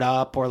make it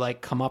up or like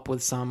come up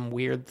with some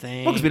weird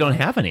thing. Well, because we don't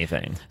have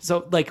anything.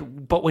 So like,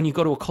 but when you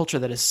go to a culture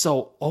that is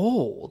so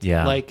old,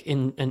 Yeah. like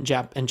in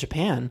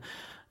Japan,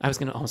 I was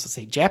going to almost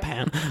say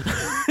Japan,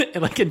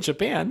 like in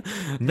Japan,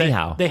 they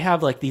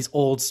have like these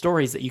old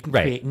stories that you can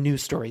create new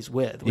stories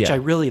with, which Yeah. I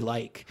really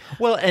like.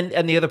 Well,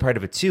 and the other part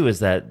of it too is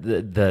that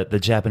the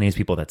Japanese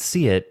people that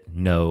see it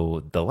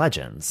know the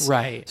legends.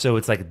 Right. So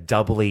it's like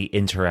doubly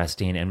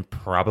interesting and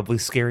probably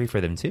scary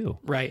for them too.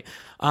 Right.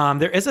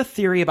 There is a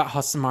theory about how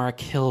Samara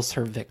kills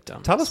her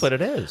victims. Tell us what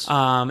it is.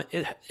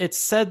 It's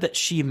said that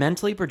she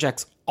mentally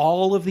projects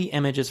all of the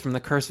images from the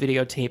cursed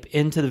videotape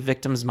into the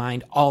victim's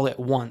mind all at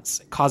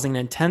once, causing an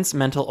intense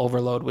mental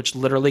overload, which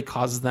literally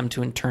causes them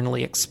to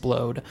internally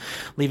explode,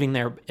 leaving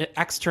their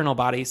external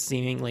bodies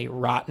seemingly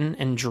rotten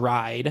and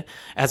dried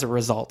as a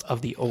result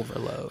of the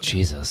overload.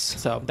 Jesus.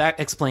 So that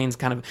explains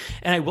kind of,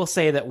 and I will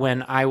say that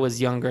when I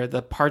was younger,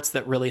 the parts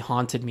that really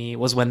haunted me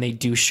was when they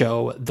do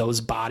show those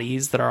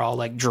bodies that are all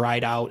like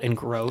dried out and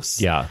gross.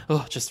 Yeah.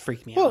 Oh, it just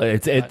freaked me Well,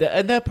 out.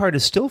 and that part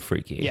is still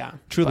freaky. Yeah,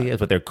 Truly is,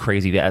 with their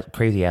crazy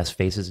ass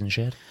faces and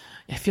shit.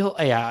 I feel,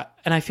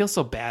 and I feel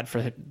so bad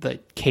for the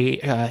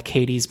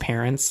Katie's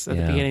parents at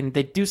the beginning.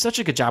 They do such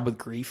a good job with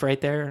grief right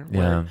there.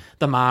 Where Yeah.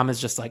 the mom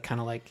is just like kind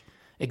of like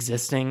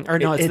existing, or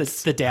no,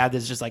 it's the dad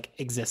that's just like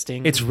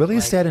existing. It's really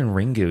like, sad in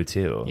Ringu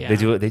too. Yeah.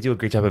 They do a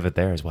great job of it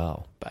there as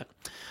well. But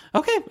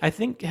okay, I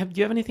think. Do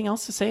you have anything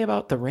else to say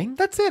about The Ring?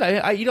 That's it.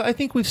 I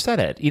think we've said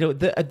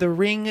it. The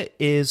Ring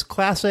is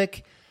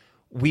classic.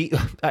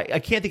 I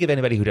can't think of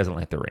anybody who doesn't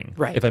like The Ring.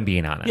 Right. If I'm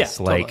being honest.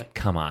 Yeah, like, totally.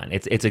 come on.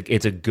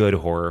 It's a good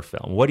horror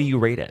film. What do you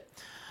rate it?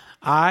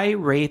 I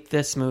rate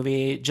this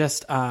movie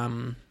just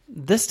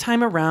this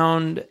time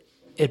around.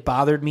 It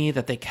bothered me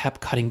that they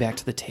kept cutting back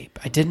to the tape.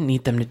 I didn't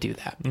need them to do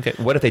that. Okay.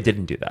 What if they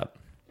didn't do that?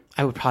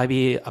 I would probably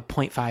be a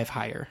 0.5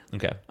 higher.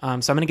 Okay. So I'm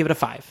going to give it a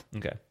 5.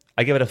 Okay.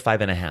 I give it a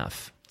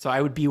 5.5. So I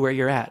would be where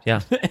you're at.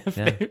 Yeah.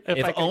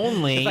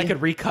 if I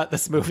could recut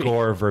this movie.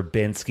 Gore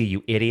Verbinski,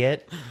 you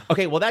idiot.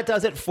 Okay, well, that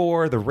does it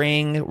for The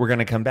Ring. We're going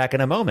to come back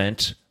in a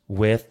moment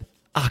with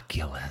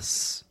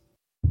Oculus.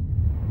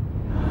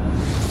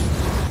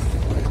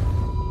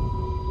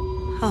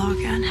 Hello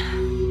again.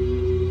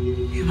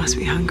 You must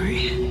be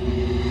hungry.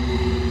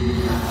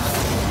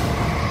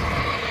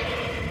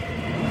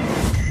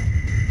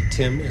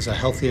 Tim is a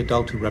healthy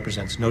adult who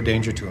represents no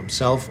danger to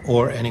himself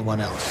or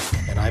anyone else,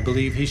 and I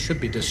believe he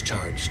should be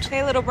discharged.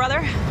 Hey, little brother.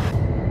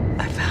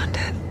 I found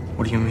it.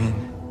 What do you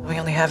mean? We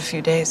only have a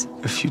few days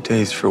A few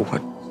days for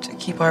what? to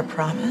keep our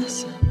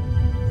promise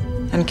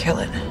and kill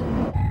it.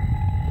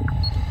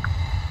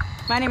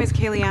 My name is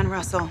Kaylee Ann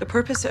Russell. The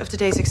purpose of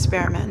today's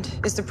experiment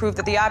is to prove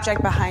that the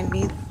object behind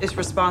me is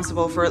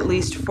responsible for at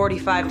least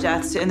 45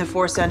 deaths in the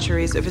 4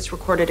 centuries of its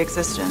recorded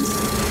existence.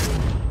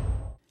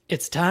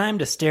 It's time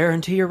to stare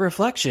into your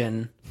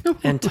reflection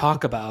and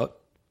talk about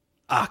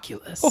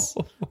Oculus.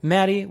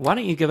 Maddie, why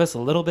don't you give us a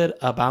little bit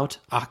about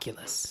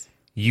Oculus?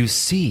 You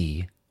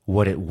see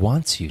what it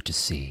wants you to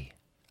see.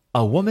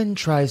 A woman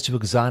tries to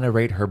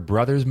exonerate her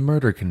brother's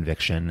murder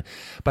conviction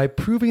by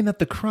proving that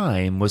the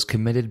crime was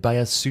committed by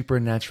a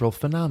supernatural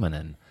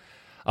phenomenon.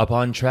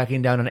 Upon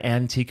tracking down an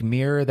antique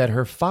mirror that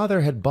her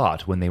father had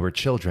bought when they were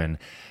children,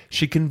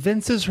 she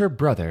convinces her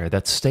brother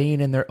that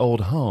staying in their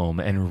old home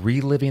and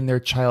reliving their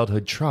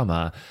childhood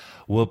trauma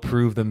will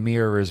prove the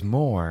mirror is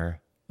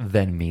more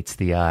than meets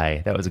the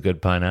eye. That was a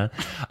good pun,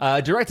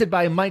 huh? Directed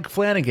by Mike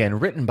Flanagan,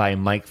 written by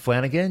Mike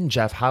Flanagan,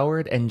 Jeff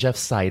Howard, and Jeff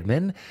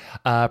Seidman.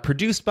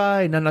 Produced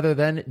by none other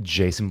than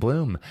Jason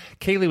Blum.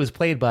 Kaylee was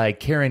played by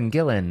Karen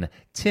Gillan.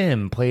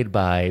 Tim, played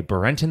by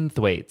Brenton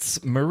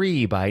Thwaites.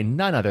 Marie, by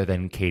none other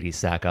than Katie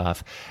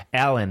Sackhoff.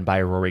 Alan,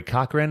 by Rory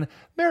Cochran.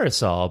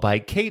 Marisol, by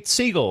Kate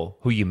Siegel,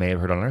 who you may have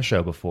heard on our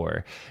show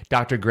before.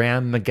 Dr.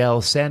 Graham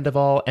Miguel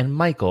Sandoval, and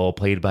Michael,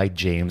 played by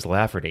James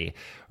Lafferty.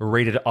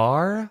 Rated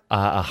R,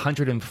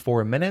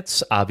 104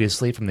 minutes,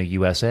 obviously from the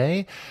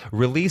USA.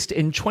 Released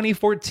in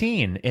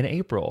 2014 in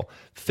April.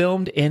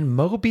 Filmed in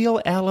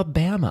Mobile,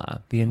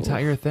 Alabama, the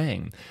entire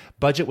thing.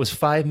 Budget was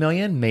 $5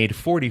 million, made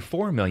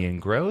 $44 million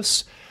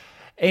gross.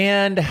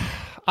 And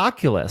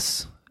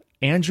Oculus.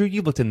 Andrew,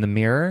 you looked in the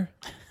mirror.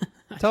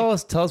 Tell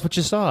us what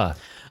you saw.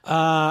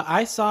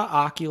 I saw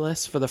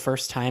Oculus for the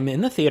first time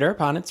in the theater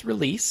upon its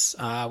release.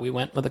 We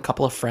went with a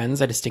couple of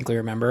friends, I distinctly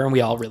remember, and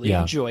we all really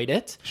enjoyed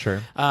it. Sure.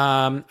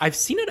 I've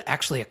seen it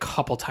actually a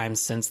couple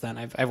times since then.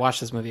 I've watched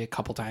this movie a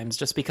couple times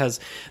just because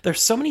there's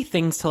so many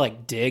things to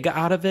like dig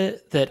out of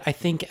it that I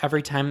think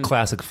every time...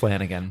 Classic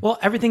Flanagan. Well,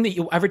 every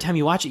time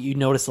you watch it, you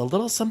notice a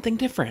little something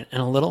different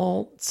and a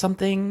little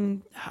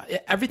something...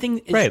 Everything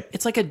is... Right.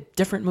 It's like a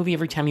different movie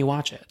every time you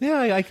watch it.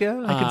 Yeah, I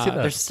can see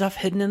that. There's stuff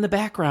hidden in the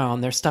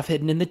background. There's stuff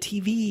hidden in the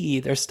TV.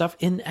 There's stuff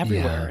in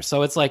everywhere. Yeah.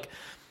 So it's like,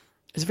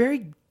 it's a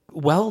very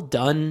well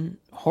done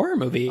horror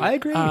movie. I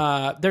agree.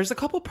 There's a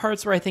couple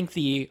parts where I think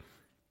the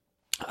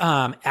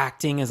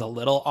acting is a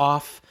little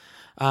off,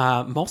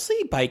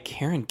 mostly by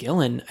Karen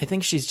Gillan. I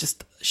think she's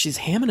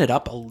hamming it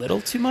up a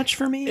little too much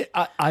for me.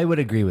 I would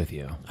agree with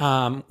you.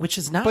 Which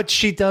is not... But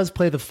she does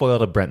play the foil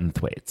to Brenton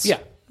Thwaites. Yeah,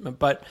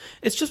 but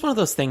it's just one of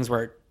those things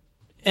where...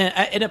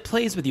 And it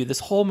plays with you. This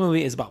whole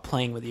movie is about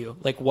playing with you.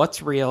 Like,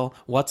 what's real,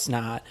 what's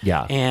not,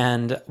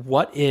 and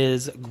what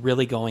is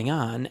really going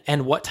on,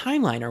 and what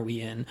timeline are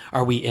we in?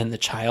 Are we in the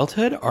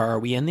childhood, or are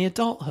we in the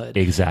adulthood?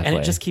 Exactly. And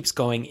it just keeps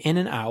going in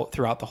and out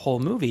throughout the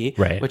whole movie,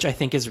 right. Which I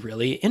think is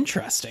really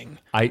interesting.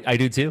 I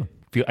do too.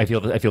 I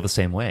feel the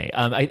same way.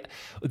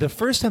 The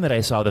first time that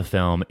I saw the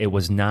film, it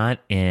was not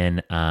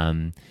in.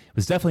 It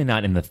was definitely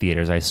not in the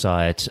theaters. I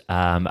saw it.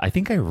 I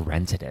think I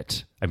rented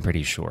it. I'm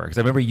pretty sure because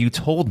I remember you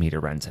told me to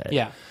rent it.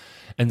 Yeah.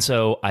 And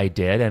so I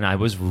did, and I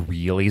was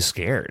really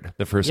scared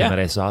the first time that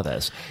I saw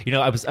this. You know,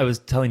 I was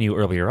telling you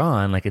earlier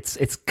on, like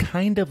it's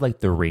kind of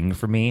like The Ring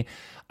for me.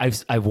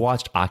 I've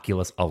watched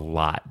Oculus a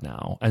lot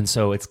now, and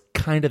so it's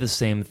kind of the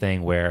same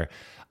thing where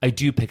I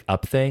do pick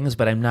up things,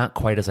 but I'm not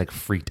quite as like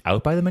freaked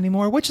out by them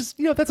anymore, which is,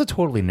 that's a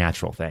totally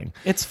natural thing.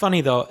 It's funny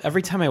though.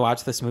 Every time I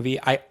watch this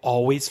movie, I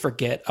always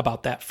forget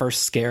about that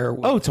first scare.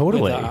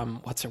 Totally.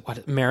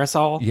 With,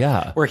 Marisol?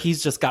 Yeah. Where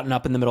he's just gotten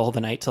up in the middle of the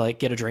night to like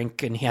get a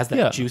drink and he has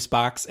that juice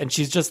box and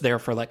she's just there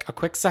for like a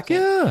quick second.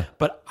 Yeah.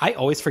 But I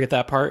always forget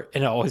that part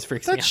and it always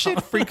freaks me out. That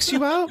shit freaks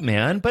you out,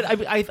 man. But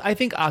I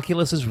think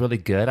Oculus is really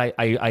good.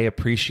 I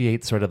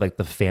appreciate sort of like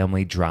the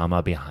family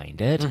drama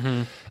behind it.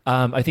 Mm-hmm.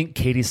 I think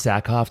Katie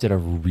Sackhoff did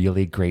a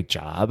really great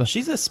job.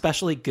 She's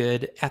especially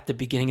good at the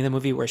beginning of the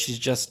movie where she's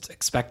just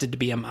expected to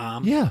be a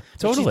mom. Yeah,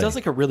 totally. She does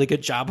like a really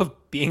good job of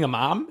being a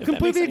mom.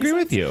 Completely agree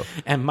with you.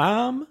 And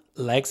mom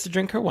likes to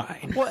drink her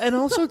wine. Well, and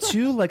also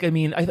too, like, I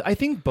mean, I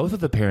think both of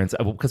the parents,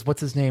 because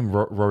what's his name?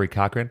 Rory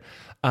Cochran.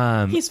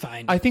 He's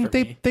fine. I think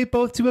they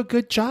both do a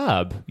good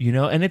job,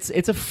 and it's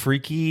a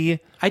freaky.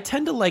 I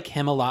tend to like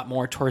him a lot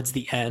more towards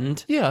the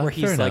end. Yeah, where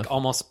he's fair like enough.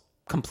 Almost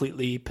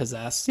completely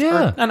possessed.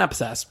 Yeah. Or, not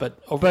possessed, but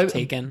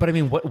overtaken. But I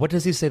mean, what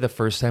does he say the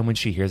first time when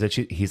she hears it?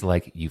 He's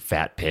like, "You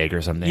fat pig"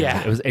 or something.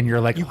 Yeah. And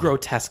you're like, "You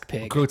grotesque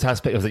pig."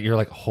 Grotesque pig. You're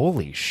like,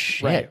 "Holy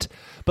shit!" Right.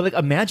 But like,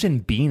 imagine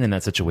being in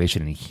that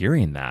situation and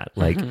hearing that.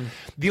 Like,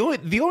 the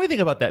only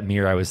thing about that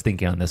mirror I was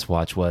thinking on this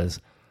watch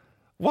was,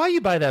 why you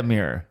buy that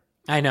mirror?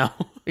 I know.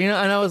 You know,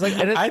 and I was like,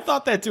 I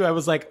thought that too. I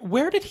was like,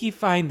 where did he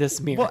find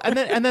this mirror? Well,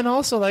 and then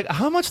also like,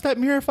 how much that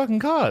mirror fucking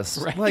costs?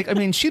 Right. Like, I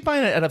mean, she's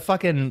buying it at a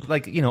fucking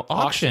like, you know,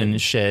 auction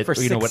shit for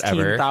or, you know,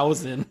 whatever.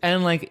 $16,000.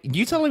 And like,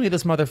 you telling me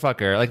this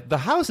motherfucker, like, the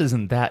house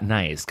isn't that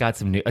nice. Got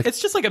some new. Like,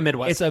 it's just like a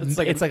Midwest. It's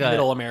like a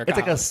middle America. It's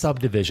like a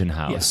subdivision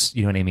house.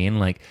 You know what I mean?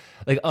 Like,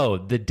 oh,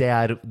 the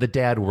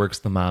dad works,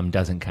 the mom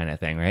doesn't, kind of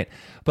thing, right?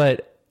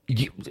 But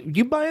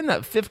you buying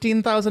that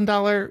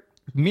 $15,000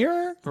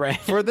 mirror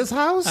for this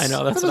house? I know,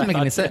 that that's doesn't what make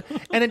I any thought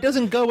sense, and it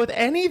doesn't go with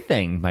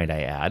anything, might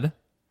I add.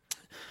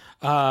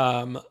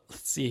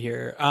 Let's see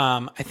here.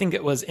 I think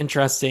it was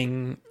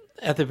interesting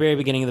at the very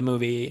beginning of the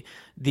movie.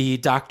 The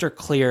Dr.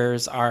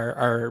 Clears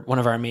are one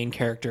of our main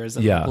characters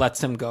and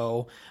lets him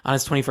go on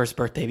his 21st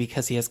birthday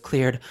because he has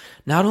cleared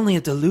not only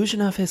a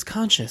delusion of his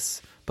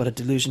conscious, but a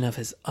delusion of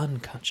his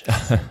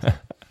unconscious.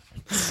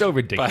 So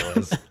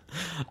ridiculous.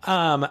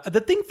 But,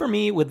 the thing for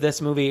me with this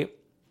movie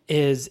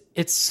is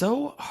it's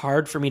so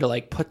hard for me to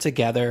like put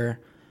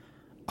together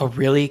a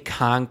really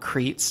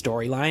concrete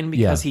storyline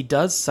because he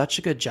does such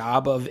a good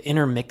job of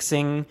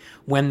intermixing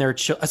when they're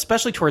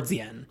especially towards the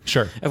end.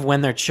 Sure. Of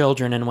when they're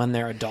children and when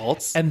they're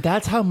adults. And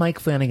that's how Mike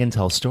Flanagan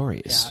tells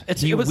stories. Yeah.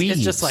 It's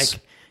just like,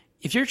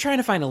 if you're trying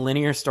to find a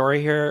linear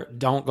story here,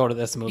 don't go to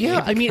this movie.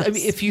 Yeah, I mean,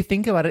 if you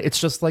think about it, it's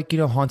just like, you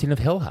know, Haunting of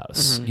Hill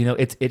House. Mm-hmm. You know,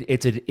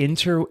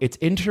 it's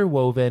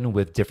interwoven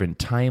with different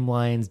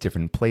timelines,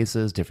 different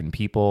places, different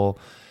people,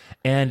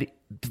 and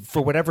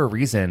for whatever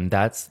reason,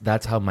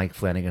 that's how Mike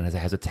Flanagan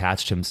has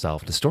attached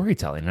himself to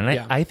storytelling, and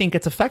I think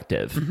it's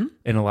effective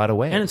in a lot of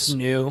ways, and it's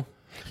new.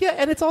 Yeah,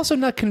 and it's also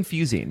not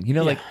confusing. You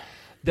know, like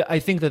I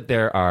think that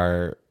there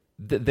are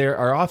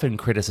often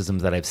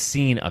criticisms that I've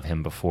seen of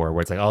him before,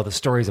 where it's like, oh, the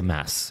story's a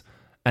mess.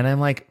 And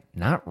I'm like,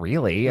 not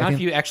really. Not if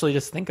you actually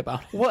just think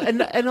about it. Well,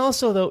 and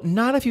also though,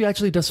 not if you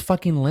actually just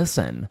fucking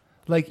listen.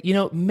 Like, you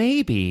know,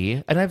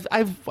 maybe, and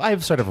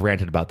I've sort of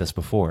ranted about this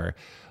before,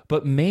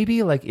 but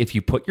maybe like if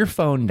you put your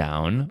phone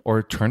down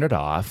or turn it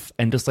off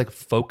and just like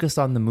focus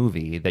on the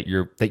movie that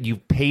you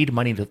paid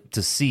money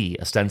to see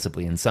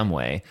ostensibly in some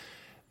way,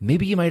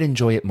 maybe you might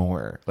enjoy it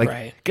more.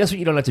 Like, guess what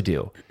you don't have to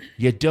do?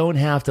 You don't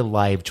have to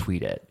live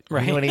tweet it.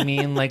 Right. You know what I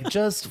mean? Like,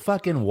 just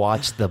fucking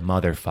watch the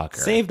motherfucker.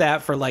 Save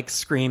that for like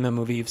Scream, a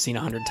movie you've seen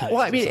 100 times.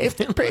 Well, I mean,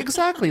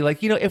 exactly.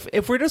 Like, you know,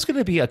 if we're just going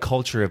to be a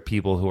culture of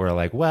people who are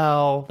like,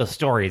 well, the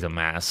story's a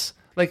mess,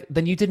 like,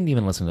 then you didn't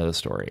even listen to the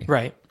story.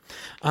 Right.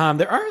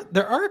 There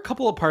are a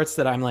couple of parts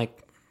that I'm like,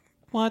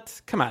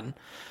 what? Come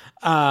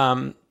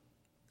on.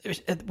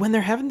 When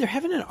they're having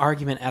an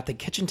argument at the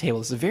kitchen table,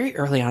 this is very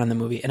early on in the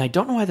movie, and I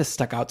don't know why this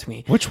stuck out to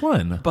me. Which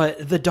one?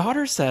 But the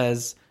daughter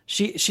says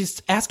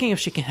she's asking if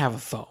she can have a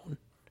phone,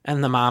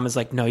 and the mom is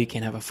like, "No, you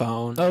can't have a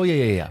phone." Oh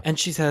yeah. And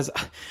she says,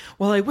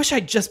 "Well, I wish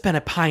I'd just been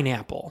a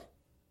pineapple."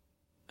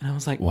 And I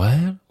was like,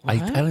 "What? I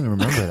don't even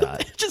remember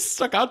that." It just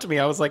stuck out to me.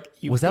 I was like,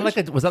 was that like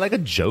a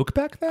joke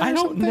back then? I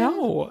don't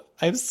know.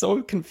 I'm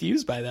so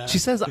confused by that. She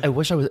says, "I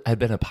wish I'd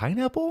been a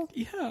pineapple."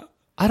 Yeah.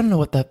 I don't know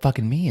what that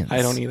fucking means.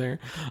 I don't either.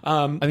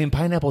 I mean,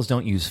 pineapples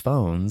don't use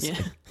phones, I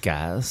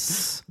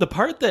guess. The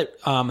part that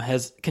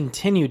has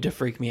continued to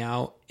freak me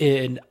out,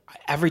 and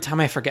every time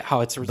I forget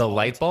how it's resolved. The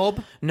light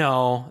bulb?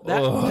 No.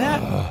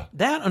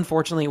 That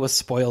unfortunately was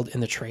spoiled in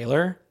the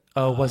trailer.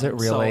 Oh, was it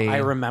really? So I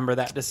remember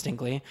that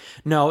distinctly.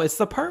 No, it's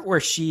the part where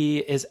she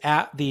is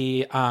at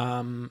the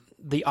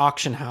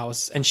auction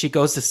house and she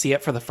goes to see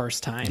it for the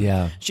first time.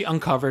 Yeah. She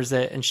uncovers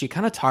it and she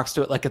kind of talks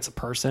to it like it's a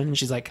person. And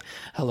she's like,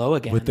 hello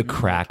again. With the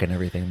crack and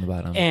everything in the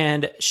bottom.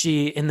 And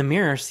she, in the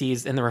mirror,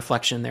 sees in the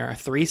reflection there are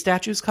 3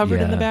 statues covered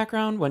in the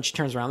background. When she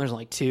turns around, there's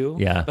only 2.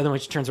 Yeah. But then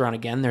when she turns around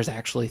again, there's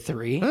actually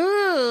 3.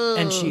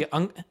 And she...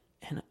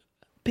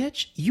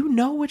 Bitch, you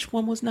know which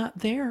one was not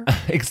there.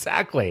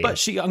 Exactly. But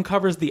she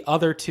uncovers the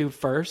other 2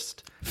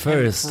 first.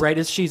 Right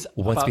as she's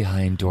what's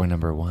behind door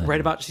number 1?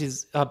 Right about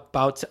she's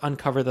about to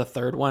uncover the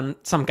 3rd one.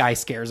 Some guy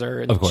scares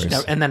her. And of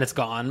course. And then it's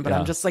gone. But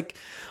I'm just like,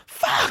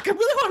 fuck, I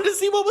really wanted to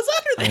see what was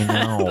under there.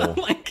 I know.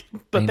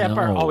 But that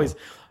part always...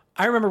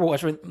 I remember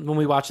when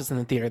we watched this in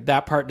the theater,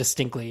 that part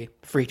distinctly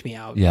freaked me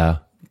out. Yeah.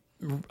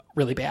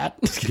 Really bad.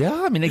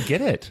 Yeah, I mean, I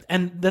get it.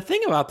 And the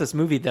thing about this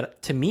movie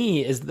that to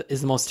me is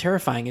the most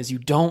terrifying is you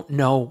don't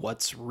know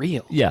what's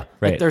real. Yeah,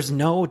 right. Like, there's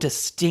no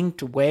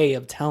distinct way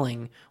of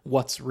telling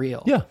what's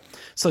real. Yeah.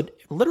 So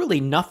literally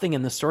nothing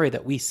in the story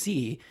that we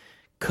see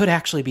could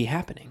actually be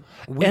happening.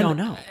 We don't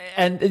know.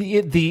 And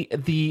the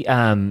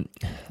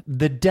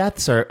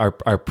deaths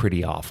are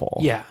pretty awful.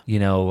 Yeah. You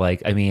know,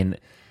 like, I mean,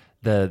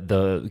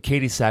 the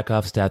Katie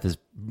Sackhoff's death is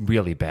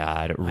really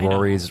bad.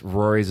 Rory's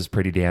is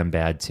pretty damn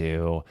bad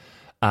too.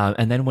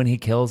 And then when he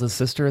kills his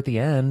sister at the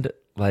end,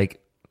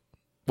 like,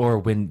 or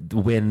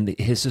when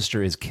his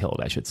sister is killed,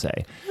 I should say.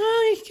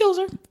 He he kills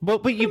her. Well,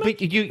 but you know By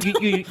what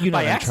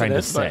I'm trying to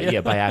accident, say. but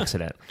Yeah, by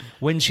accident.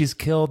 When she's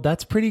killed,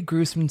 that's pretty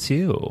gruesome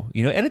too.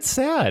 And it's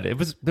sad. It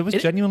was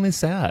genuinely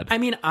sad. I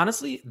mean,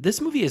 honestly,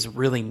 this movie is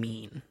really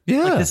mean.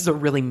 Yeah. Like, this is a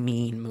really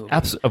mean movie.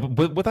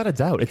 Absolutely, without a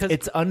doubt.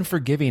 It's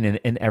unforgiving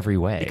in every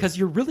way. Because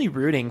you're really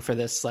rooting for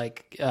this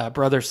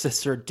brother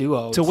sister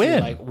duo To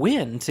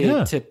win.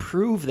 to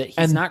prove that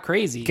he's not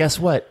crazy. Guess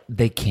what?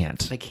 They can't.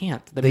 They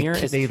can't. The mirror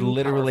is They too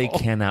literally powerful.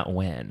 cannot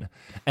win.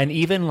 And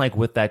even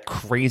with that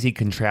crazy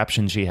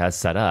contraption she has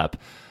set up,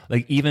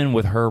 even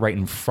with her right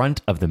in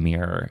front of the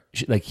mirror,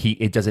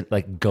 it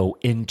doesn't go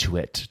into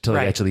it to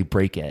Right. actually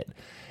break it.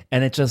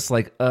 And it's just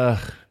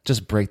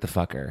just break the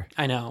fucker.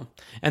 I know.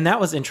 And that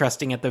was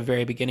interesting at the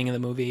very beginning of the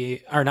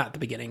movie, or not the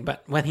beginning,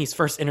 but when he's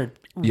first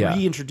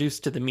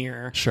reintroduced to the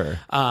mirror. Sure.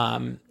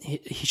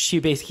 He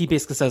basically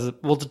says,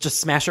 "Well, just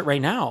smash it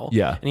right now."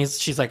 Yeah. And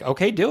she's like,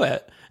 "Okay, do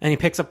it." And he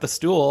picks up the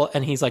stool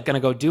and he's gonna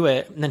go do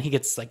it. And then he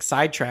gets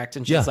sidetracked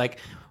and she's like,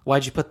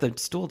 "Why'd you put the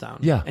stool down?"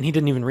 Yeah. And he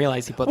didn't even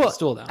realize he put the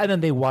stool down. And then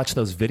they watch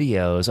those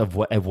videos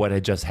of what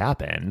had just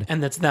happened.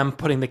 And that's them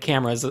putting the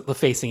cameras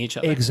facing each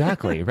other.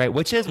 Exactly, right.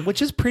 Which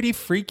is pretty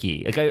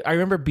freaky. I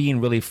remember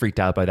being really freaked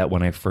out by that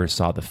when I first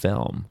saw the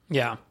film.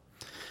 Yeah.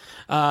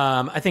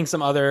 I think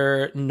some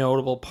other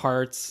notable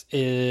parts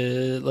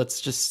is, let's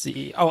just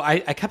see. Oh, I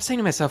kept saying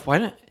to myself,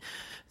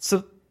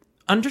 so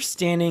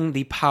understanding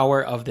the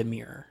power of the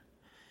mirror.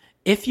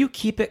 If you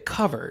keep it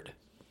covered,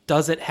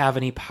 does it have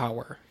any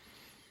power?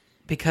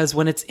 Because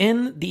when it's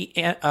in the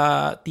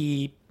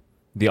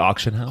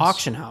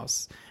auction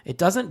house, it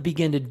doesn't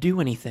begin to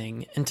do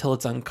anything until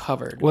it's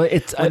uncovered. Well,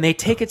 when they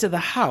take it to the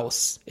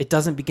house, it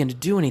doesn't begin to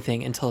do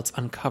anything until it's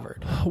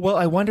uncovered. Well,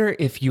 I wonder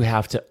if you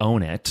have to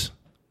own it.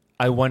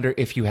 I wonder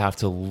if you have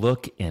to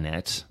look in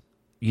it.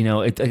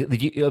 What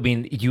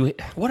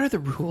are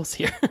the rules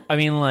here? I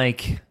mean,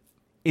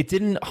 it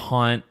didn't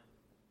haunt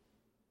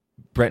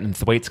Brenton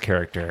Thwaite's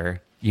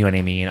character, you know what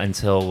I mean,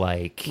 until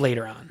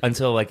later on,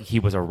 until he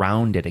was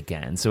around it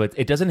again. So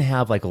it doesn't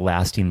have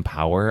lasting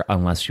power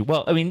unless you,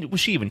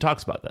 she even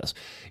talks about this.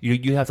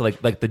 You have to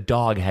the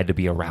dog had to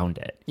be around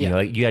it. Yeah.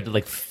 You had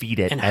to feed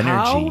it And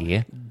energy.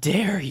 How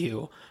dare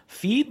you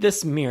feed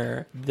this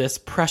mirror this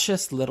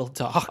precious little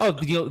dog? Oh,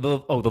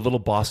 the little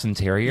Boston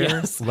Terrier.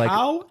 Yes.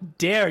 How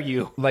dare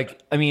you?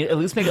 At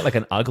least make it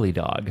an ugly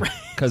dog,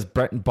 because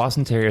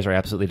Boston Terriers are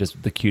absolutely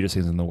just the cutest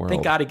things in the world.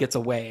 Thank God he gets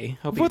away.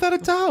 Without a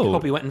doubt.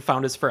 Hope he went and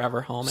found his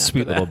forever home.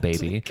 Sweet after little that.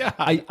 baby. God.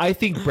 I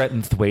think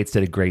Brenton Thwaites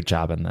did a great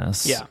job in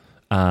this. Yeah.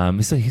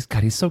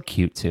 He's so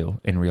cute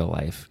too in real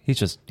life.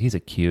 He's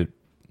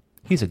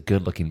a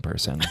good looking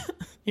person.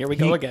 Here we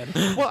go again.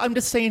 Well, I'm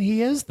just saying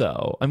he is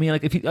though. I mean,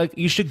 if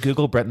you should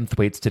Google Brenton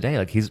Thwaites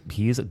today.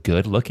 He's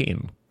good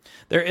looking.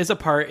 There is a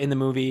part in the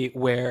movie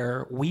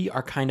where we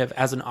are kind of,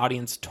 as an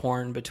audience,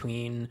 torn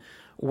between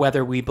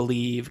whether we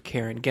believe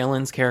Karen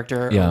Gillan's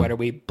character or whether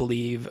we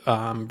believe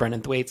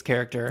Brenton Thwaites'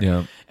 character.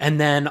 Yeah. And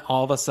then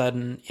all of a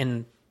sudden,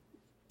 in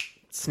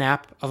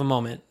snap of a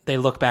moment, they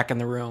look back in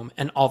the room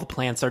and all the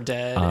plants are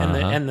dead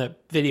and the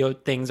video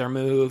things are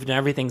moved and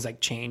everything's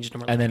changed.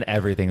 And, then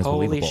everything's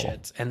holy believable.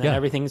 shit. And then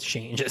everything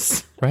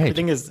changes. Right.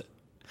 Everything is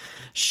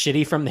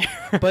shitty from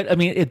there. But I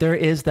mean, there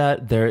is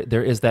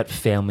that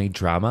family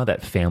drama,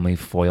 that family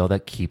foil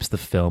that keeps the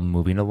film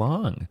moving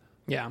along.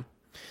 Yeah.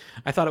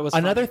 I thought it was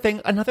another thing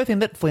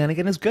that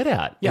Flanagan is good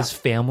at is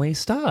family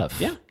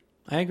stuff. Yeah,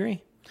 I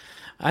agree.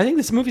 I think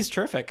this movie's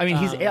terrific. I mean,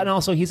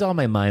 he's on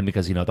my mind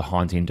because The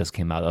Haunting just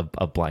came out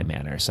of Bly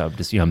Manor, so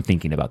just I'm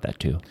thinking about that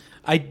too.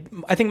 I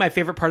think my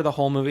favorite part of the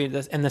whole movie,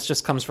 and this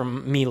just comes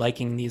from me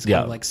liking these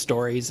kind of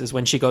stories, is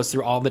when she goes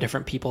through all the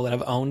different people that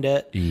have owned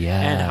it,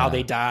 and how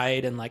they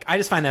died, and I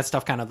just find that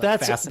stuff kind of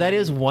fascinating. That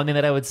is one thing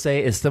that I would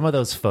say is some of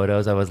those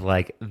photos I was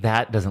like,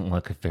 that doesn't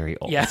look very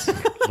old. Yes.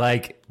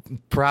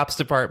 Props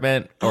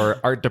department or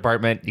art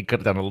department, you could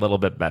have done a little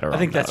bit better. I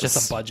think that's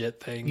just a budget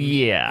thing.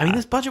 Yeah. I mean,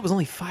 this budget was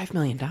only $5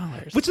 million,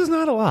 which is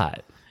not a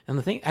lot. And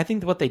I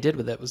think what they did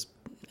with it was,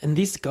 and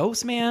these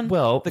ghosts, man.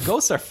 Well, the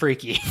ghosts are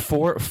freaky.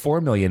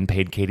 $4 million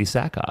paid Katie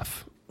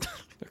Sackhoff.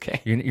 Okay.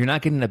 You're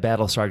not getting a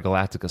Battlestar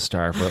Galactica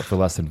star for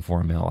less than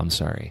 $4 million. I'm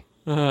sorry.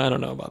 I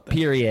don't know about that.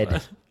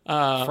 Period.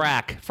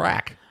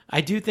 Frack. I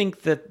do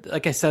think that,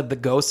 like I said, the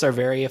ghosts are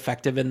very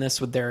effective in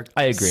this with their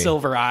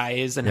silver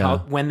eyes and how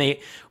when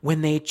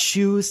they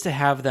choose to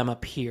have them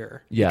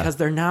appear, because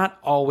they're not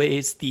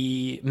always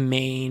the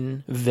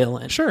main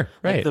villain. Sure,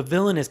 right. The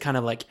villain is kind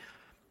of like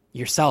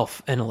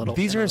yourself in a little.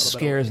 These are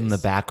scares in the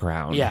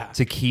background,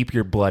 to keep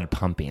your blood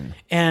pumping.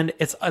 And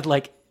it's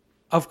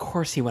of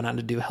course he went on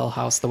to do Hill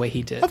House the way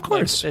he did. Of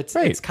course,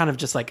 it's kind of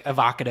just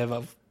evocative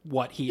of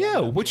what he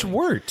which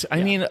worked.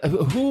 I mean,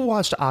 who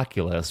watched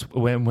Oculus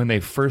when they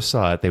first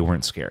saw it? They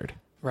weren't scared.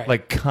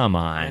 Right. Come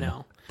on. I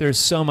know. There's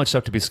so much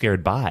stuff to be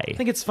scared by. I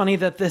think it's funny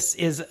that this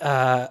is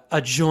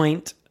a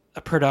joint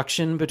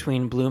production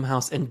between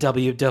Blumhouse and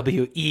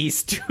WWE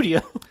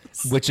Studios,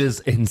 which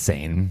is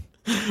insane.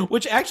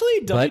 Which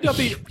actually But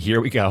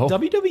here we go.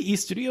 WWE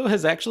Studio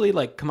has actually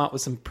like come out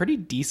with some pretty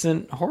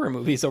decent horror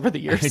movies over the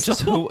years. It's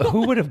just who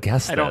would have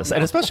guessed I don't this? know.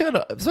 And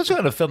especially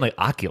on a film like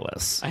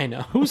Oculus. I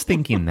know. Who's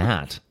thinking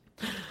that?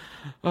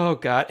 Oh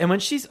God! And when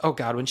she's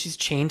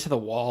chained to the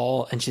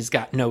wall and she's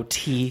got no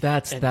teeth.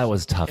 That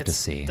was tough to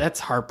see. That's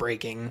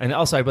heartbreaking. And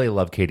also, I really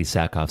love Katie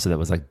Sackhoff, so that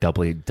was like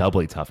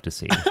doubly tough to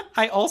see.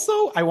 I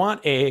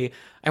want a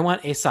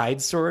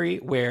side story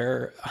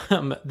where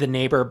the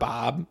neighbor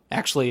Bob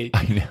actually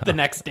the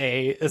next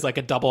day is like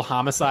a double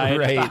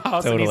homicide at the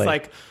house, and he's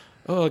like,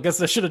 "Oh, I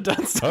guess I should have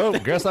done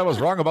something. Oh, guess I was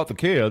wrong about the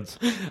kids.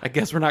 I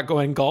guess we're not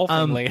going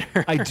golfing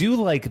later." I do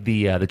like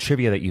the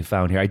trivia that you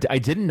found here. I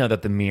didn't know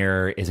that the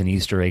mirror is an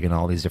Easter egg in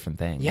all these different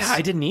things. Yeah,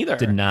 I didn't either.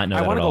 Did not know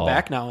that I want at to go all.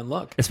 back now and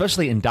look.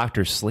 Especially in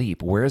Dr.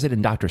 Sleep. Where is it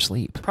in Dr.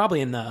 Sleep?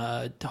 Probably in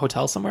the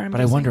hotel somewhere.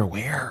 But I wonder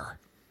where.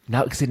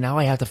 Now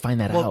I have to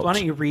find that out. Well, why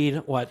don't you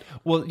read what?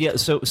 Well, yeah.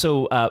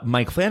 So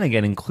Mike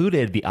Flanagan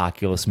included the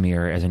Oculus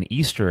mirror as an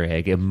Easter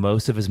egg in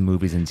most of his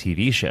movies and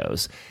TV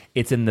shows.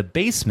 It's in the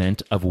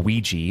basement of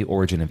Ouija,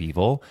 Origin of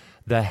Evil,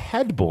 the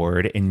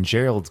headboard in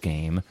Gerald's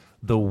Game,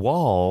 the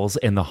walls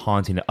in The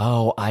Haunting.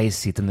 Oh, I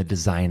see. It's in the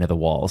design of the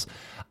walls.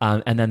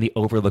 And then the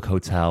Overlook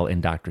Hotel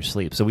in Dr.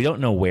 Sleep. So we don't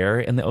know where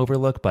in the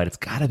Overlook, but it's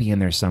got to be in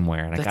there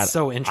somewhere. And That's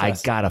so interesting. I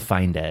got to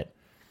find it.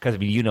 Because, I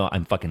mean, you know,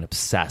 I'm fucking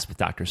obsessed with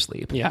Dr.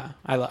 Sleep. Yeah.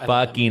 I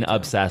fucking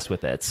obsessed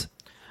with it.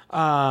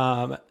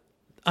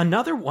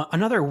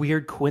 Another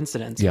weird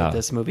coincidence with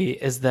this movie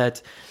is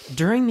that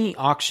during the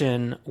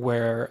auction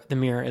where the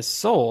mirror is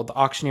sold, the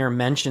auctioneer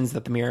mentions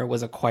that the mirror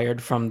was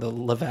acquired from the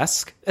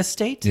Levesque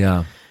estate.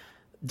 Yeah.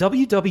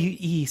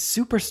 WWE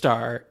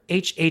superstar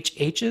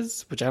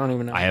HHH's, which I don't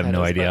even know. I have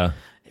no idea.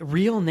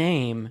 Real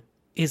name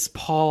is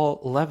Paul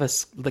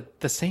Levesque,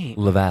 like the same.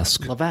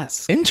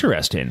 Levesque.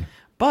 Interesting.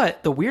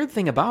 But the weird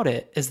thing about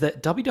it is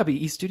that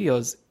WWE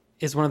Studios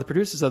is one of the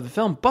producers of the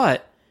film,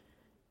 but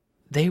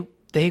they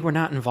were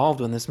not involved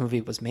when this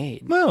movie was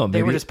made. Well,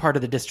 they were just part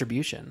of the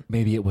distribution.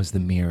 Maybe it was the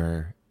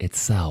mirror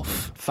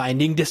itself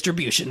Finding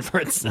distribution for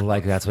itself.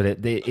 like that's what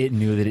it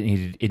knew that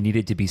it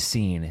needed to be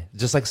seen,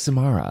 just like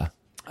Samara.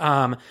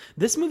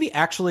 This movie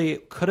actually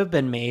could have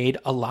been made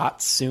a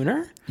lot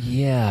sooner.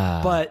 Yeah.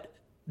 But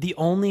the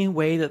only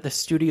way that the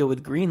studio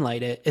would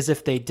greenlight it is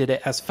if they did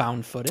it as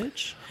found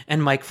footage.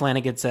 And Mike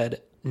Flanagan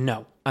said,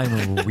 no.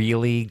 I'm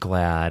really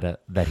glad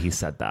that he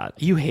said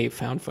that. You hate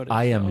found footage.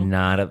 I am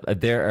not.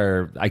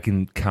 I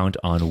can count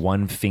on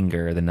one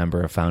finger the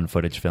number of found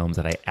footage films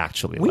that I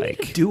actually We like.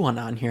 need to do one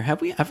on here.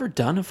 Have we ever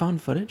done a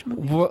found footage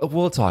movie?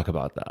 We'll talk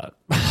about that.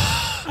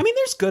 I mean,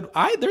 there's good.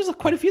 There's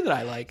quite a few that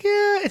I like.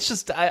 Yeah, it's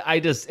just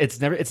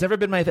it's never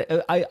been my thing.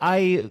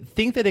 I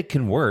think that it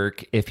can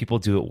work if people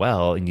do it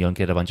well and you don't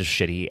get a bunch of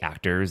shitty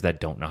actors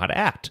that don't know how to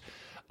act.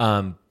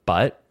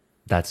 But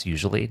that's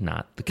usually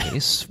not the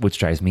case, which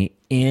drives me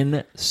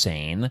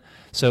insane.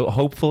 So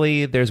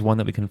hopefully there's one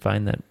that we can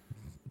find that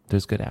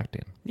there's good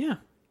acting. Yeah.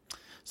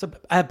 So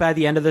by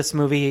the end of this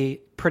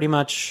movie, pretty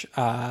much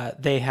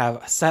they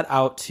have set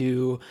out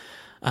to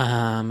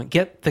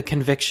get the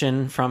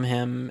conviction from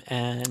him,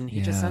 and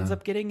he just ends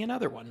up getting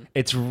another one.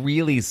 It's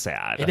really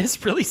sad. It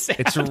is really sad.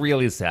 It's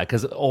really sad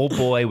because old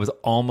boy was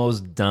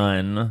almost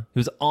done. He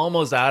was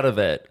almost out of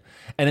it.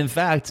 And in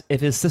fact, if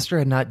his sister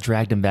had not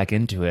dragged him back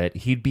into it,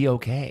 he'd be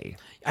okay.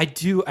 I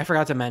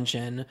forgot to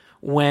mention,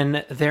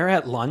 when they're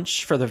at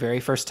lunch for the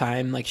very first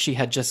time, like she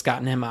had just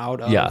gotten him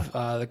out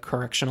of the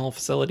correctional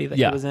facility that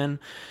he was in.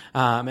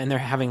 And they're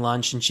having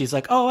lunch and she's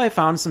like, oh, I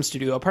found some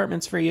studio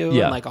apartments for you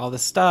and like all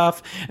this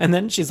stuff. And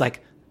then she's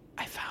like,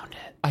 I found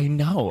it. I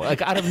know,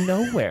 like out of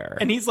nowhere.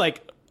 And he's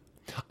like,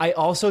 I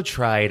also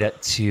tried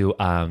to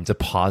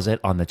deposit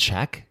on the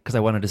check because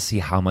I wanted to see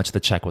how much the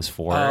check was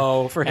for.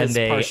 Oh, for his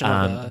portion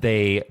of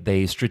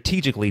they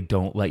strategically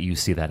don't let you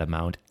see that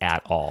amount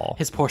at all.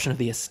 His portion of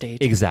the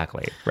estate.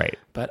 Exactly, right.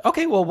 But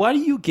okay, well, what do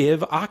you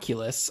give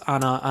Oculus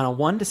on a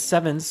 1 to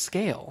 7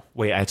 scale?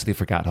 Wait, I actually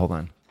forgot. Hold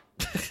on.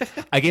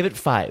 I gave it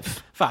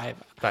 5. 5.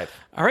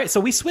 All right, so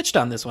we switched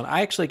on this one.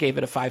 I actually gave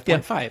it a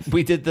 5.5. Yeah,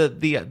 we did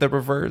the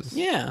reverse.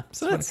 Yeah,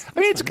 so that's I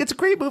mean, it's a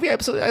great movie.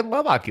 Absolutely, I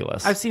love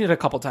Oculus. I've seen it a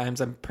couple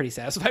times. I'm pretty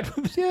satisfied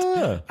with it.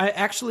 Yeah. I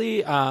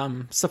actually,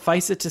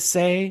 suffice it to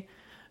say,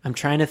 I'm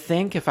trying to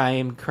think if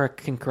I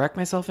can correct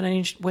myself in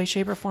any way,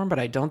 shape, or form, but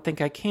I don't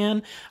think I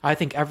can. I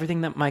think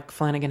everything that Mike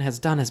Flanagan has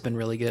done has been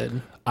really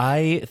good.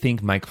 I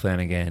think Mike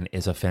Flanagan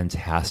is a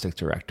fantastic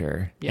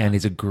director, and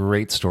he's a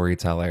great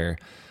storyteller.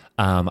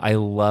 I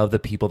love the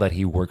people that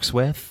he works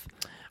with.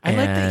 I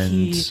like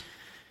that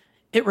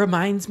it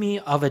reminds me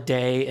of a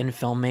day in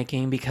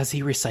filmmaking because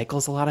he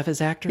recycles a lot of his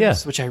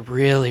actors, which I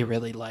really,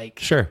 really like.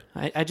 Sure.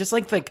 I just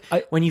like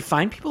when you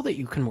find people that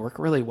you can work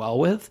really well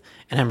with,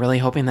 and I'm really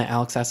hoping that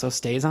Alex Esso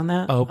stays on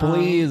that. Oh,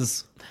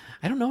 please.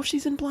 I don't know if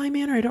she's in Bly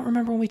Manor. I don't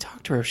remember when we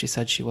talked to her if she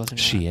said she wasn't.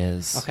 She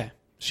is. Okay.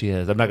 She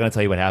is. I'm not going to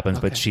tell you what happens,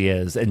 but she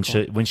is. And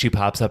when she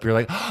pops up, you're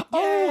like,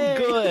 oh,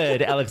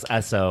 good. Alex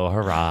Esso,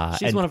 hurrah.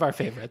 She's one of our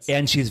favorites.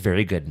 And she's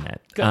very good in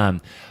it.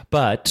 Good.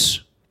 But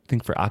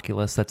think for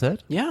Oculus, that's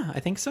it? Yeah,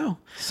 I think so.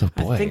 So,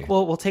 boy. I think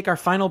we'll take our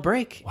final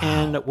break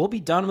and we'll be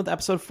done with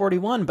episode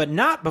 41, but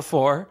not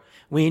before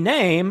we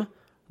name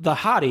the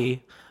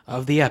hottie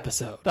of the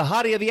episode. The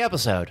hottie of the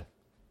episode.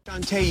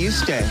 Shantae, you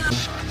stay.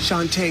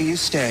 Shantae, you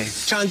stay.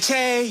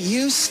 Shantae,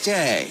 you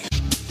stay.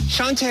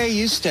 Shantae,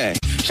 you stay.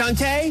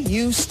 Shantae,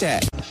 you stay.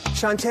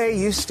 Shantae,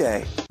 you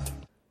stay.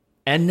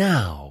 And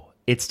now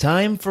it's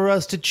time for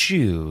us to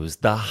choose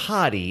the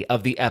hottie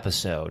of the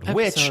episode.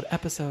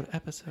 Episode.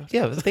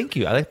 Yeah, thank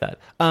you. I like that.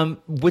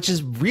 Which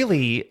is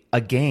really a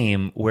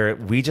game where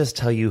we just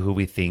tell you who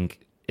we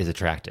think is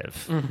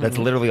attractive. Mm-hmm. That's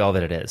literally all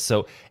that it is.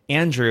 So,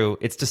 Andrew,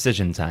 it's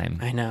decision time.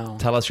 I know.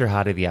 Tell us your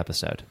hottie of the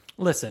episode.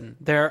 Listen,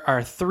 there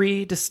are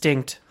 3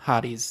 distinct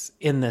hotties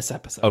in this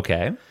episode.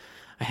 Okay.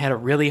 I had a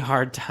really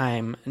hard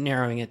time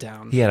narrowing it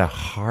down. He had a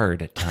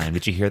hard time.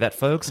 Did you hear that,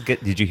 folks?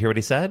 Did you hear what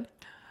he said?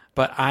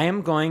 But I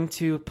am going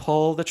to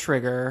pull the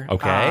trigger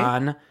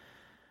on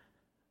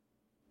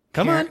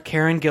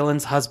Karen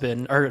Gillan's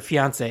husband or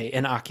fiance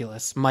in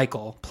Oculus,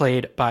 Michael,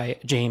 played by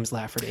James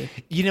Lafferty.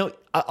 You know,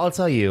 I'll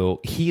tell you,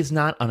 he's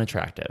not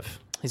unattractive.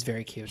 He's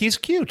very cute. He's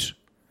cute.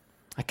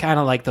 I kind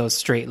of like those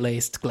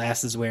straight-laced,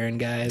 glasses-wearing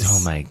guys.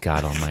 Oh, my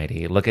God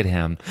almighty. Look at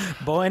him.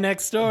 Boy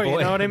next door, you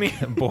know what I mean?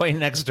 Boy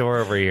next door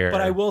over here.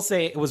 But I will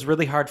say it was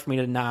really hard for me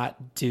to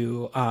not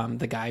do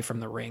the guy from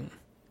The Ring.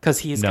 Because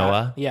he's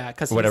Noah?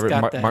 Because whatever, he's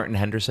got that, Martin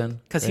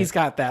Henderson? Because he's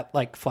got that,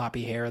 like,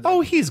 floppy hair.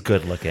 Oh, he's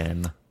good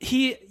looking.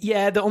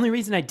 The only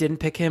reason I didn't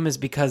pick him is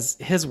because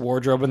his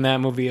wardrobe in that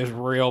movie is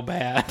real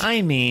bad.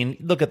 I mean,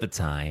 look at the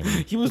time.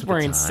 He was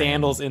wearing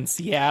sandals in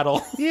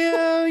Seattle.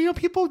 Yeah, you know,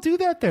 people do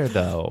that there,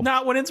 though.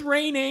 Not when it's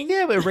raining.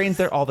 Yeah, but it rains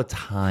there all the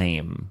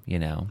time, you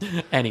know.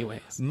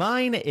 Anyways.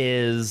 Mine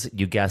is,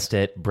 you guessed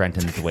it,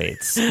 Brenton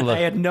Thwaites. I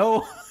had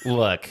no...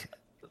 Look,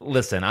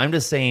 listen, I'm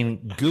just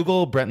saying,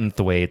 Google Brenton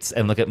Thwaites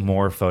and look at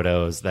more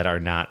photos that are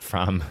not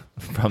from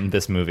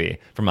this movie,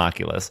 from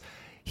Oculus.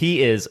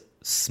 He is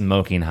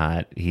smoking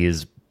hot.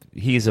 He's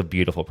a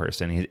beautiful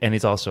person, and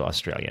he's also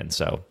Australian.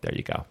 So there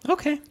you go.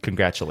 Okay.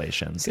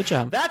 Congratulations. Good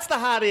job. That's the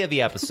hottie of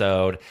the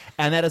episode,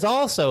 and that is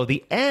also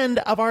the end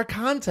of our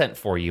content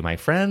for you, my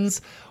friends.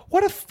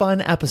 What a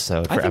fun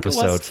episode for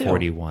episode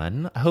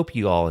 41. I hope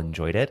you all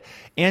enjoyed it.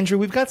 Andrew,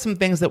 we've got some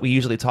things that we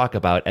usually talk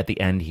about at the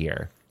end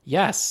here.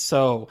 Yes.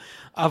 So,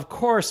 of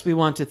course, we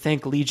want to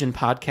thank Legion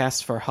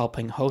Podcasts for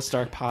helping host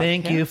our podcast.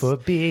 Thank you for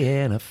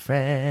being a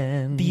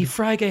friend. The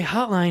Fry Gay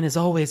Hotline is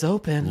always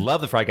open. Love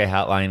the Fry Gay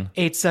Hotline.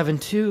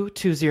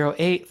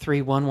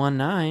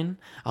 872-208-3119.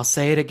 I'll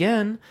say it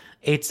again.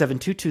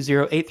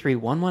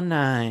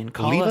 872-208-3119.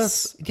 Call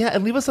us. Yeah,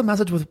 and leave us a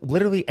message with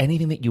literally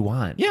anything that you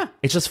want. Yeah.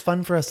 It's just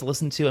fun for us to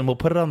listen to, and we'll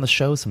put it on the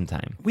show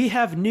sometime. We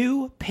have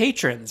new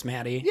patrons,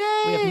 Maddie.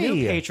 Yay! We have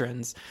new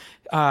patrons.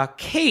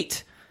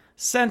 Kate,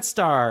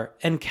 Sentstar,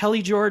 and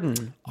Kelly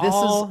Jordan.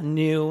 All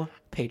new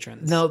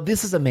patrons. No,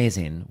 this is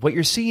amazing. What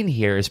you're seeing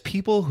here is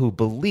people who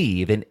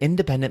believe in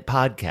independent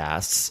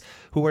podcasts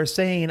who are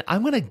saying,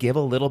 I'm going to give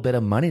a little bit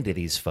of money to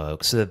these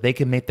folks so that they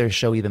can make their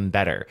show even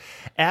better.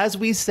 As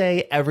we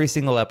say every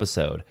single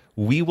episode,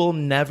 we will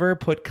never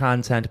put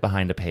content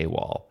behind a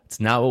paywall. It's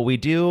not what we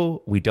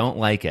do. We don't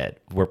like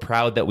it. We're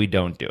proud that we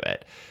don't do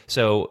it.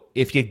 So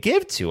if you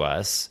give to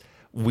us,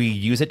 we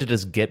use it to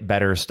just get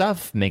better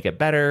stuff, make it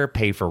better,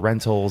 pay for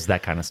rentals,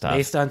 that kind of stuff.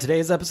 Based on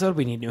today's episode,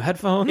 we need new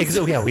headphones.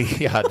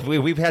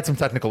 We've had some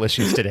technical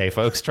issues today,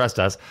 folks. Trust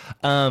us.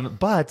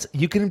 But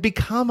you can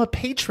become a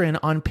patron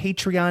on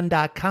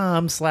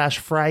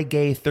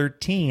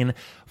patreon.com/FryGay13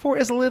 for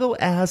as little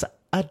as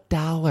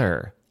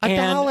 $1.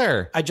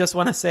 $1. I just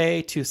want to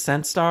say to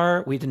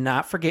Sentstar, we did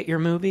not forget your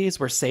movies.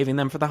 We're saving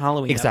them for the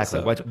Halloween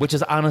episode. Which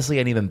is honestly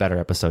an even better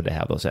episode to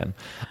have those in.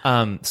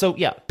 So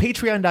yeah,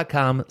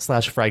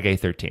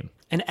 patreon.com/FryGay13.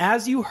 And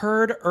as you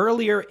heard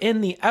earlier in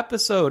the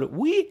episode,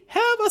 we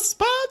have a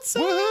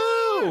sponsor.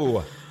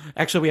 Woohoo!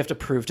 Actually, we have to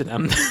prove to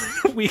them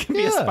we can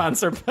be a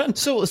sponsor. But...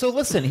 So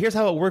listen, here's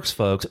how it works,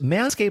 folks.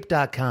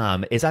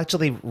 Manscaped.com is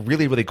actually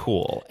really, really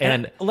cool.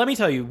 And let me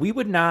tell you, we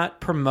would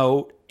not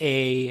promote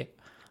a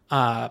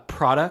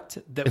product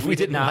that if we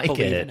did not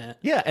believe in it.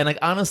 Yeah, and like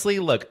honestly,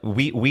 look,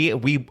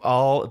 we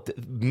all,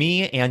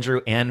 me,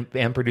 Andrew, and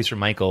producer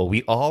Michael,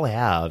 we all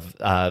have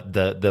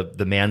the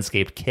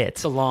Manscaped kit,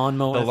 the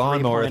lawnmower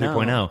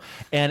 3.0,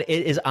 and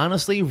it is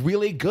honestly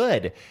really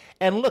good.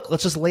 And look,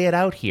 let's just lay it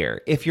out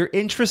here. If you're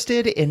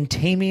interested in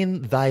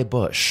taming thy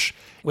bush,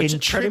 which in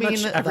pretty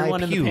much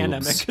everyone in the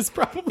pandemic is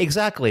probably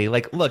exactly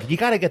like, look, you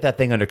got to get that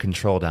thing under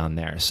control down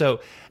there. So.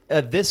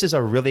 This is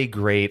a really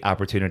great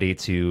opportunity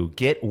to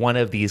get one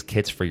of these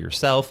kits for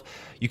yourself.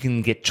 You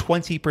can get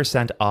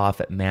 20% off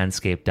at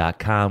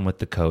manscaped.com with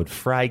the code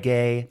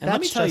FRYGAY. And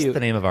let me tell you, the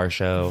name of our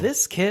show.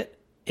 This kit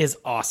is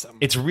awesome.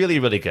 It's really,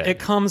 really good. It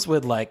comes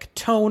with like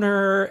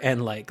toner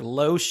and like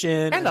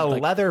lotion and a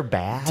leather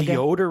bag,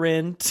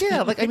 deodorant.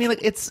 Yeah, like I mean,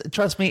 like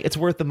trust me, it's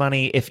worth the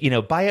money. If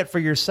buy it for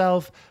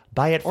yourself,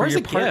 buy it for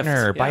your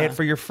partner, buy it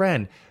for your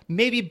friend.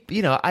 Maybe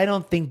I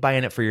don't think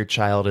buying it for your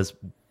child is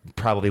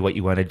probably what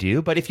you want to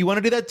do. But if you want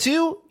to do that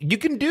too, you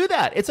can do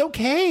that. It's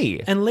okay.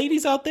 And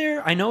ladies out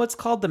there, I know it's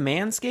called the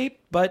Manscaped,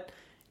 but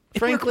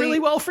it worked really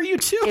well for you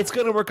too. It's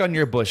going to work on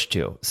your bush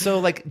too. So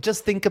like,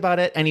 just think about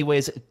it.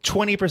 Anyways,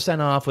 20%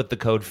 off with the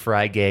code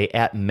FRYGAY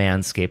at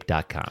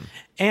manscaped.com.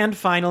 And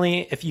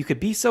finally, if you could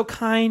be so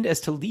kind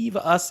as to leave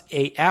us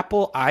a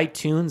Apple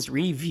iTunes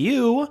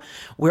review.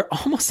 We're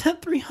almost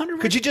at 300.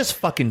 Could you just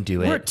fucking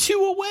do it? We're 2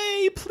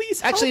 away.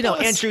 Please help Actually, no,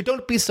 us. Andrew,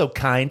 don't be so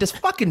kind. Just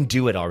fucking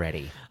do it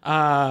already.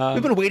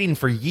 We've been waiting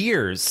for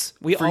years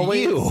to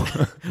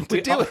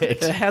do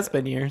it. It has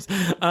been years.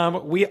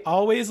 We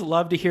always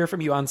love to hear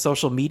from you on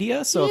social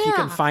media. So if you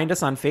can find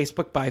us on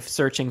Facebook by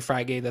searching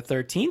Frygay the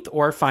 13th,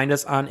 or find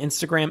us on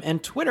Instagram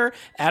and Twitter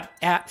at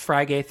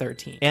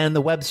Frygay13. And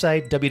the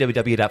website,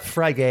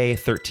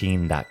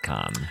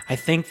 www.frygay13.com. I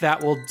think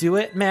that will do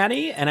it,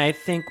 Maddie. And I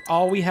think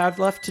all we have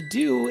left to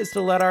do is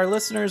to let our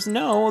listeners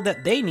know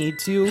that they need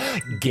to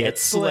get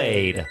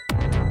slayed.